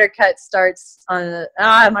water cut starts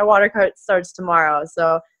tomorrow.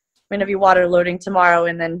 So I'm going to be water loading tomorrow,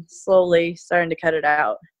 and then slowly starting to cut it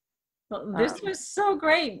out. Well, this was so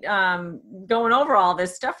great going over all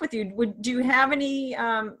this stuff with you. Do you have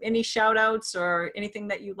any shout outs or anything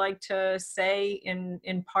that you'd like to say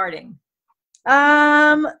in parting?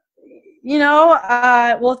 Well,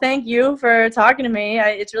 thank you for talking to me.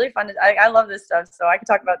 It's really fun. I love this stuff, so I can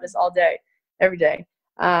talk about this all day, every day.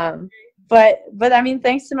 But I mean,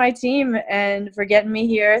 thanks to my team and for getting me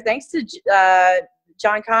here. Thanks to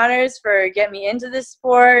John Connors for getting me into this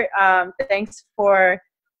sport.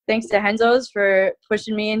 Thanks to Henzo's for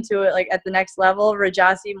pushing me into it, like at the next level.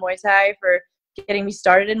 Rajasi Muay Thai for getting me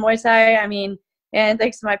started in Muay Thai. I mean, and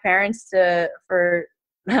thanks to my parents for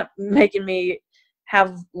making me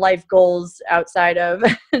have life goals outside of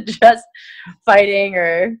just fighting,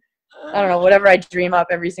 or I don't know, whatever I dream up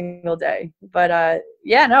every single day. But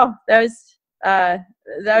that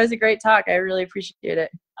was a great talk. I really appreciate it.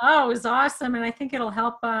 Oh, it was awesome. And I think it'll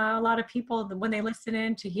help a lot of people when they listen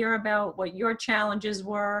in to hear about what your challenges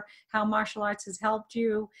were, how martial arts has helped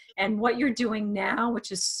you, and what you're doing now,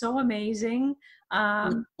 which is so amazing.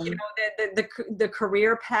 The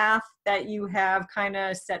career path that you have kind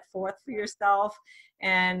of set forth for yourself,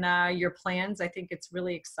 and your plans. I think it's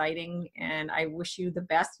really exciting, and I wish you the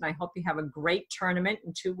best. And I hope you have a great tournament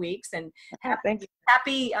in 2 weeks, and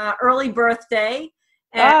happy early birthday.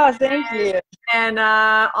 Thank you. And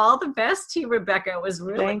all the best to you, Rebecca. It was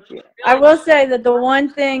really, thank you. Really I will say that the one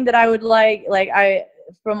thing that I would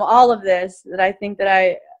from all of this, that I think that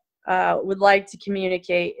I would like to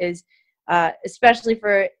communicate is, especially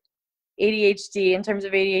for ADHD, in terms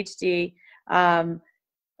of ADHD, a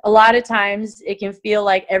lot of times it can feel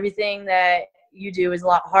like everything that you do is a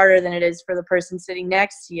lot harder than it is for the person sitting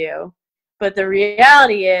next to you. But the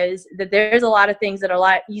reality is that there's a lot of things that are a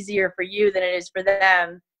lot easier for you than it is for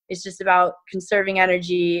them. It's just about conserving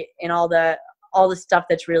energy and all the stuff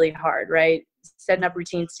that's really hard, right? Setting up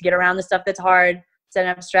routines to get around the stuff that's hard, setting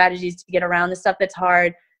up strategies to get around the stuff that's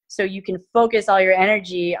hard, so you can focus all your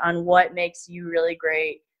energy on what makes you really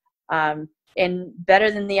great, and better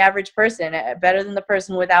than the average person, better than the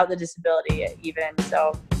person without the disability even.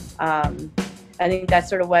 So I think that's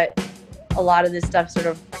sort of what a lot of this stuff sort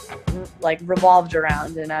of like revolved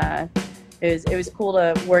around, and it was cool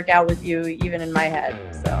to work out with you even in my head.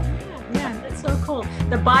 So yeah, that's So cool.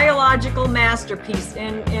 The biological masterpiece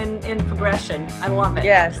in progression. I love it.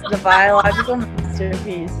 Yes, the biological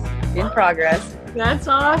masterpiece in progress. That's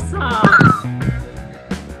awesome.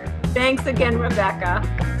 Thanks again, Rebecca.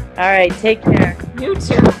 All right, take care. You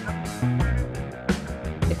too.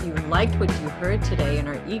 If you liked what you heard today and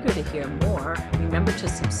are eager to hear more, remember to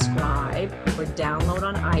subscribe or download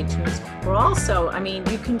on iTunes. We're also, I mean,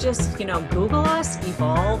 you can just, Google us,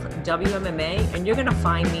 Evolve WMMA, and you're going to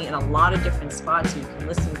find me in a lot of different spots. You can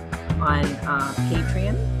listen on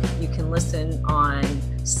Patreon. You can listen on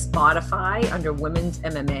Spotify under Women's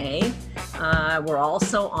MMA. We're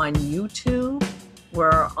also on YouTube.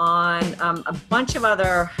 We're on a bunch of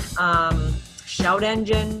other Shout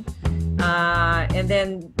Engine. And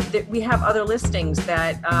then we have other listings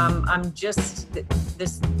that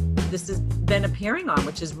this has been appearing on,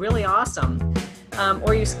 which is really awesome.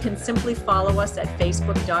 Or you can simply follow us at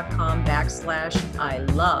facebook.com/I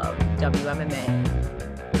love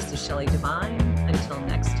WMMA. This is Shelley Devine. Until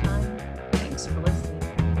next time.